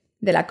sangre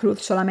de la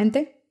cruz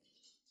solamente?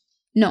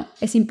 No,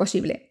 es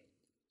imposible.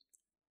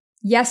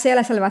 Ya sea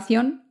la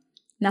salvación,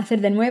 nacer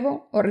de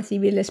nuevo o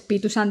recibir el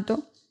Espíritu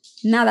Santo,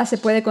 nada se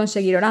puede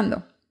conseguir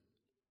orando.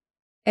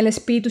 El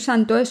Espíritu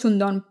Santo es un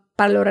don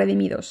para los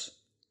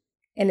redimidos.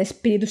 El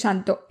Espíritu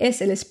Santo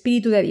es el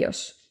Espíritu de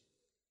Dios.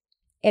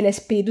 El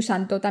Espíritu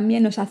Santo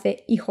también nos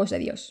hace hijos de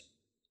Dios.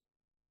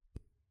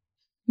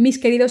 Mis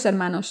queridos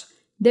hermanos,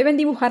 deben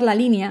dibujar la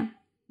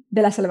línea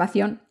de la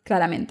salvación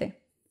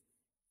claramente.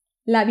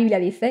 La Biblia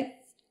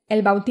dice: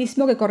 el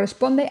bautismo que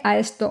corresponde a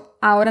esto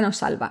ahora nos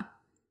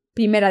salva.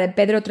 Primera de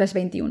Pedro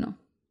 3:21.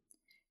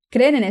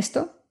 ¿Creen en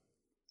esto?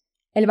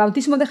 El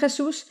bautismo de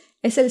Jesús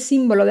es el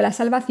símbolo de la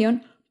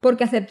salvación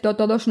porque aceptó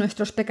todos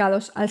nuestros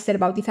pecados al ser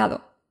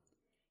bautizado.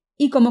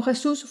 Y como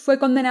Jesús fue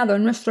condenado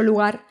en nuestro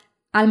lugar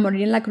al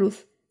morir en la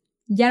cruz,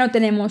 ya no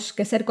tenemos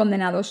que ser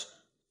condenados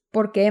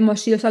porque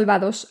hemos sido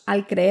salvados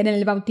al creer en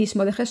el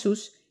bautismo de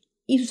Jesús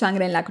y su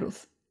sangre en la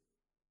cruz.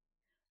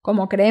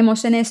 Como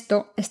creemos en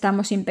esto,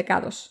 estamos sin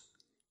pecados,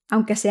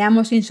 aunque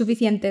seamos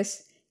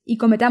insuficientes y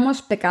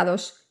cometamos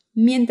pecados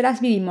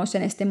mientras vivimos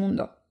en este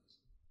mundo.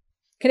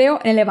 Creo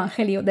en el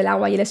Evangelio del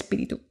agua y el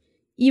Espíritu.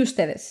 ¿Y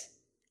ustedes?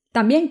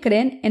 ¿También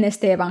creen en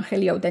este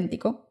Evangelio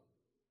auténtico?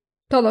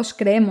 Todos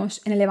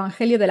creemos en el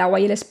Evangelio del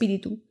agua y el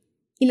Espíritu,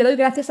 y le doy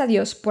gracias a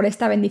Dios por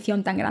esta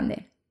bendición tan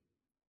grande.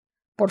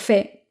 Por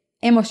fe,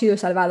 hemos sido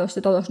salvados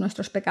de todos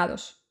nuestros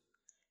pecados.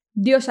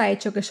 Dios ha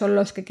hecho que solo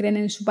los que creen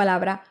en su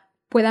palabra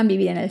puedan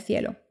vivir en el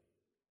cielo.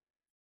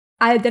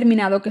 Ha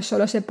determinado que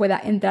solo se pueda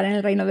entrar en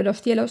el reino de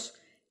los cielos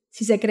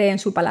si se cree en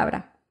su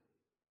palabra.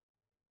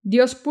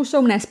 Dios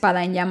puso una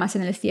espada en llamas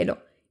en el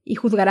cielo y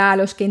juzgará a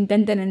los que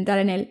intenten entrar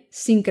en él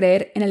sin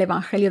creer en el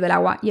Evangelio del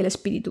agua y el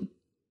Espíritu.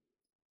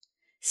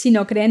 Si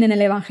no creen en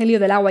el Evangelio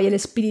del agua y el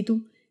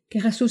Espíritu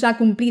que Jesús ha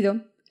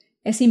cumplido,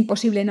 es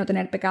imposible no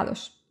tener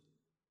pecados.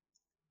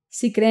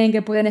 Si creen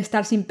que pueden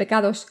estar sin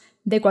pecados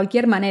de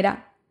cualquier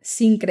manera,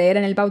 sin creer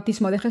en el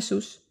bautismo de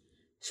Jesús,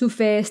 su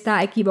fe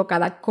está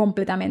equivocada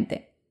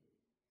completamente.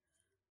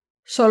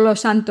 Solo los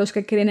santos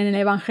que creen en el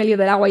Evangelio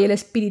del agua y el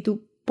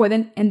Espíritu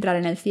pueden entrar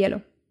en el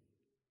cielo.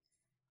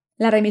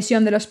 La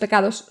remisión de los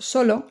pecados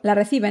solo la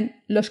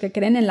reciben los que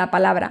creen en la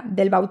palabra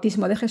del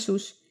bautismo de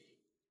Jesús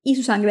y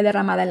su sangre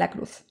derramada en la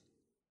cruz.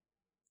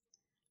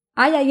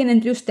 ¿Hay alguien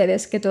entre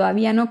ustedes que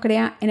todavía no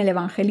crea en el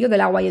Evangelio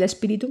del agua y el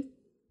Espíritu?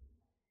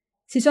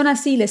 Si son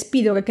así, les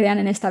pido que crean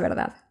en esta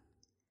verdad.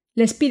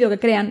 Les pido que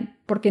crean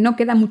porque no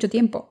queda mucho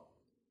tiempo.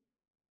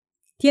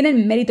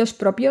 Tienen méritos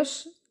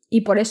propios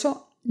y por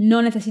eso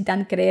no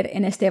necesitan creer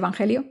en este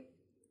Evangelio?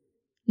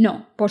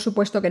 No, por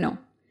supuesto que no.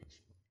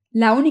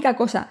 La única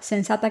cosa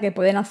sensata que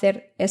pueden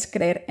hacer es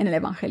creer en el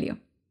Evangelio.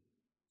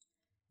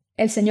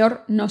 El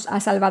Señor nos ha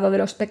salvado de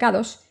los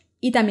pecados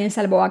y también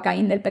salvó a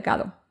Caín del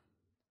pecado.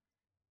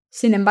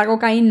 Sin embargo,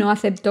 Caín no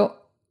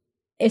aceptó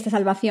esta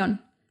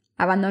salvación,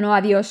 abandonó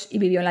a Dios y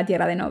vivió en la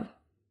tierra de Nod.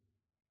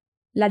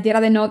 La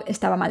tierra de Nod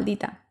estaba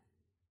maldita.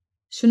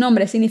 Su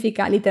nombre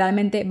significa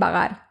literalmente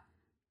vagar,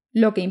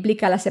 lo que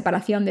implica la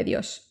separación de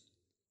Dios.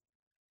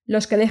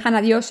 Los que dejan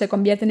a Dios se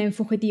convierten en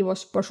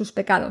fugitivos por sus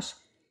pecados,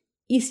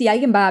 y si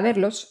alguien va a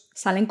verlos,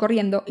 salen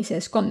corriendo y se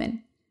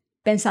esconden,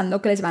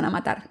 pensando que les van a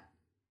matar.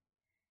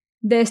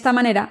 De esta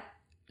manera,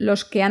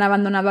 los que han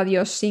abandonado a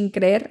Dios sin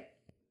creer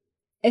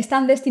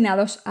están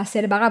destinados a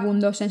ser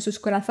vagabundos en sus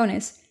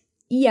corazones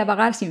y a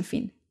vagar sin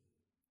fin.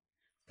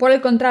 Por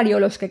el contrario,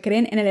 los que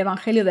creen en el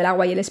Evangelio del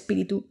agua y el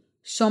Espíritu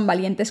son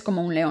valientes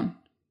como un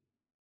león.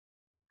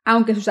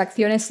 Aunque sus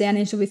acciones sean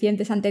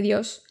insuficientes ante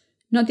Dios,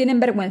 no tienen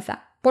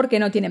vergüenza porque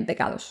no tienen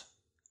pecados.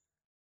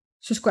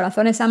 Sus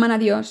corazones aman a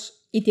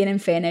Dios y tienen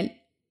fe en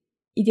Él,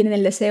 y tienen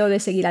el deseo de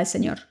seguir al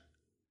Señor.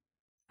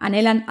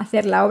 Anhelan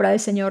hacer la obra del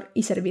Señor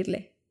y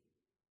servirle.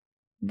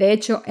 De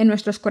hecho, en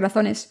nuestros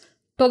corazones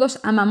todos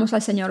amamos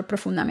al Señor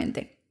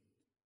profundamente.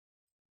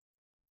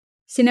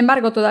 Sin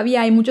embargo,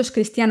 todavía hay muchos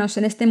cristianos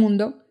en este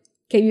mundo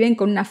que viven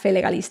con una fe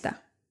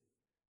legalista.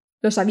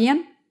 ¿Lo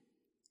sabían?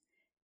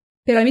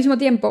 Pero al mismo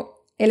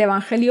tiempo, el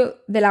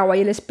Evangelio del agua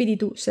y el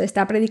Espíritu se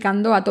está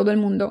predicando a todo el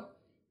mundo,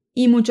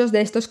 y muchos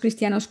de estos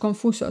cristianos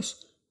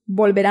confusos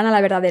volverán a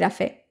la verdadera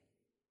fe.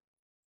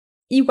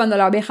 Y cuando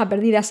la oveja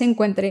perdida se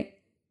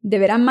encuentre,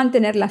 deberán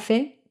mantener la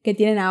fe que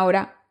tienen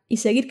ahora y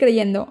seguir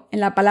creyendo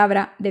en la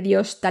palabra de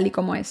Dios tal y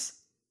como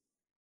es.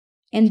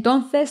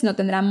 Entonces no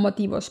tendrán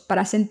motivos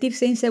para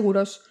sentirse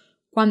inseguros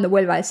cuando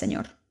vuelva el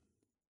Señor.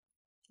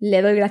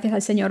 Le doy gracias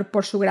al Señor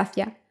por su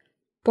gracia,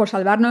 por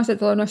salvarnos de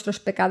todos nuestros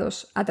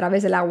pecados a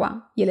través del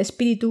agua y el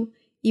Espíritu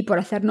y por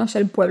hacernos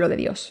el pueblo de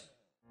Dios.